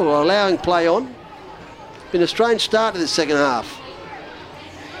back or allowing play on. It's been a strange start to this second half.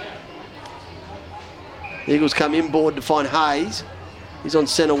 The Eagles come inboard to find Hayes. He's on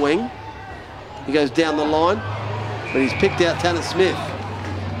centre wing. He goes down the line, but he's picked out Tanner Smith.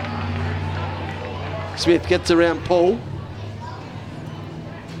 Smith gets around Paul.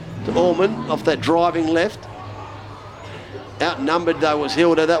 To Ormond off that driving left. Outnumbered though was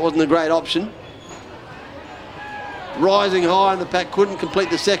Hilda. That wasn't a great option. Rising high in the pack, couldn't complete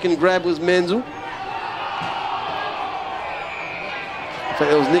the second grab was Menzel. In fact,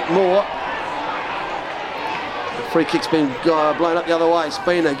 there was Nick Moore. The free kick's been blown up the other way.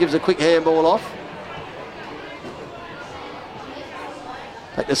 Spina gives a quick handball off.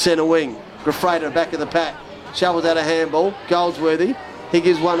 Back to centre wing. Gafreda back of the pack. Shovels out a handball. Goldsworthy. He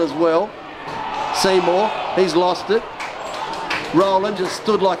gives one as well. Seymour, he's lost it. Rowland just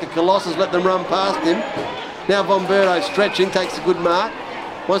stood like a colossus, let them run past him. Now Bomberto stretching, takes a good mark.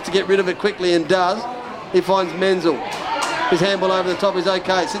 Wants to get rid of it quickly and does. He finds Menzel. His handball over the top is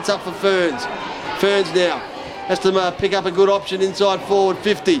okay. Sits up for Ferns. Ferns now has to pick up a good option inside forward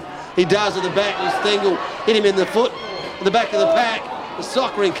 50. He does at the back with Stengel. Hit him in the foot. At the back of the pack. The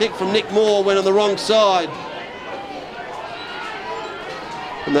soccering kick from Nick Moore went on the wrong side.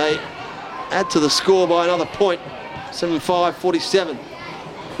 And they add to the score by another point. 7-5-47.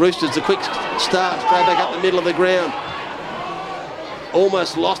 Roosters, a quick start, straight back up the middle of the ground.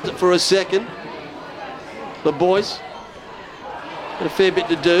 Almost lost it for a second. The boys got a fair bit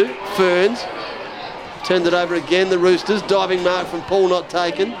to do. Ferns turned it over again. The Roosters, diving mark from Paul, not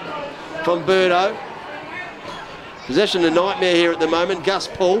taken. From Birdo. Possession a nightmare here at the moment. Gus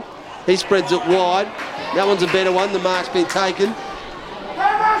Paul, he spreads it wide. That one's a better one. The mark's been taken.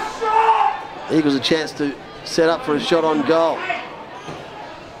 Eagles a chance to set up for a shot on goal.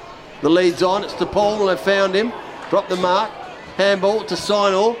 The lead's on. It's to Paul. They found him. Dropped the mark. Handball to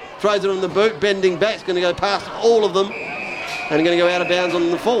Sinor. Throws it on the boot. Bending back. It's going to go past all of them. And going to go out of bounds on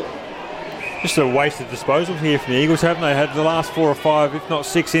the full. Just a wasted disposal here from the Eagles, haven't they? Had the last 4 or 5, if not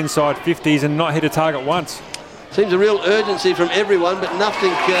 6 inside 50s and not hit a target once. Seems a real urgency from everyone, but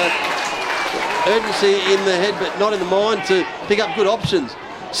nothing urgency in the head, but not in the mind to pick up good options.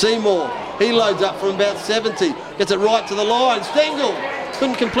 Seymour, he loads up from about 70, gets it right to the line. Stengel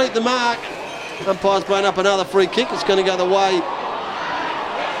couldn't complete the mark. Umpire's blown up another free kick. It's going to go the way,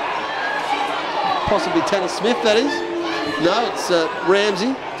 possibly Tanner Smith, that is. No, it's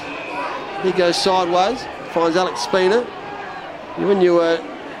Ramsey. He goes sideways, finds Alex Spina. When you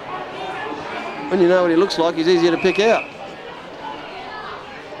know what he looks like, he's easier to pick out.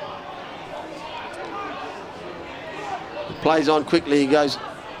 He plays on quickly, he goes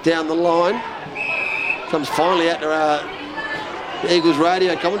down the line. Comes finally out to the Eagles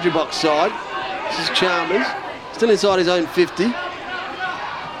radio commentary box side. This is Chalmers, still inside his own 50.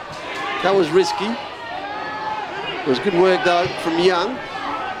 That was risky. It was good work though from Young.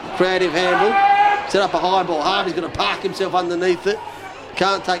 Creative handle, set up a high ball. Harvey's going to park himself underneath it.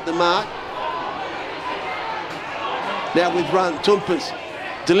 Can't take the mark. Now with run, Tumpers.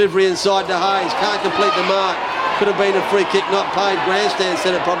 Delivery inside to Hayes. Can't complete the mark. Could have been a free kick, not paid. Grandstand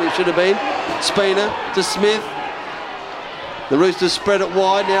said it probably should have been. Spina to Smith. The Roosters spread it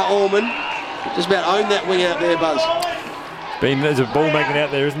wide. Now Orman. Just about owned that wing out there, Buzz. There's a ball magnet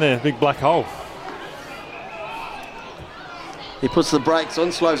out there, isn't there? Big black hole. He puts the brakes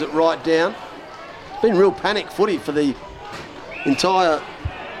on, slows it right down. It's been real panic footy for the entire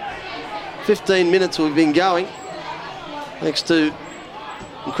 15 minutes we've been going, thanks to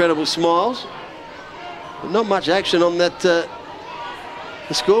incredible smiles. But not much action on that the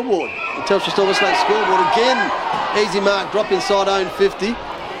scoreboard. The Telstra Silver Slate scoreboard again. Easy mark, drop inside own 50.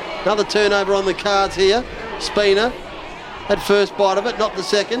 Another turnover on the cards here. Spina had first bite of it, not the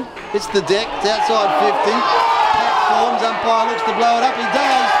second. It's the deck, it's outside 50. Umpire looks to blow it up. He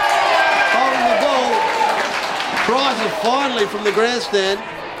does. Holding the ball. Cries it finally from the grandstand.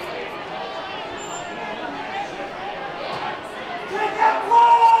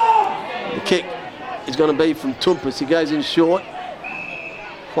 The kick is going to be from Tumpus. He goes in short.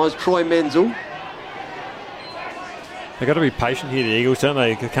 Finds Troy Menzel. They've got to be patient here, the Eagles, don't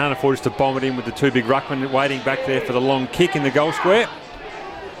they? They can't afford just to bomb it in with the 2 big ruckmen waiting back there for the long kick in the goal square.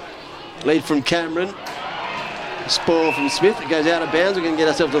 Lead from Cameron. Spoil from Smith. It goes out of bounds. We're going to get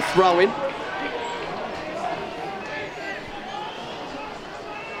ourselves a throw in.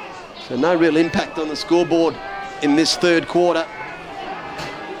 So no real impact on the scoreboard in this third quarter.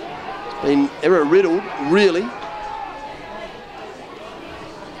 It's been error riddled, really.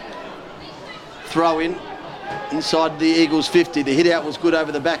 Throw in inside the Eagles 50. The hit out was good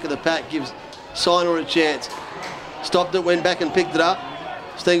over the back of the pack. Gives Sinor a chance. Stopped it, went back and picked it up.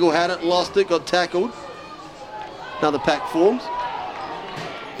 Stengel had it, lost it, got tackled. Another pack forms.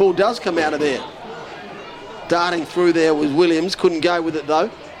 Ball does come out of there. Darting through there was Williams. Couldn't go with it though.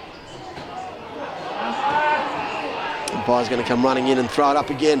 Umpire's going to come running in and throw it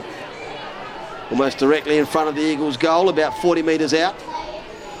up again. Almost directly in front of the Eagles' goal, about 40 metres out.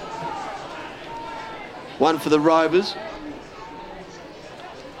 One for the Rovers.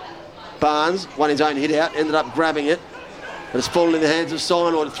 Barnes won his own hit out, ended up grabbing it. But it's fallen in the hands of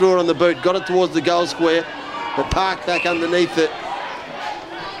Sinor. Threw it on the boot, got it towards the goal square. But parked back underneath it.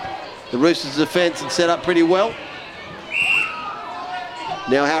 The Roosters' defence had set up pretty well.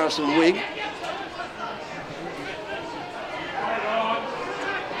 Now Harrison Wigg.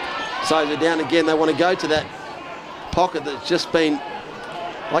 Slows it down again. They want to go to that pocket that's just been,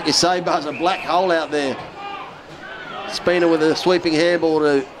 like you say, Buzz, a black hole out there. Spina with a sweeping handball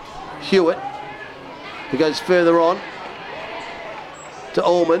to Hewitt, who goes further on to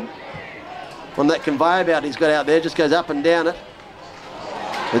Allman. On that conveyor belt he's got out there, just goes up and down it.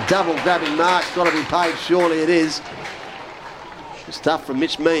 The double grabbing mark's got to be paid, surely it is. Good stuff from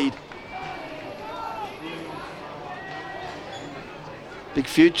Mitch Mead. Big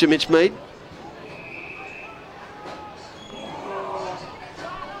future, Mitch Mead.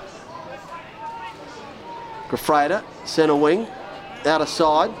 Grafreda, centre wing. out of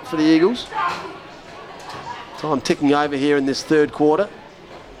side for the Eagles. Time ticking over here in this third quarter.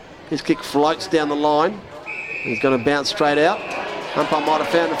 His kick floats down the line. He's going to bounce straight out. Umpire might have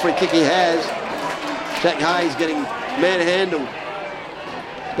found a free kick. He has. Jack Hayes getting manhandled.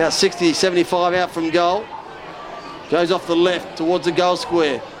 About 60, 75 out from goal. Goes off the left towards the goal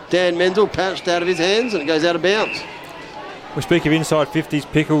square. Dan Menzel pounced out of his hands and it goes out of bounds. We speak of inside 50s,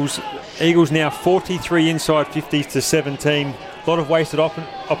 Pickles. Eagles now 43 inside 50s to 17. A lot of wasted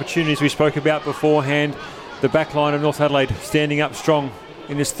opportunities we spoke about beforehand. The back line of North Adelaide standing up strong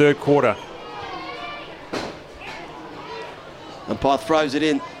in this third quarter. Umpire throws it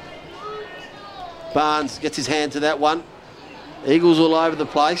in. Barnes gets his hand to that one. Eagles all over the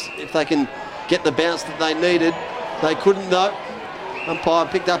place. If they can get the bounce that they needed. They couldn't though. Umpire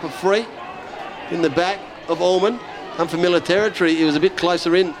picked up a free in the back of Allman. Unfamiliar territory. He was a bit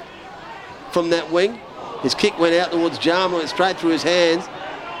closer in from that wing. His kick went out towards Jarman, went straight through his hands.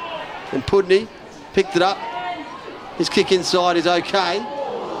 And Pudney picked it up. His kick inside is okay.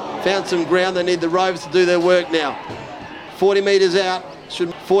 Found some ground. They need the Rovers to do their work now. 40 metres out.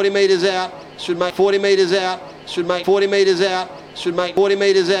 Should 40 metres out. Should make 40 metres out. Should make 40 metres out. Should make 40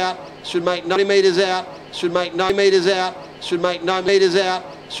 metres out. Should make 90 metres out. Should make 90 metres out. Should make 9 metres out.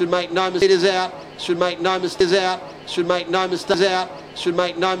 Should make no mistakes out. Should make no mistakes out. Should make no mistakes out. Should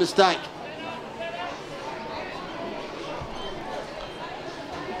make no mistake.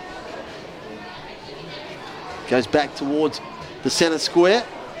 Goes back towards the centre square.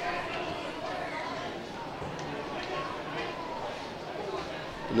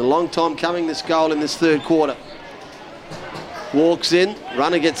 And a long time coming, this goal in this third quarter. Walks in,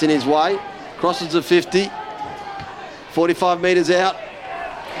 runner gets in his way, crosses the 50, 45 metres out.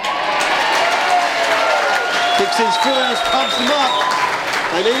 Kicks in first, pumps them up.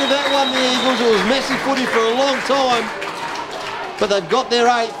 They needed that one, the Eagles. It was messy footy for a long time. But they've got their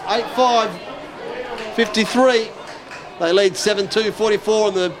 8-5, 53. They lead 7-2, 44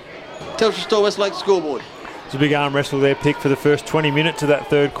 on the Telstra Store Westlake scoreboard. It's a big arm wrestle there, Pick, for the first 20 minutes of that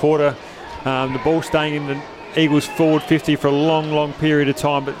third quarter. The ball staying in the Eagles forward 50 for a long period of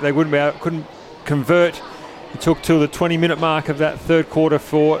time, but they couldn't convert. It took till the 20-minute mark of that third quarter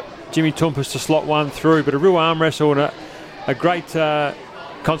for Jimmy Toumpas to slot one through, but a real arm wrestle and a great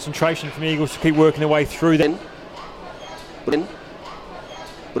concentration from the Eagles to keep working their way through that. Would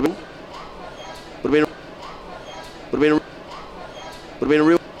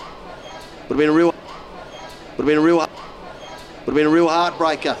have been a real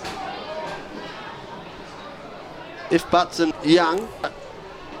heartbreaker. If Butson Young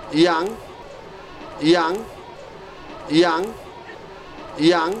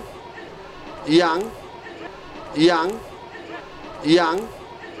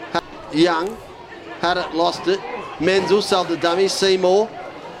had it, lost it. Menzel sold the dummy. Seymour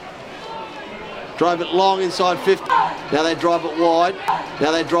drove it long inside 50. Now they drive it wide.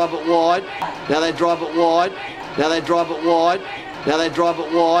 Now they drive it wide. Now they drive it wide. Now they drive it wide. Now they drive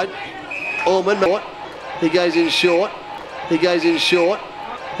it wide. Allman, he goes in short. He goes in short.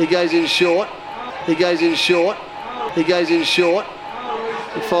 He goes in short. He goes in short. He goes in short.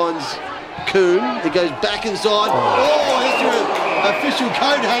 He finds Coombe. He goes back inside. Oh, that's an official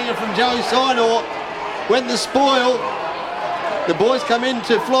coat hanger from Joey Sinor. Went the spoil. The boys come in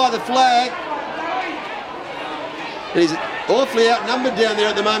to fly the flag. And he's awfully outnumbered down there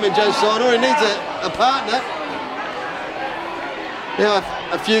at the moment, Joe Sinor. He needs a partner. Now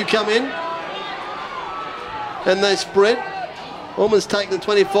a few come in. And they spread. Allman's taken the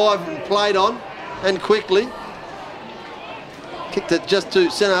 25 and played on. And quickly. Kicked it just to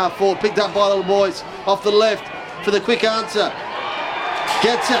centre half forward. Picked up by the boys off the left for the quick answer.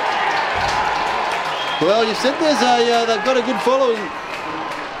 Gets it. Well, you said they've got a good following.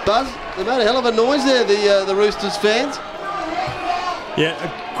 Buzz, they made a hell of a noise there, the Roosters fans. Yeah, a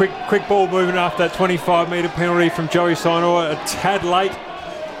quick ball movement after that 25-metre penalty from Joey Sinor. A tad late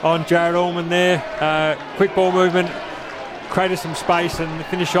on Jared Allman there. Quick ball movement, created some space and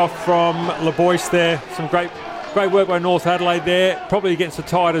finish off from LeBoyce there. Some great work by North Adelaide there, probably against the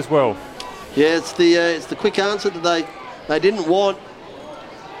tide as well. Yeah, it's the quick answer that they didn't want.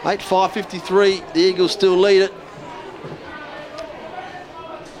 8-5-53, the Eagles still lead it.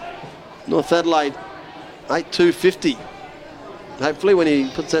 North Adelaide, 8-2-50. Hopefully when he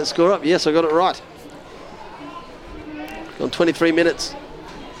puts that score up, yes, I got it right. Gone 23 minutes.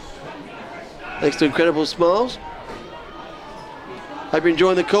 Thanks to Incredible Smiles. Hope you're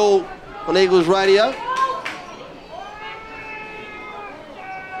enjoying the call on Eagles Radio.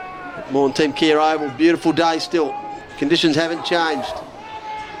 Maughan Theim KIA Oval, beautiful day still. Conditions haven't changed.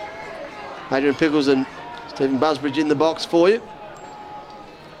 Adrian Pickles and Stephen Busbridge in the box for you.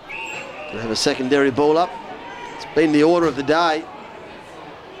 They have a secondary ball up. It's been the order of the day.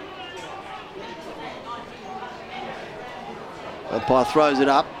 Umpire throws it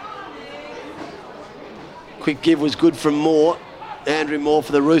up. Quick give was good from Moore. Andrew Moore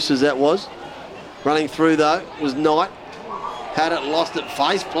for the Roosters, that was. Running through, though, was Knight. Had it, lost it,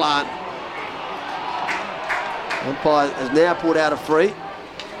 face plant. Umpire has now pulled out a free.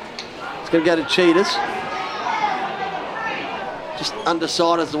 It's going to go to Cheetahs. Just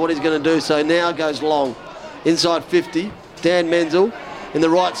undecided as to what he's going to do, so now goes long. Inside 50, Dan Menzel. In the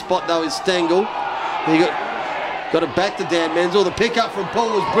right spot, though, is Stengel. He got it back to Dan Menzel. The pick-up from Paul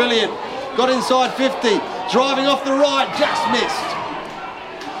was brilliant. Got inside 50, driving off the right, just missed.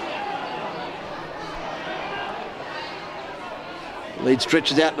 Lead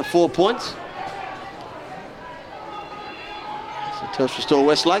stretches out to 4 points. So Telstra Store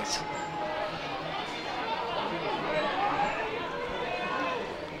West Lakes.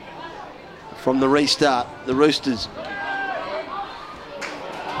 From the restart, the Roosters.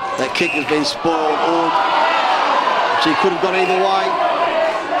 That kick has been spoiled. She could have gone either way.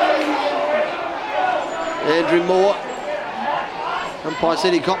 Andrew Moore. Umpire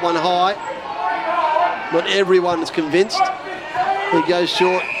said he got one high. Not everyone is convinced. He goes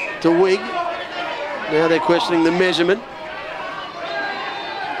short to Wigg. Now they're questioning the measurement.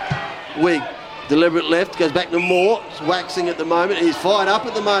 Wigg, deliberate left, goes back to Moore. It's waxing at the moment. He's fired up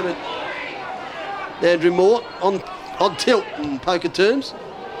at the moment. Andrew Moore on tilt in poker terms.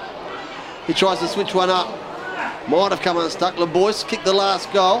 He tries to switch one up. Might have come unstuck. LeBoyce kicked the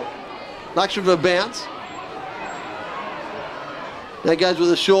last goal. Luxury of a bounce. Now goes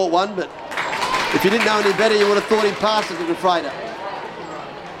with a short one, but if you didn't know any better, you would have thought he passed it to the freighter.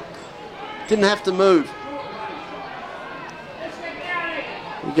 Didn't have to move.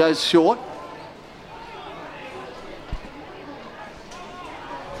 He goes short.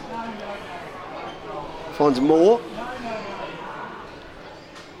 Finds Moore.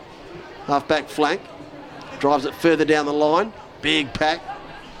 Half-back flank. Drives it further down the line. Big pack.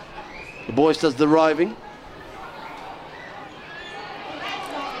 The Boyce does the roving.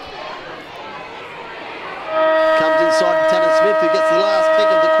 Comes inside to Tanner Smith, who gets the last kick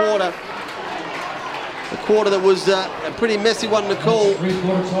of the quarter. A quarter that was a pretty messy one to call.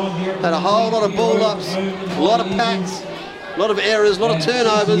 Had a whole lot of ball-ups, a lot of packs, a lot of errors, a lot of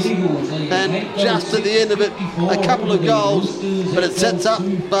turnovers, and just at the end of it, a couple of goals. But it sets up,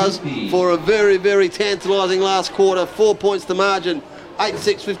 Buzz, for a very, very tantalising last quarter. 4 points to margin,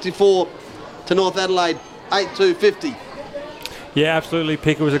 8-6-54 to North Adelaide, 8-2-50. Yeah, absolutely,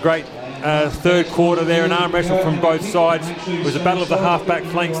 Pick. It was a great third quarter there, an arm wrestle from both sides. It was a battle of the half-back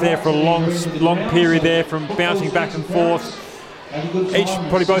flanks there for a long period there, from bouncing back and forth.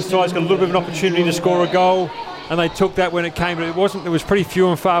 Probably both sides got a little bit of an opportunity to score a goal, and they took that when it came, but it was pretty few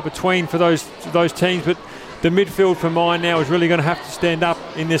and far between for those teams. But the midfield for mine now is really going to have to stand up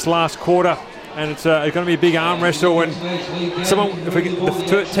in this last quarter, and it's going to be a big arm wrestle. And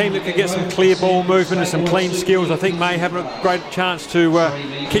the team that can get some clear ball movement and some clean skills, I think may have a great chance to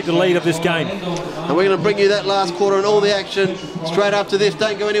keep the lead of this game. And we're going to bring you that last quarter and all the action straight after this.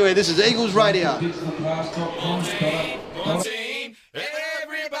 Don't go anywhere. This is Eagles Radio.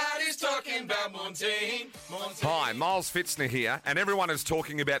 Everybody's talking about Montaigne. Hi, Miles Fitzner here, and everyone is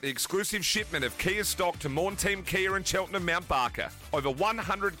talking about the exclusive shipment of Kia stock to Maughan Theim Kia in Cheltenham, Mount Barker. Over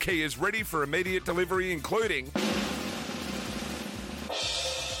 100 Kias ready for immediate delivery, including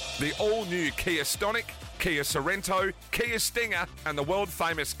the all-new Kia Stonic, Kia Sorrento, Kia Stinger, and the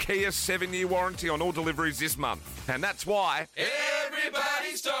world-famous Kia 7-year warranty on all deliveries this month. And that's why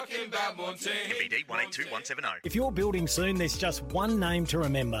everybody's talking about Montaigne. MBD 182170. If you're building soon, there's just one name to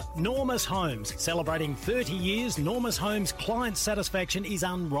remember. Normus Homes. Celebrating 30 years, Normus Homes client satisfaction is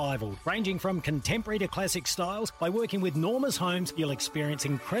unrivaled. Ranging from contemporary to classic styles, by working with Normus Homes, you'll experience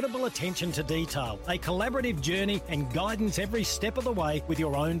incredible attention to detail, a collaborative journey and guidance every step of the way with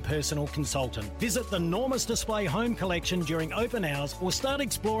your own personal consultant. Visit the Normus Display Home Collection during open hours or start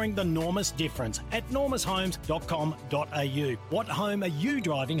exploring the Normus difference at normushomes.com.au. What home are you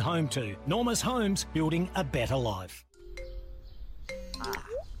driving home to? Normus Homes, building a better life.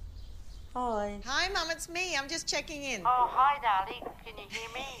 Hi. Hi, Mum, it's me. I'm just checking in. Oh, hi, darling. Can you hear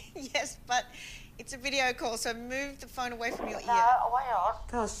me? Yes, but it's a video call, so move the phone away from your ear. No, away on.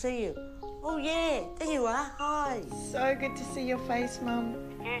 Can't see you. Oh, yeah. There you are. Hi. So good to see your face, Mum.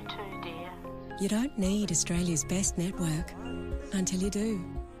 You too, dear. You don't need Australia's best network until you do.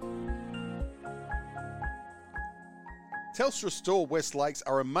 Telstra Store West Lakes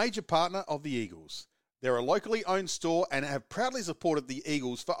are a major partner of the Eagles. They're a locally owned store and have proudly supported the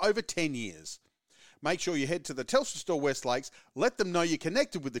Eagles for over 10 years. Make sure you head to the Telstra store West Lakes, let them know you're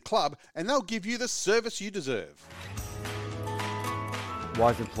connected with the club, and they'll give you the service you deserve.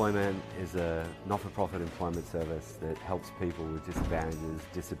 Wise Employment is a not-for-profit employment service that helps people with disadvantages,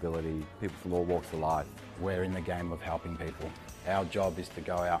 disability, people from all walks of life. We're in the game of helping people. Our job is to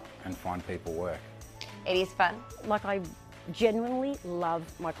go out and find people work. It is fun. Like, I genuinely love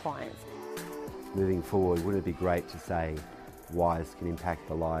my clients. Moving forward, wouldn't it be great to say Wise can impact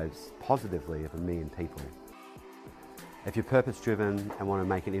the lives positively of 1 million people? If you're purpose-driven and want to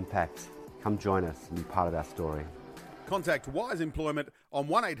make an impact, come join us and be part of our story. Contact Wise Employment on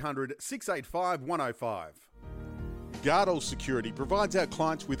 1800 685 105. Gardol Security provides our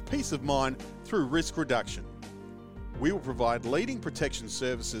clients with peace of mind through risk reduction. We will provide leading protection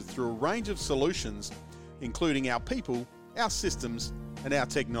services through a range of solutions, including our people, our systems, and our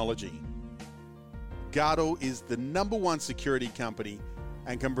technology. Gardol is the #1 security company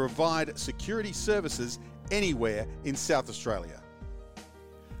and can provide security services anywhere in South Australia.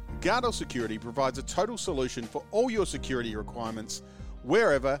 Gardol Security provides a total solution for all your security requirements,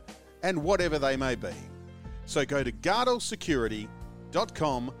 wherever and whatever they may be. So go to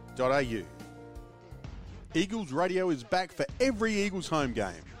gardelsecurity.com.au. Eagles Radio is back for every Eagles home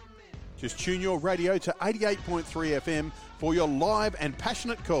game. Just tune your radio to 88.3 FM for your live and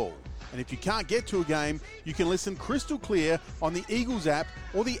passionate call. And if you can't get to a game, you can listen crystal clear on the Eagles app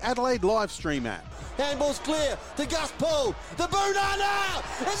or the Adelaide live stream app. Handball's clear to Gus Paul. The boot now.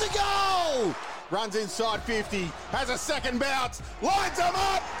 It's a goal. Runs inside 50, has a second bounce, lines them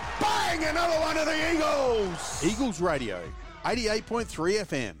up, bang, another one of the Eagles. Eagles Radio, 88.3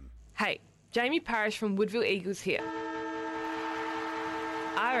 FM. Hey, Jamie Parrish from Woodville Eagles here.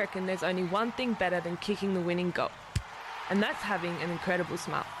 I reckon there's only one thing better than kicking the winning goal, and that's having an incredible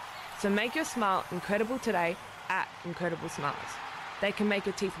smile. So make your smile incredible today at Incredible Smiles. They can make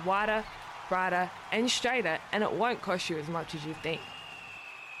your teeth whiter, brighter and straighter, and it won't cost you as much as you think.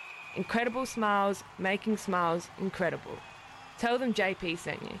 Incredible Smiles, making smiles incredible. Tell them JP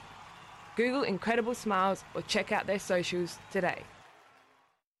sent you. Google Incredible Smiles or check out their socials today.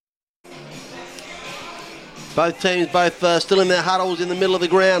 Both teams still in their huddles in the middle of the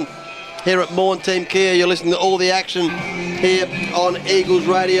ground. Here at Maughan Theim KIA, you're listening to all the action here on Eagles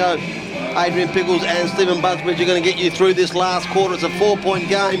Radio. Adrian, Pickles and Stephen Busbridge are going to get you through this last quarter. It's a 4-point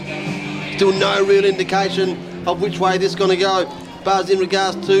game. Still no real indication of which way this is going to go. Buzz, in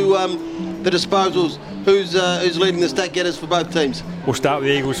regards to the disposals, who's leading the stat getters for both teams? We'll start with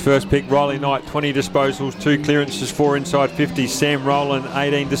the Eagles' first pick. Riley Knight, 20 disposals, 2 clearances, 4 inside 50. Sam Rowland,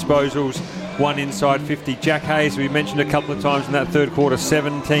 18 disposals, 1 inside 50. Jack Hayes, we mentioned a couple of times in that third quarter,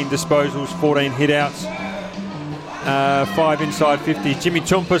 17 disposals, 14 hit-outs, 5 inside 50s. Jimmy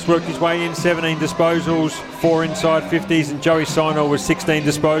Tumpus worked his way in, 17 disposals, 4 inside 50s. And Joey Sinor with 16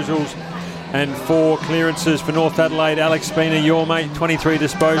 disposals and 4 clearances for North Adelaide. Alex Spina, your mate, 23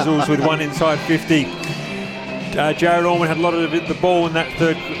 disposals with 1 inside 50. Jared Orman had a lot of the ball in that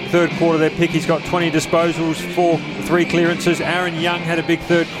third quarter. Their pick, he's got 20 disposals, 3 clearances. Aaron Young had a big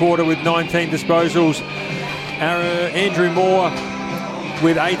third quarter with 19 disposals. Andrew Moore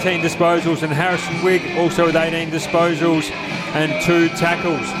with 18 disposals, and Harrison Wigg also with 18 disposals and 2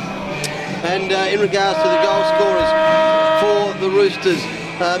 tackles. And in regards to the goal scorers for the Roosters,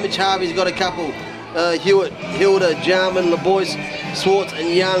 Mitch Harvey's got a couple. Hewitt, Hilda, Jarman, LeBoyce, Swartz and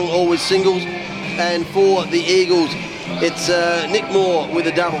Young all with singles. And for the Eagles, it's Nick Moore with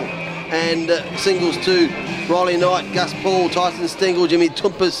a double. And singles to Riley Knight, Gus Paul, Tyson Stengel, Jimmy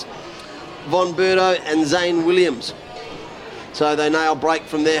Tumpus, Von Berto and Zane Williams. So they nail break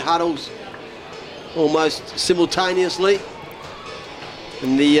from their huddles almost simultaneously.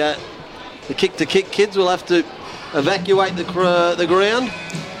 And the kick-to-kick kids will have to evacuate the ground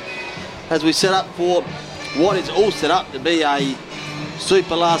as we set up for what is all set up to be a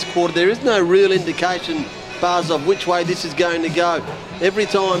super last quarter. There is no real indication, Buzz, of which way this is going to go. Every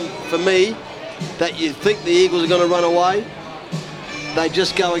time, for me, that you think the Eagles are going to run away, they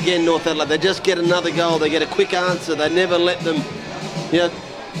just go again, North Adelaide. They just get another goal. They get a quick answer. They never let them, they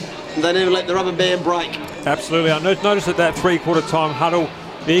never let the rubber band break. Absolutely. I noticed at that three-quarter time huddle,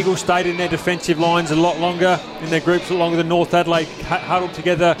 the Eagles stayed in their defensive lines a lot longer, in their groups a lot longer than North Adelaide, huddled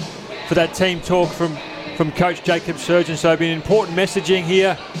together for that team talk from Coach Jacob Surgeon. So it'll be an important messaging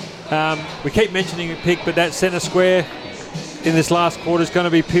here. We keep mentioning a pick, but that centre square in this last quarter is going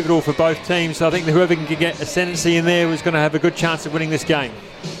to be pivotal for both teams. So I think whoever can get ascendancy in there is going to have a good chance of winning this game.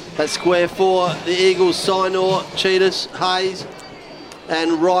 That square for the Eagles, Sinor, Cheetahs, Hayes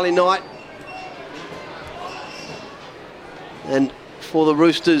and Riley Knight. And for the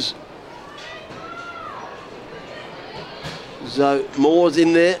Roosters, so Moore's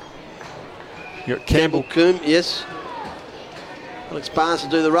in there. You got Campbell Coombe, yes. Alex Barnes to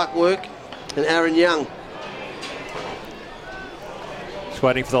do the ruck work. And Aaron Young. Just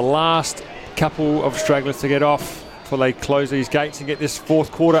waiting for the last couple of stragglers to get off before they close these gates and get this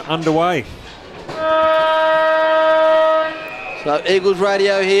fourth quarter underway. So Eagles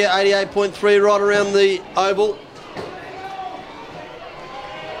radio here, 88.3 right around the oval.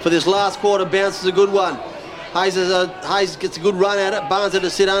 For this last quarter, bounce is a good one. Hayes gets a good run at it. Barnes had to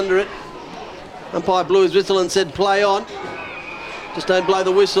sit under it. Umpire blew his whistle and said play on. Just don't blow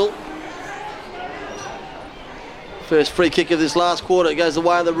the whistle. First free kick of this last quarter. It goes the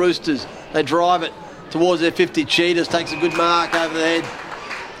way of the Roosters. They drive it towards their 50. Cheetahs takes a good mark over the head.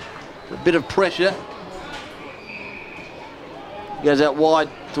 A bit of pressure. Goes out wide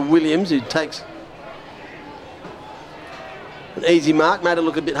to Williams, who takes an easy mark. Made it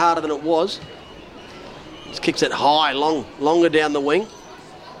look a bit harder than it was. Just kicks it high, longer down the wing.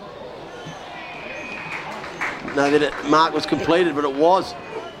 No, that mark was completed, but it was.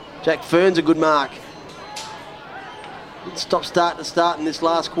 Jack Fern's a good mark. Start to start in this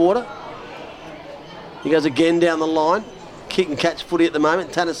last quarter. He goes again down the line. Kick and catch footy at the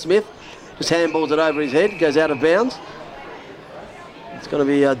moment. Tanner Smith just handballs it over his head. Goes out of bounds. It's going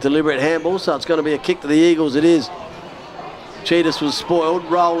to be a deliberate handball, so it's going to be a kick to the Eagles. It is. Cheetahs was spoiled.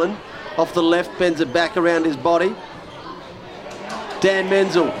 Rolling off the left, bends it back around his body. Dan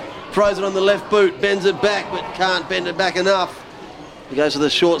Menzel throws it on the left boot, bends it back, but can't bend it back enough. He goes to the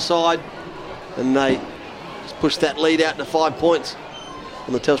short side, and they just push that lead out to 5 points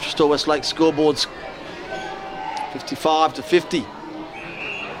on the Telstra Store Westlake scoreboards. 55-50.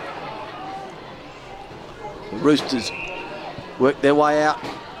 The Roosters work their way out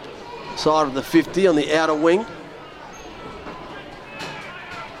side of the 50 on the outer wing.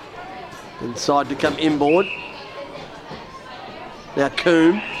 Inside to come inboard. Now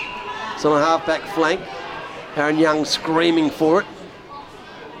Coombe. It's on a half-back flank. Aaron Young screaming for it.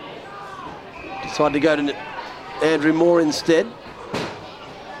 Decided to go to Andrew Moore instead.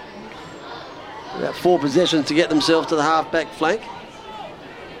 About 4 possessions to get themselves to the half-back flank.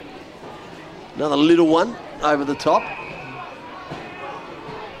 Another little one over the top.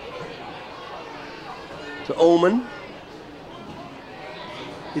 To Ullman.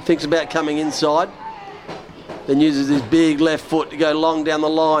 He thinks about coming inside. Then uses his big left foot to go long down the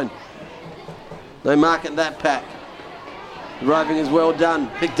line. They mark it that pack. The roving is well done.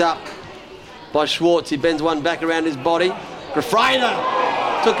 Picked up by Schwartz. He bends one back around his body.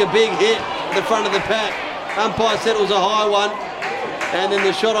 Grafrader took a big hit at the front of the pack. Umpire said it was a high one. And then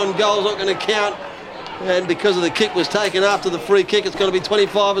the shot on goal is not going to count. And because of the kick was taken after the free kick, it's going to be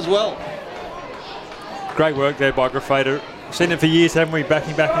 25 as well. Great work there by Grafrader. Seen it for years, haven't we?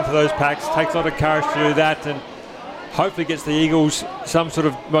 Backing back into those packs. Takes a lot of courage to do that, and hopefully gets the Eagles some sort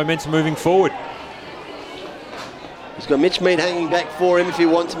of momentum moving forward. He's got Mitch Mead hanging back for him if he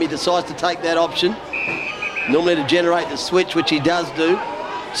wants him. He decides to take that option. Normally to generate the switch, which he does do.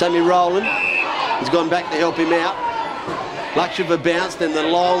 Sammy Rowland has gone back to help him out. Luxury of a bounce, then the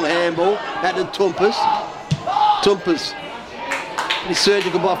long handball out to Toompas. Toompas, pretty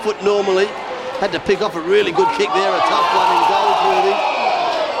surgical by foot normally. Had to pick off a really good kick there, a tough one in Goldsworthy.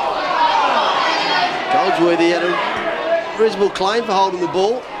 Goldsworthy had a reasonable claim for holding the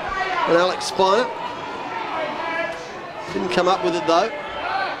ball. And Alex Spiner didn't come up with it though.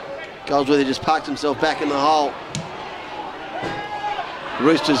 Goldsworthy just parked himself back in the hole. The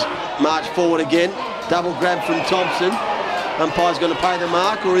Roosters march forward again. Double grab from Thompson. Umpire's going to pay the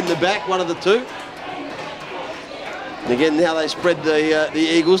mark or in the back, one of the two. And again, now they spread the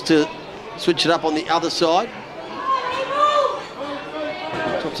Eagles to switch it up on the other side.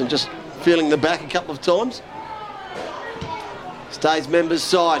 Thompson just feeling the back a couple of times. Stays members'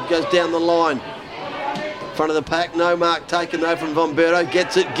 side, goes down the line. Front of the pack, no mark taken though from Vomberto.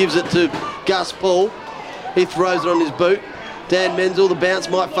 Gets it, gives it to Gus Paul. He throws it on his boot. Dan Menzel, the bounce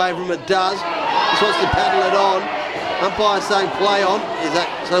might favour him, it does. Just wants to paddle it on. Umpire saying play on. Is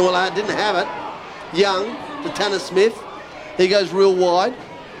that saying, well, I didn't have it. Young to Tanner Smith. He goes real wide.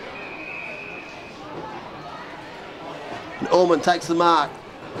 And Ullman takes the mark.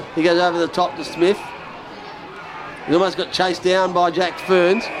 He goes over the top to Smith. He almost got chased down by Jack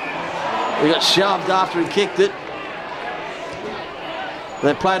Ferns. He got shoved after he kicked it.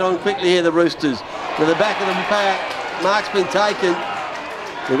 They played on quickly here, the Roosters. To the back of the pack, mark's been taken.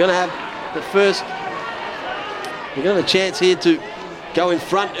 They're going to have the first. They're going to have a chance here to go in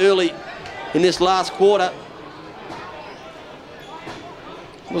front early in this last quarter.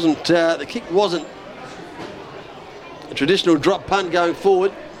 The kick wasn't a traditional drop punt going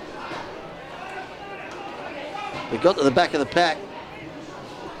forward. They got to the back of the pack.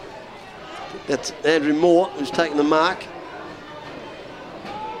 That's Andrew Moore who's taken the mark.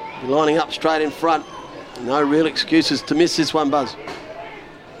 Lining up straight in front. No real excuses to miss this one, Buzz.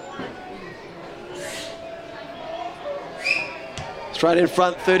 Straight in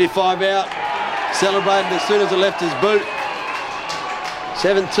front, 35 out. Celebrated as soon as it left his boot.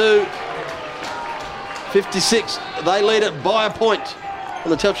 7-2. 56. They lead it by a point on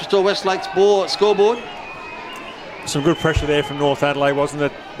the Telstra Store Westlake's scoreboard. Some good pressure there from North Adelaide, wasn't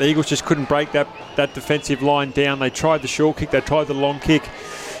it? The Eagles just couldn't break that defensive line down. They tried the short kick, they tried the long kick,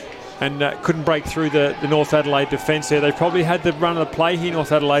 and couldn't break through the North Adelaide defence there. They probably had the run of the play here,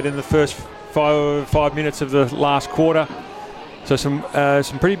 North Adelaide, in the first five minutes of the last quarter. So some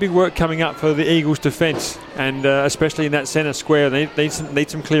pretty big work coming up for the Eagles' defence, and especially in that centre square. They need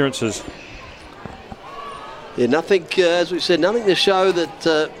some clearances. Yeah, nothing, as we've said, nothing to show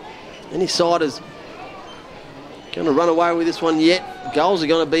that any side is going to run away with this one yet. Goals are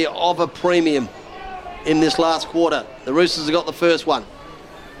going to be of a premium in this last quarter. The Roosters have got the first one.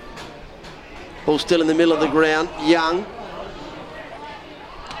 Ball still in the middle of the ground. Young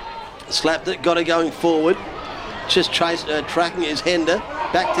slapped it, got it going forward. Just tracking his Hender.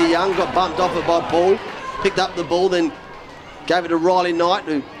 Back to Young, got bumped off it by Paul. Picked up the ball, then gave it to Riley Knight,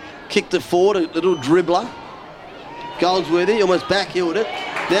 who kicked it forward, a little dribbler. Goldsworthy almost backheeled it.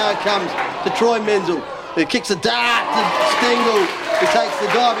 Now it comes to Troy Menzel, who kicks a dart to Stengel, who takes the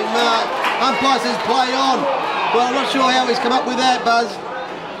diving mark. Umpire says play on. Well, I'm not sure how he's come up with that, Buzz.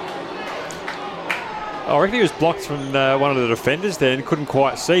 I reckon he was blocked from one of the defenders there and couldn't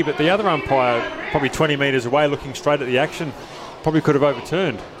quite see, but the other umpire, probably 20 metres away, looking straight at the action, probably could have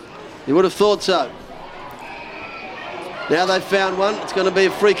overturned. You would have thought so. Now they've found one. It's going to be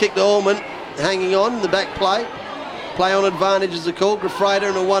a free kick to Allman, hanging on in the back play. Play on advantage is the call. Grafrader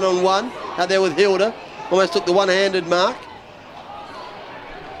in a one-on-one out there with Hilda. Almost took the one-handed mark.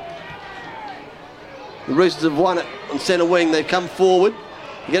 The Roosters have won it on centre wing. They've come forward.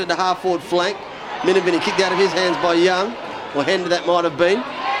 You get it to half-forward flank. Minivini kicked out of his hands by Young, or Hender that might have been.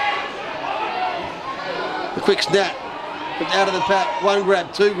 The quick snap, out of the pack, one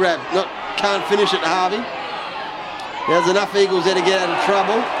grab, two grab, can't finish it to Harvey. There's enough Eagles there to get out of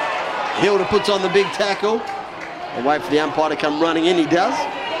trouble. Hilda puts on the big tackle. They wait for the umpire to come running in, he does.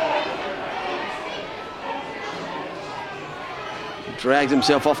 He drags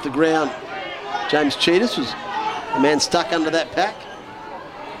himself off the ground. James Cheetahs was the man stuck under that pack.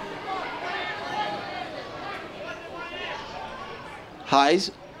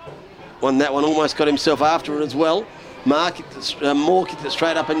 Hayes won that one, almost got himself after it as well. Moore kicked it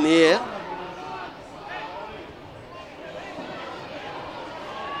straight up in the air.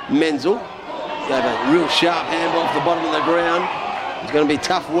 Menzel gave a real sharp handball off the bottom of the ground. It's going to be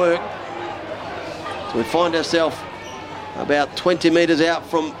tough work. So we find ourselves about 20 metres out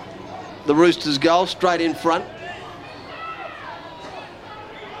from the Roosters' goal, straight in front.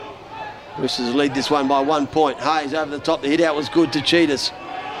 Roosters lead this one by 1 point. Hayes over the top. The hit out was good to Cheetahs.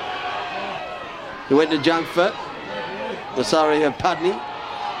 He went to Junkfoot. Pudney.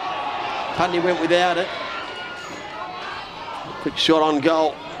 Pudney went without it. Quick shot on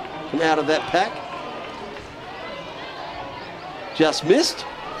goal from out of that pack. Just missed.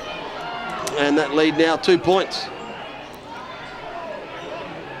 And that lead now 2 points.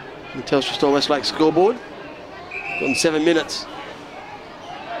 The Telstra Store Westlake scoreboard. Gone 7 minutes.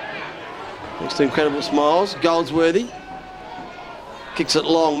 Next to Incredible Smiles, Goldsworthy. Kicks it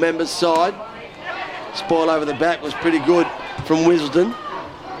long, Members side. Spoil over the back was pretty good from Wisden.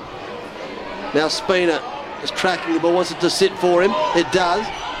 Now Spina is tracking the ball, wants it to sit for him. It does.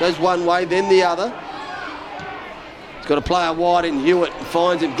 Goes one way, then the other. He's got a player wide in Hewitt and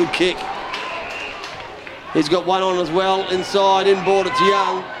finds him. Good kick. He's got one on as well. Inside, inboard, it's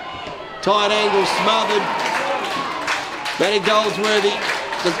Young. Tight angle, smothered. Matty Goldsworthy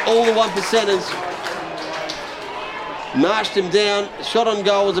does all the 1%ers. Marched him down. Shot on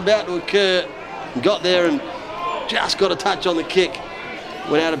goal was about to occur. Got there and just got a touch on the kick.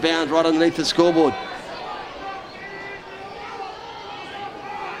 Went out of bounds right underneath the scoreboard.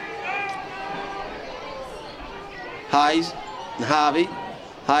 Hayes and Harvey.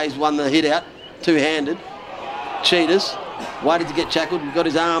 Hayes won the hit out, two-handed. Cheetahs waited to get tackled, got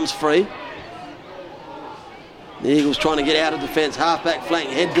his arms free. The Eagles trying to get out of defence, half-back flank,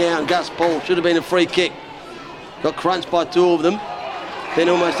 head down, Gus Paul, should have been a free kick. Got crunched by two of them. Then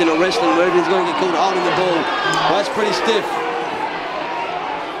almost in a wrestling move, he's going to get called holding the ball. Well, that's pretty stiff.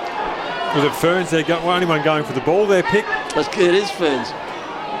 Was it Ferns there? Only one going for the ball there, Pick? It is Ferns.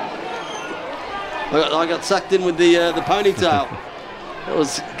 I got sucked in with the ponytail. That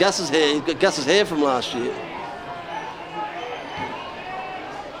was Gus's hair. He's got Gus's hair from last year.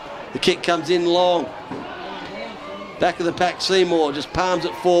 The kick comes in long. Back of the pack, Seymour just palms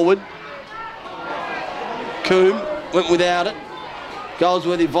it forward. Coombe went without it.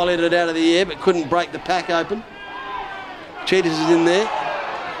 Goldsworthy volleyed it out of the air but couldn't break the pack open. Cheetahs is in there.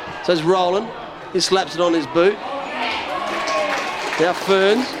 So it's Roland. He slaps it on his boot. Now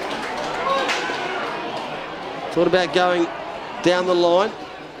Ferns. Thought about going down the line.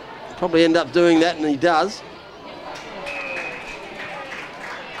 Probably end up doing that, and he does.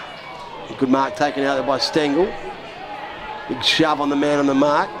 A good mark taken out there by Stengel. Big shove on the man on the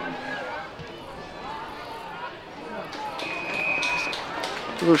mark.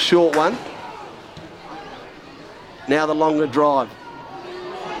 A little short one. Now the longer drive.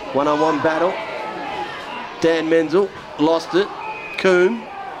 One-on-one battle. Dan Menzel lost it. Coombe.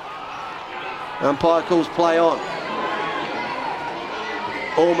 Umpire calls play on.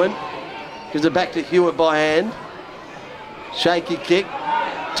 Allman gives it back to Hewitt by hand. Shaky kick.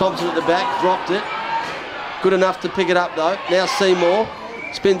 Thompson at the back, dropped it. Good enough to pick it up though. Now Seymour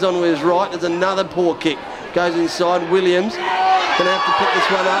spins onto his right. There's another poor kick. Goes inside. Williams gonna have to pick this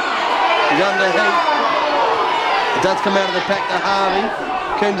one up. He's under heat. It does come out of the pack to Harvey.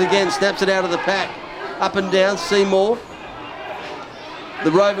 Coombs again, snaps it out of the pack. Up and down, Seymour.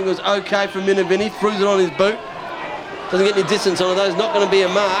 The roving was okay from Minavini. Throws it on his boot. Doesn't get any distance on it though. It's not going to be a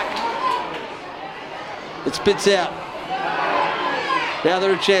mark. It spits out. Now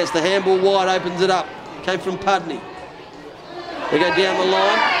they're a chance. The handball wide opens it up. Came from Pudney. They go down the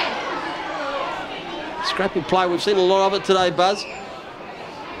line. Scrappy play. We've seen a lot of it today, Buzz.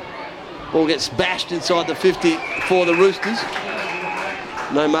 Ball gets bashed inside the 50 for the Roosters.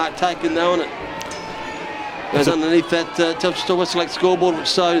 No mark taken though on it. Goes underneath that Telstra Westlake scoreboard, which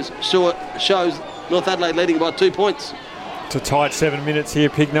shows North Adelaide leading by 2 points. It's a tight 7 minutes here,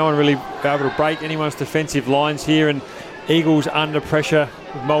 Pig. No one really able to break anyone's defensive lines here, and Eagles under pressure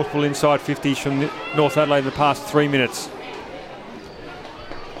with multiple inside 50s from North Adelaide in the past 3 minutes.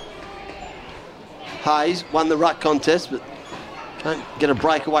 Hayes won the ruck contest, but can't get a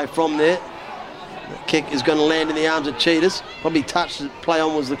breakaway from there. The kick is going to land in the arms of Cheetahs. Probably touched it. Play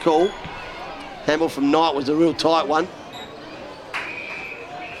on was the call. Handball from Knight was a real tight one.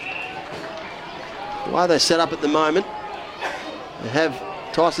 The way they set up at the moment, they have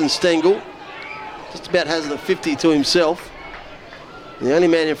Tyson Stengel, just about has the 50 to himself. And the only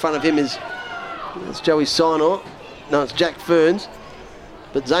man in front of him is Joey Sinor. No, it's Jack Ferns.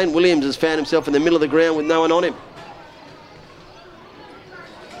 But Zane Williams has found himself in the middle of the ground with no one on him.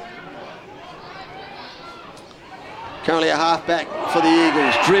 Currently a halfback for the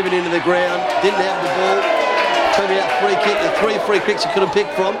Eagles, driven into the ground, didn't have the ball, turned out free kick, the 3 free kicks he could have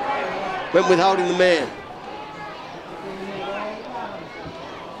picked from, went with holding the man.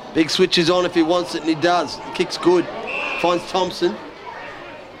 Big switches on if he wants it, and he does. The kick's good, finds Thompson,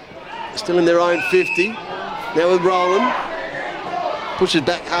 still in their own 50, now with Rowland, pushes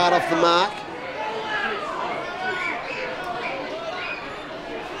back hard off the mark.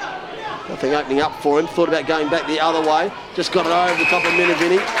 Nothing opening up for him. Thought about going back the other way. Just got it over the top of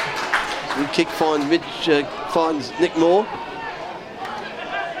Minavini. Good kick finds Nick Moore.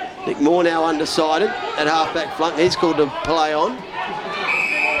 Nick Moore now undecided at half-back flank. He's called to play on.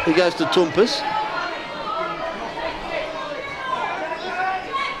 He goes to Toompas.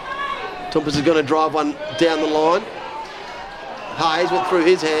 Toompas is going to drive one down the line. Hayes went through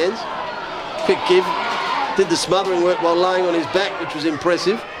his hands. Quick give. Did the smothering work while laying on his back, which was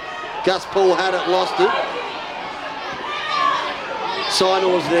impressive. Gus Paul had it, lost it.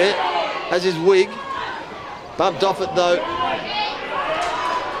 Sinor's there, has his wig. Bumped off it though.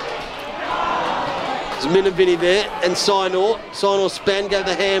 There's Minavini there and Sinor. Sinor span, gave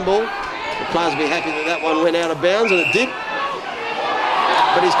the handball. The players will be happy that that one went out of bounds, and it did.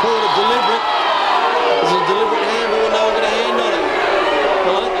 But he's called it deliberate. This is a deliberate handball and no one got a hand on it.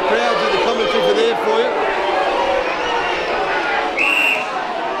 Well, I think the crowd do the commentary for there for you.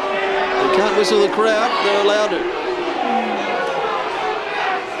 Can't whistle the crowd, they're allowed to.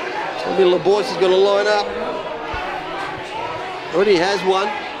 So LeBoyce is going to line up. Already has one.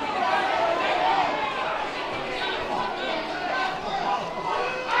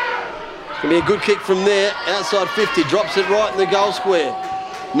 It's going to be a good kick from there, outside 50, drops it right in the goal square.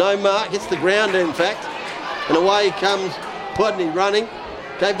 No mark, hits the ground in fact. And away comes Pudney running,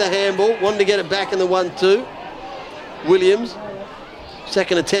 gave the handball, wanted to get it back in the 1-2. Williams.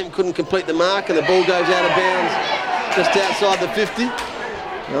 Second attempt, couldn't complete the mark, and the ball goes out of bounds just outside the 50.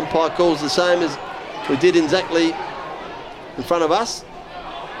 The umpire calls the same as we did exactly in front of us.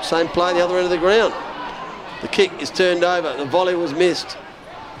 Same play, the other end of the ground. The kick is turned over. The volley was missed.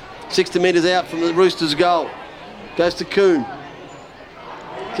 60 metres out from the Roosters' goal. Goes to Coombe.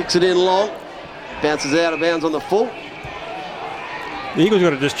 Kicks it in long. Bounces out of bounds on the full. The Eagles got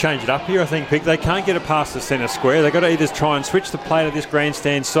to just change it up here, I think, Pick. They can't get it past the centre square. They've got to either try and switch the play to this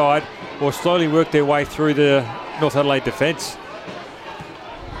grandstand side or slowly work their way through the North Adelaide defence.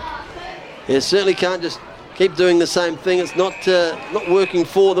 Yeah, certainly can't just keep doing the same thing. It's not working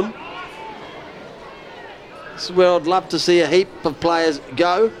for them. This is where I'd love to see a heap of players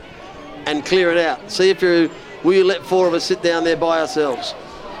go and clear it out. See if will you let 4 of us sit down there by ourselves?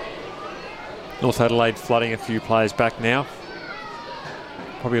 North Adelaide flooding a few players back now.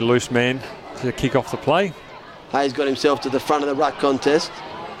 Probably a loose man to kick off the play. Hayes got himself to the front of the ruck contest.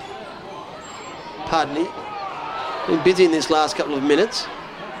 Pudney been busy in this last couple of minutes.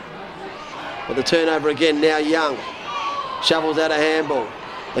 But the turnover again now. Young shovels out a handball.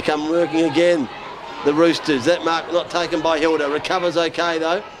 They come working again. The Roosters. That mark not taken by Hilda. Recovers okay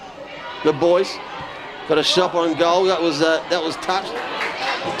though. The boys got a shot on goal. That was touched.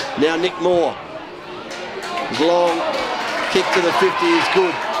 Now Nick Moore. Long kick to the 50 is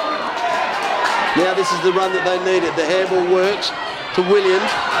good. Now this is the run that they needed. The handball works to Williams.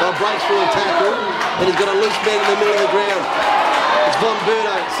 They'll breaks for a tackle. And he's got a loose man in the middle of the ground. It's Von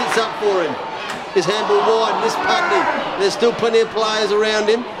Berto. Sits up for him. His handball wide. Miss Putney. There's still plenty of players around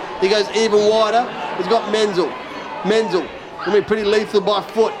him. He goes even wider. He's got Menzel. Menzel can be pretty lethal by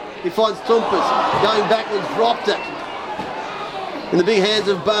foot. He finds Tumpus. Going backwards, dropped it. In the big hands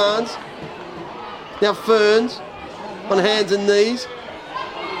of Barnes. Now Ferns on hands and knees.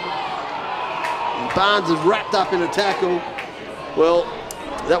 And Barnes is wrapped up in a tackle. Well,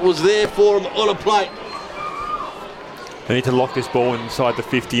 that was there for him on a plate. They need to lock this ball inside the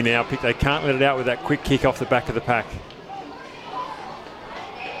 50 now. They can't let it out with that quick kick off the back of the pack.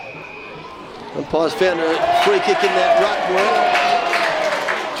 Umpire's found a free kick in that ruck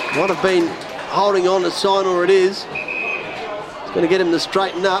work. Might have been holding on to sign, or it is. It's going to get him to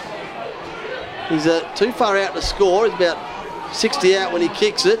straighten up. He's too far out to score. He's about 60 out when he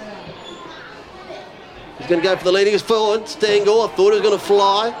kicks it. He's going to go for the leading. He's forward. Stangor, I thought he was going to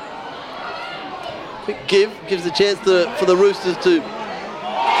fly. Quick gives the chance for the Roosters to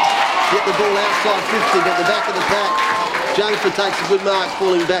get the ball outside 50, but the back of the pack. Jungster takes a good mark,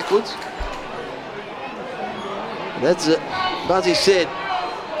 falling backwards. That's it. Buzzy said.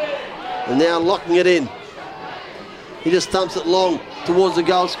 And now locking it in. He just thumps it long towards the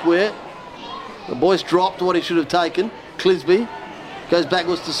goal square. The boy's dropped what he should have taken. Clisby goes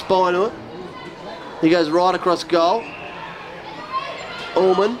backwards to Spino. He goes right across goal.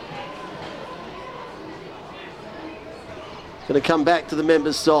 Ullman going to come back to the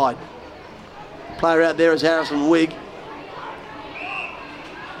members' side. Player out there is Harrison Wigg.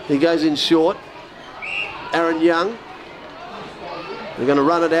 He goes in short. Aaron Young. They're going to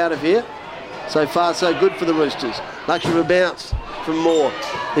run it out of here. So far, so good for the Roosters. Luxury of a bounce from Moore.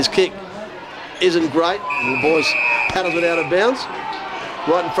 His kick isn't great. And the boys paddles it out of bounds.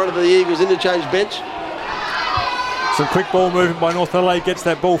 Right in front of the Eagles interchange bench. Some quick ball movement by North Adelaide. Gets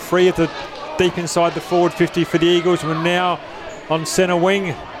that ball free at the deep inside the forward 50 for the Eagles. We're now on centre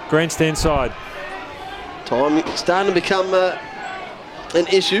wing, grandstand side. Time starting to become an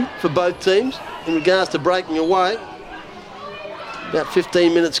issue for both teams in regards to breaking away. About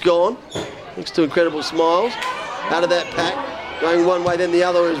 15 minutes gone. Thanks to incredible smiles. Out of that pack. Going one way, then the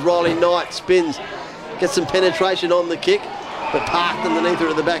other is Riley Knight. Spins. Gets some penetration on the kick. But parked underneath her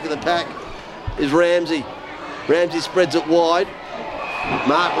at the back of the pack is Ramsey. Ramsey spreads it wide.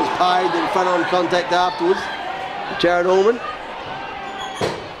 Mark was paid, then front on contact afterwards. Jared Ullman.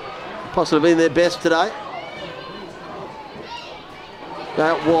 Possibly been their best today. Go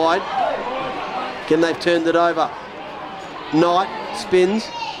out wide. Again, they've turned it over. Knight spins.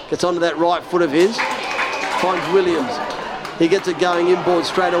 Gets onto that right foot of his. Finds Williams. He gets it going inboard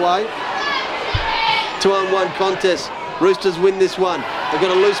straight away. 2-on-1 contest. Roosters win this one. They've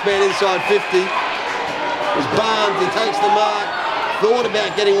got a loose man inside 50. It's Barnes. He takes the mark. Thought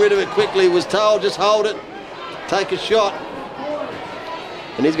about getting rid of it quickly. Was told just hold it. Take a shot.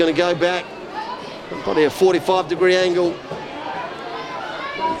 And he's going to go back. Probably a 45-degree angle.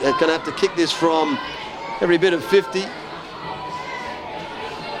 They're going to have to kick this from every bit of 50.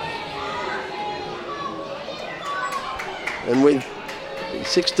 And with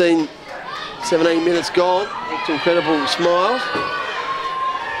 16, 17 minutes gone, it's incredible smiles.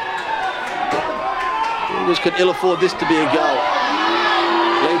 Eagles could ill afford this to be a goal.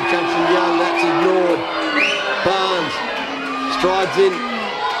 Lead comes from Young, that's ignored. Barnes strides in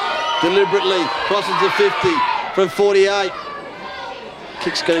deliberately, crosses the 50 from 48.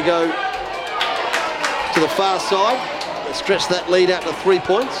 Kick's going to go to the far side. They stretch that lead out to 3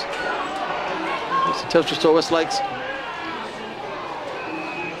 points. It's the Telstra Store Westlake's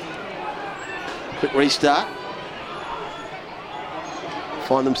Quick restart.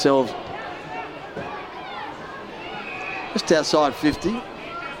 Find themselves just outside 50.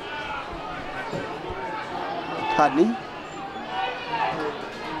 Pudney.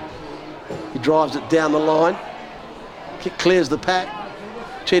 He drives it down the line. Kick clears the pack.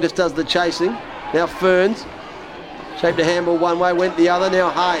 Cheetahs does the chasing. Now Ferns. Shaped a handball one way, went the other. Now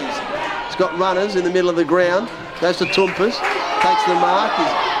Hayes. He's got runners in the middle of the ground. Goes to Toompas. Takes the mark.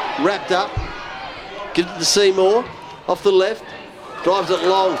 He's wrapped up. Gives it to Seymour. Off the left. Drives it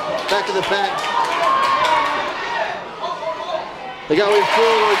long. Back of the pack. They're going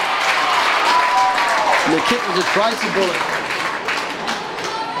forward. And the kick was a tracer bullet.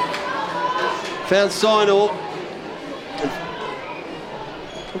 Found Sinor.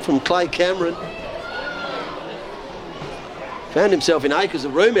 From Clay Cameron. Found himself in acres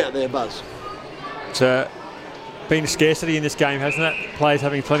of room out there, Buzz. It's been a scarcity in this game, hasn't it? Players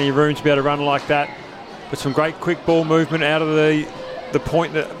having plenty of room to be able to run like that. But some great quick ball movement out of the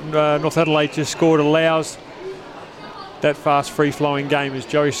point that North Adelaide just scored allows that fast free-flowing game as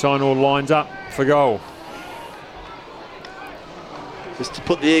Joey Sinor lines up for goal. Just to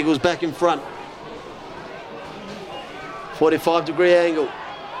put the Eagles back in front. 45-degree angle.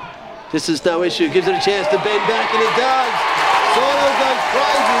 This is no issue. Gives it a chance to bend back, and it does. Sinor goes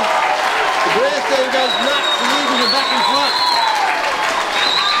crazy. The grandstand goes nuts. The Eagles are back in front.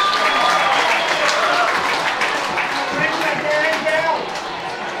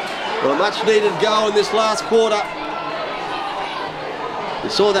 Well, a much-needed goal in this last quarter. You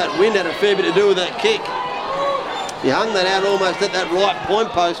saw that wind had a fair bit to do with that kick. He hung that out almost at that right point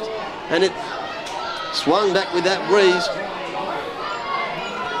post, and it swung back with that breeze.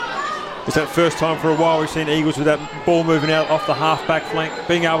 It's that first time for a while we've seen Eagles with that ball moving out off the half-back flank,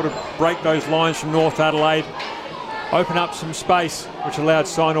 being able to break those lines from North Adelaide, open up some space, which allowed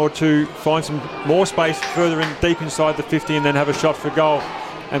Sinor to find some more space further in, deep inside the 50, and then have a shot for goal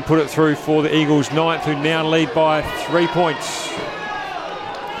and put it through for the Eagles' ninth, who now lead by 3 points.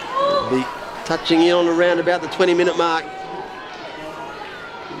 Be touching in on around about the 20-minute mark.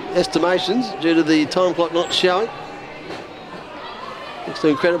 Estimations due to the time clock not showing. Thanks to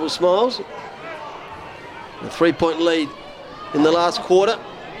incredible smiles. A 3-point lead in the last quarter.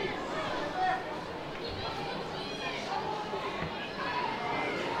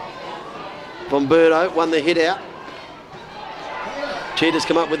 Bomberto won the hit out. Cheetahs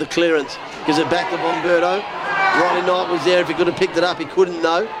come up with the clearance. Gives it back to Bomberto. Riley Knight was there. If he could have picked it up, he couldn't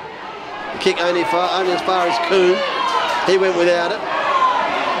though. The kick only as far as Coombe. He went without it.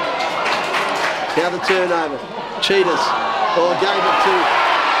 Now the turnover. Cheetahs. Gave it to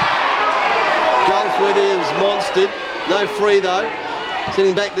Goldsworthy, who was monstered. No free though.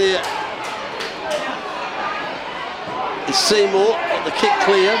 Sitting back there is Seymour. Got the kick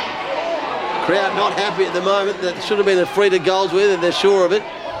clear. Crowd not happy at the moment. That should have been a free to Goldsworthy. They're sure of it.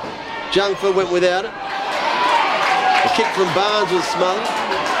 Jungfer went without it. The kick from Barnes was smothered.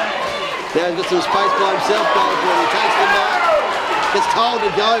 Now he's got some space by himself. Goldsworthy takes the mark. Gets told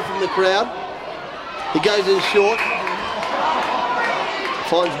to go from the crowd. He goes in short.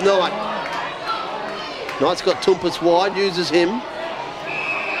 Finds Knight. Knight's got Toompas wide, uses him.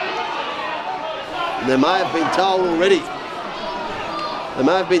 And they may have been told already.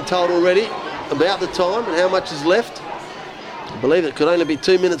 About the time and how much is left. I believe it could only be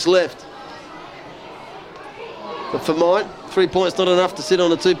 2 minutes left. But for mine, 3 points not enough to sit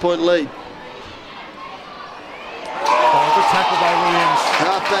on a 2-point lead. Good tackle by Williams.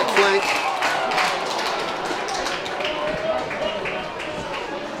 Half-back flank.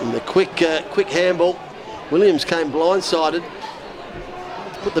 And the quick handball. Williams came blindsided.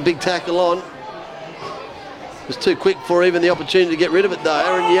 Put the big tackle on. It was too quick for even the opportunity to get rid of it though.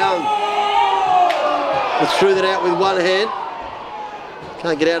 Aaron Young just threw that out with one hand.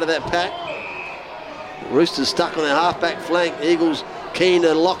 Can't get out of that pack. The Roosters stuck on their half-back flank. The Eagles keen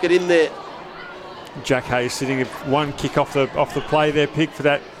to lock it in there. Jack Hayes sitting at one kick off the play there, pick for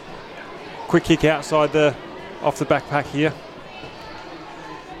that quick kick outside off the backpack here.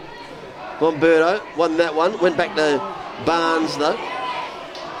 Bomberto won that one. Went back to Barnes though.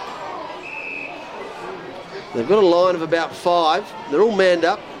 They've got a line of about 5. They're all manned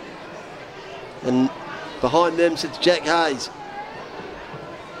up. And behind them sits Jack Hayes.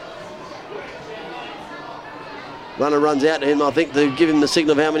 Runner runs out to him, I think, to give him the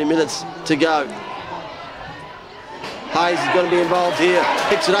signal of how many minutes to go. Hayes is going to be involved here.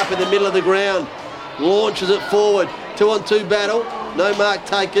 Picks it up in the middle of the ground. Launches it forward. 2-on-2 battle. No mark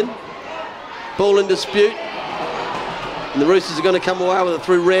taken. Ball in dispute. And the Roosters are going to come away with it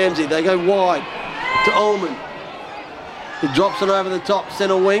through Ramsey. They go wide to Ullman. He drops it over the top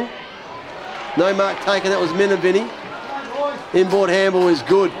centre wing. No mark taken, that was Minavini. Inboard handball is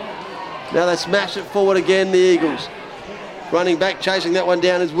good. Now they smash it forward again, the Eagles. Running back, chasing that one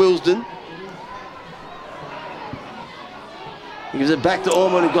down is Wilsden. He gives it back to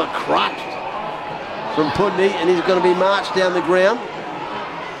Ormond, who got crushed from Pudney, and he's going to be marched down the ground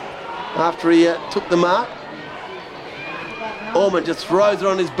after he took the mark. Ormond just throws it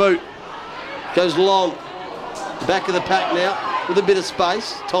on his boot. Goes long. Back of the pack now with a bit of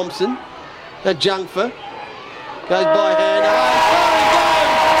space. Thompson. Now Jungfer. Goes by hand.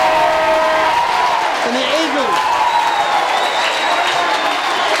 And the Eagles,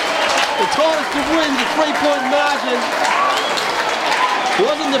 the tightest of wins, a 3-point margin. It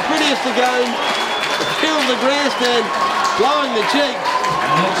wasn't the prettiest of games. The feel of the grandstand blowing the cheeks.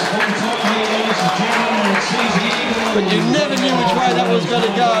 But you never knew which way that was going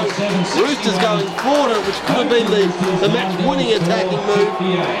to go. Roosters going forward, which could have been the match-winning attacking move.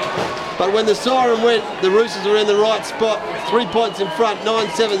 But when the siren went, the Roosters were in the right spot. 3 points in front,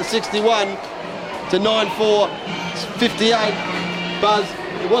 9-7-61 to 9-4-58. Buzz,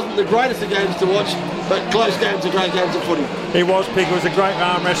 it wasn't the greatest of games to watch, but close games are great games of footy. It was, Pick. It was a great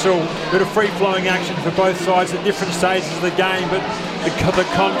arm wrestle. Bit of free-flowing action for both sides at different stages of the game, but the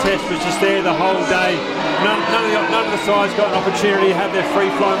contest was just there the whole day. None of the sides got an opportunity to have their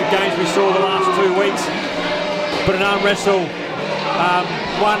free-flowing games we saw the last 2 weeks. But an arm wrestle,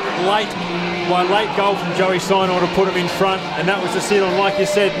 one late goal from Joey Sinor to put him in front, and that was the sit on, like you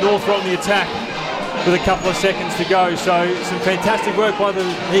said, North on the attack with a couple of seconds to go. So some fantastic work by the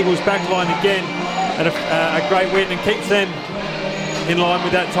Eagles backline again, and a great win, and keeps them in line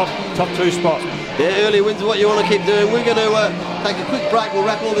with that top 2 spot. Yeah, early wins are what you want to keep doing. We're going to take a quick break. We'll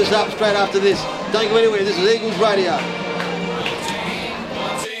wrap all this up straight after this. Don't go anywhere. This is Eagles Radio.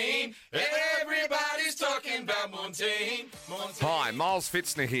 Everybody's talking about Montaigne. Hi, Miles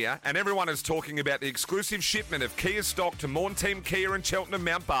Fitzner here, and everyone is talking about the exclusive shipment of Kia stock to Maughan Theim Kia in Cheltenham,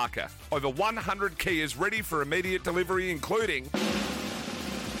 Mount Barker. Over 100 Kias ready for immediate delivery, including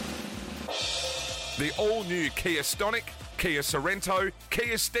the all-new Kia Stonic, Kia Sorrento,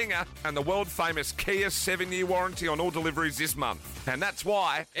 Kia Stinger, and the world-famous Kia 7-year warranty on all deliveries this month. And that's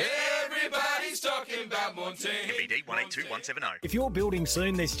why everybody's talking about Montaigne. BD 182170. If you're building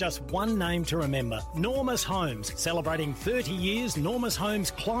soon, there's just one name to remember. Normus Homes. Celebrating 30 years, Normus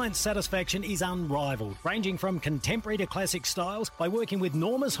Homes client satisfaction is unrivaled. Ranging from contemporary to classic styles, by working with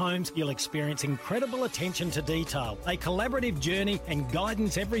Normus Homes, you'll experience incredible attention to detail, a collaborative journey and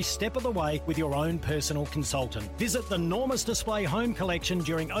guidance every step of the way with your own personal consultant. Visit the Normus Display Home Collection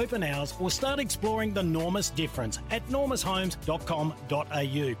during open hours or start exploring the Normus difference at normushomes.com.au.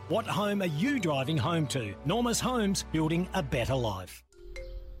 What home are you driving home to? Normus Homes, building a better life.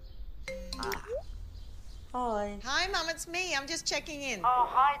 Hi. Hi, Mum, it's me. I'm just checking in. Oh,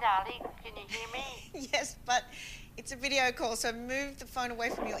 hi, darling. Can you hear me? Yes, but it's a video call, so move the phone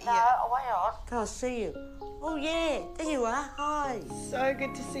away from your ear. No, away on. Can't see you. Oh, yeah. There you are. Hi. So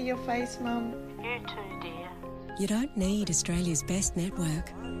good to see your face, Mum. You too, dear. You don't need Australia's best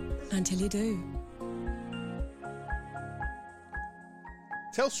network until you do.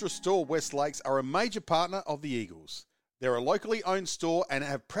 Telstra Store West Lakes are a major partner of the Eagles. They're a locally owned store and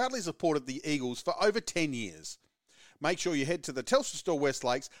have proudly supported the Eagles for over 10 years. Make sure you head to the Telstra Store West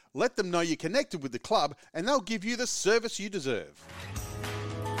Lakes, let them know you're connected with the club, and they'll give you the service you deserve.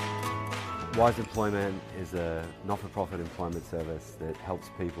 Wise Employment is a not-for-profit employment service that helps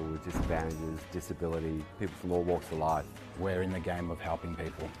people with disadvantages, disability, people from all walks of life. We're in the game of helping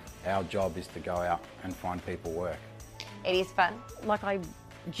people. Our job is to go out and find people work. It is fun. Like, I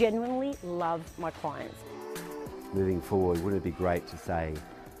genuinely love my clients. Moving forward, wouldn't it be great to say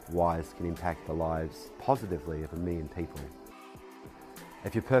Wise can impact the lives positively of 1 million people?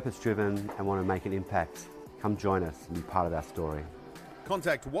 If you're purpose-driven and want to make an impact, come join us and be part of our story.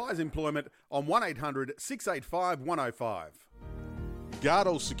 Contact Wise Employment on 1800 685 105.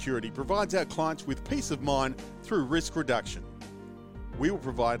 Gardol Security provides our clients with peace of mind through risk reduction. We will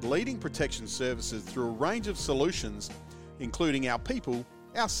provide leading protection services through a range of solutions, including our people,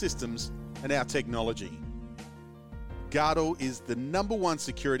 our systems, and our technology. Gardol is the #1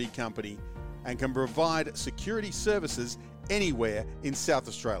 security company and can provide security services anywhere in South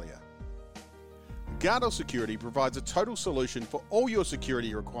Australia. Gardol Security provides a total solution for all your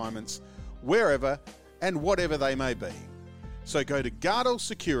security requirements, wherever and whatever they may be. So go to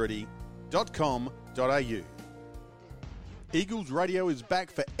gardelsecurity.com.au. Eagles Radio is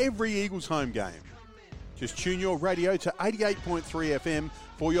back for every Eagles home game. Just tune your radio to 88.3 FM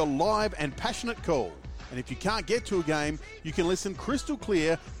for your live and passionate call. And if you can't get to a game, you can listen crystal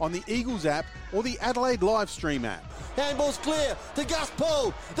clear on the Eagles app or the Adelaide live stream app. Handball's clear. The Gus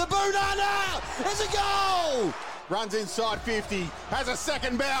pull. The boot under. It's a goal. Runs inside 50. Has a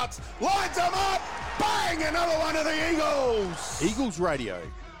second bounce. Lines them up. Bang! Another one of the Eagles. Eagles Radio,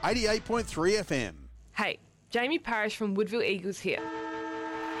 88.3 FM. Hey, Jamie Parrish from Woodville Eagles here.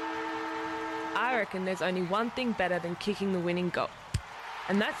 I reckon there's only one thing better than kicking the winning goal,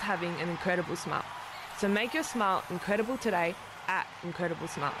 and that's having an incredible smile. So make your smile incredible today at Incredible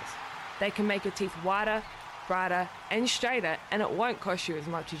Smiles. They can make your teeth whiter, brighter and straighter, and it won't cost you as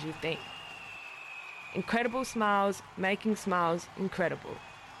much as you think. Incredible Smiles, making smiles incredible.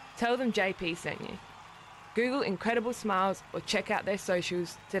 Tell them JP sent you. Google Incredible Smiles or check out their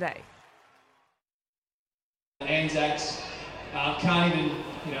socials today. ANZACs can't even,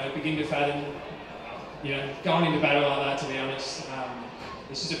 begin to fathom, going into battle like that, to be honest.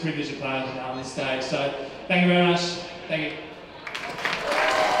 It's just a privilege to play on this stage. So, thank you very much. Thank you.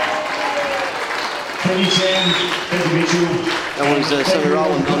 Thank you, Sam. Thank you, Mitchell. That was Sammy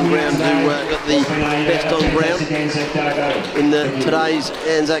Rowland on ground who got the best on ground in today's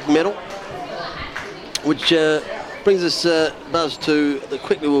ANZAC medal, which brings us, Buzz, to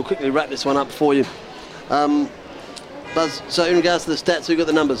we'll quickly wrap this one up for you. Buzz, so in regards to the stats, who got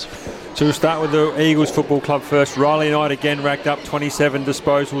the numbers? So we'll start with the Eagles Football Club first. Riley Knight again racked up 27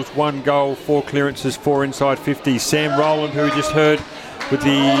 disposals, 1 goal, 4 clearances, 4 inside 50. Sam Rowland, who we just heard with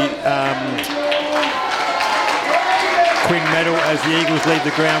the Quinn medal as the Eagles lead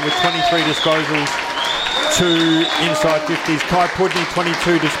the ground with 23 disposals, 2 inside 50s. Kai Pudney,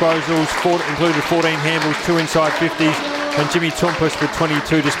 22 disposals, included 14 handballs, 2 inside 50s. And Jimmy Tumpus with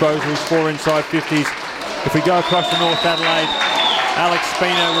 22 disposals, 4 inside 50s. If we go across to North Adelaide, Alex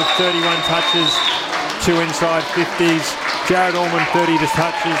Spina with 31 touches, 2 inside 50s. Jared Allman, 30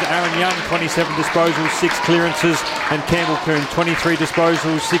 touches. Aaron Young, 27 disposals, 6 clearances. And Campbell Coombe, 23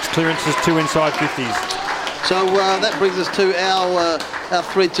 disposals, 6 clearances, 2 inside 50s. So that brings us to our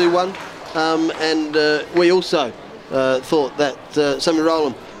 3-2-1. And we also thought that Sammy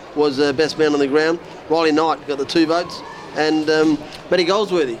Rowland was best man on the ground. Riley Knight got the 2 votes. And Matty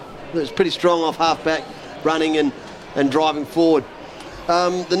Goldsworthy was pretty strong off half-back, running and driving forward.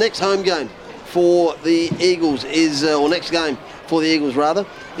 The next home game for the Eagles is, or next game for the Eagles rather,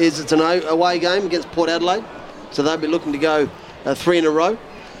 is it's an away game against Port Adelaide. So they'll be looking to go 3 in a row.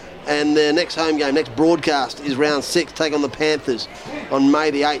 And their next home game, next broadcast, is round 6, take on the Panthers on May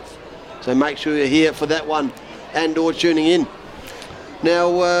the 8th. So make sure you're here for that one and or tuning in.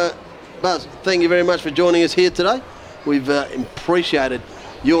 Now, Buzz, thank you very much for joining us here today. We've appreciated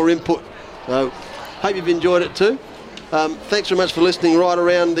your input. So hope you've enjoyed it too. Thanks very much for listening right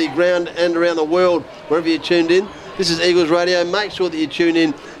around the ground and around the world, wherever you tuned in. This is Eagles Radio. Make sure that you tune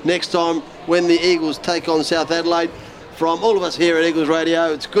in next time when the Eagles take on South Adelaide. From all of us here at Eagles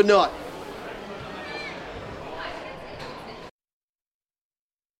Radio, it's good night.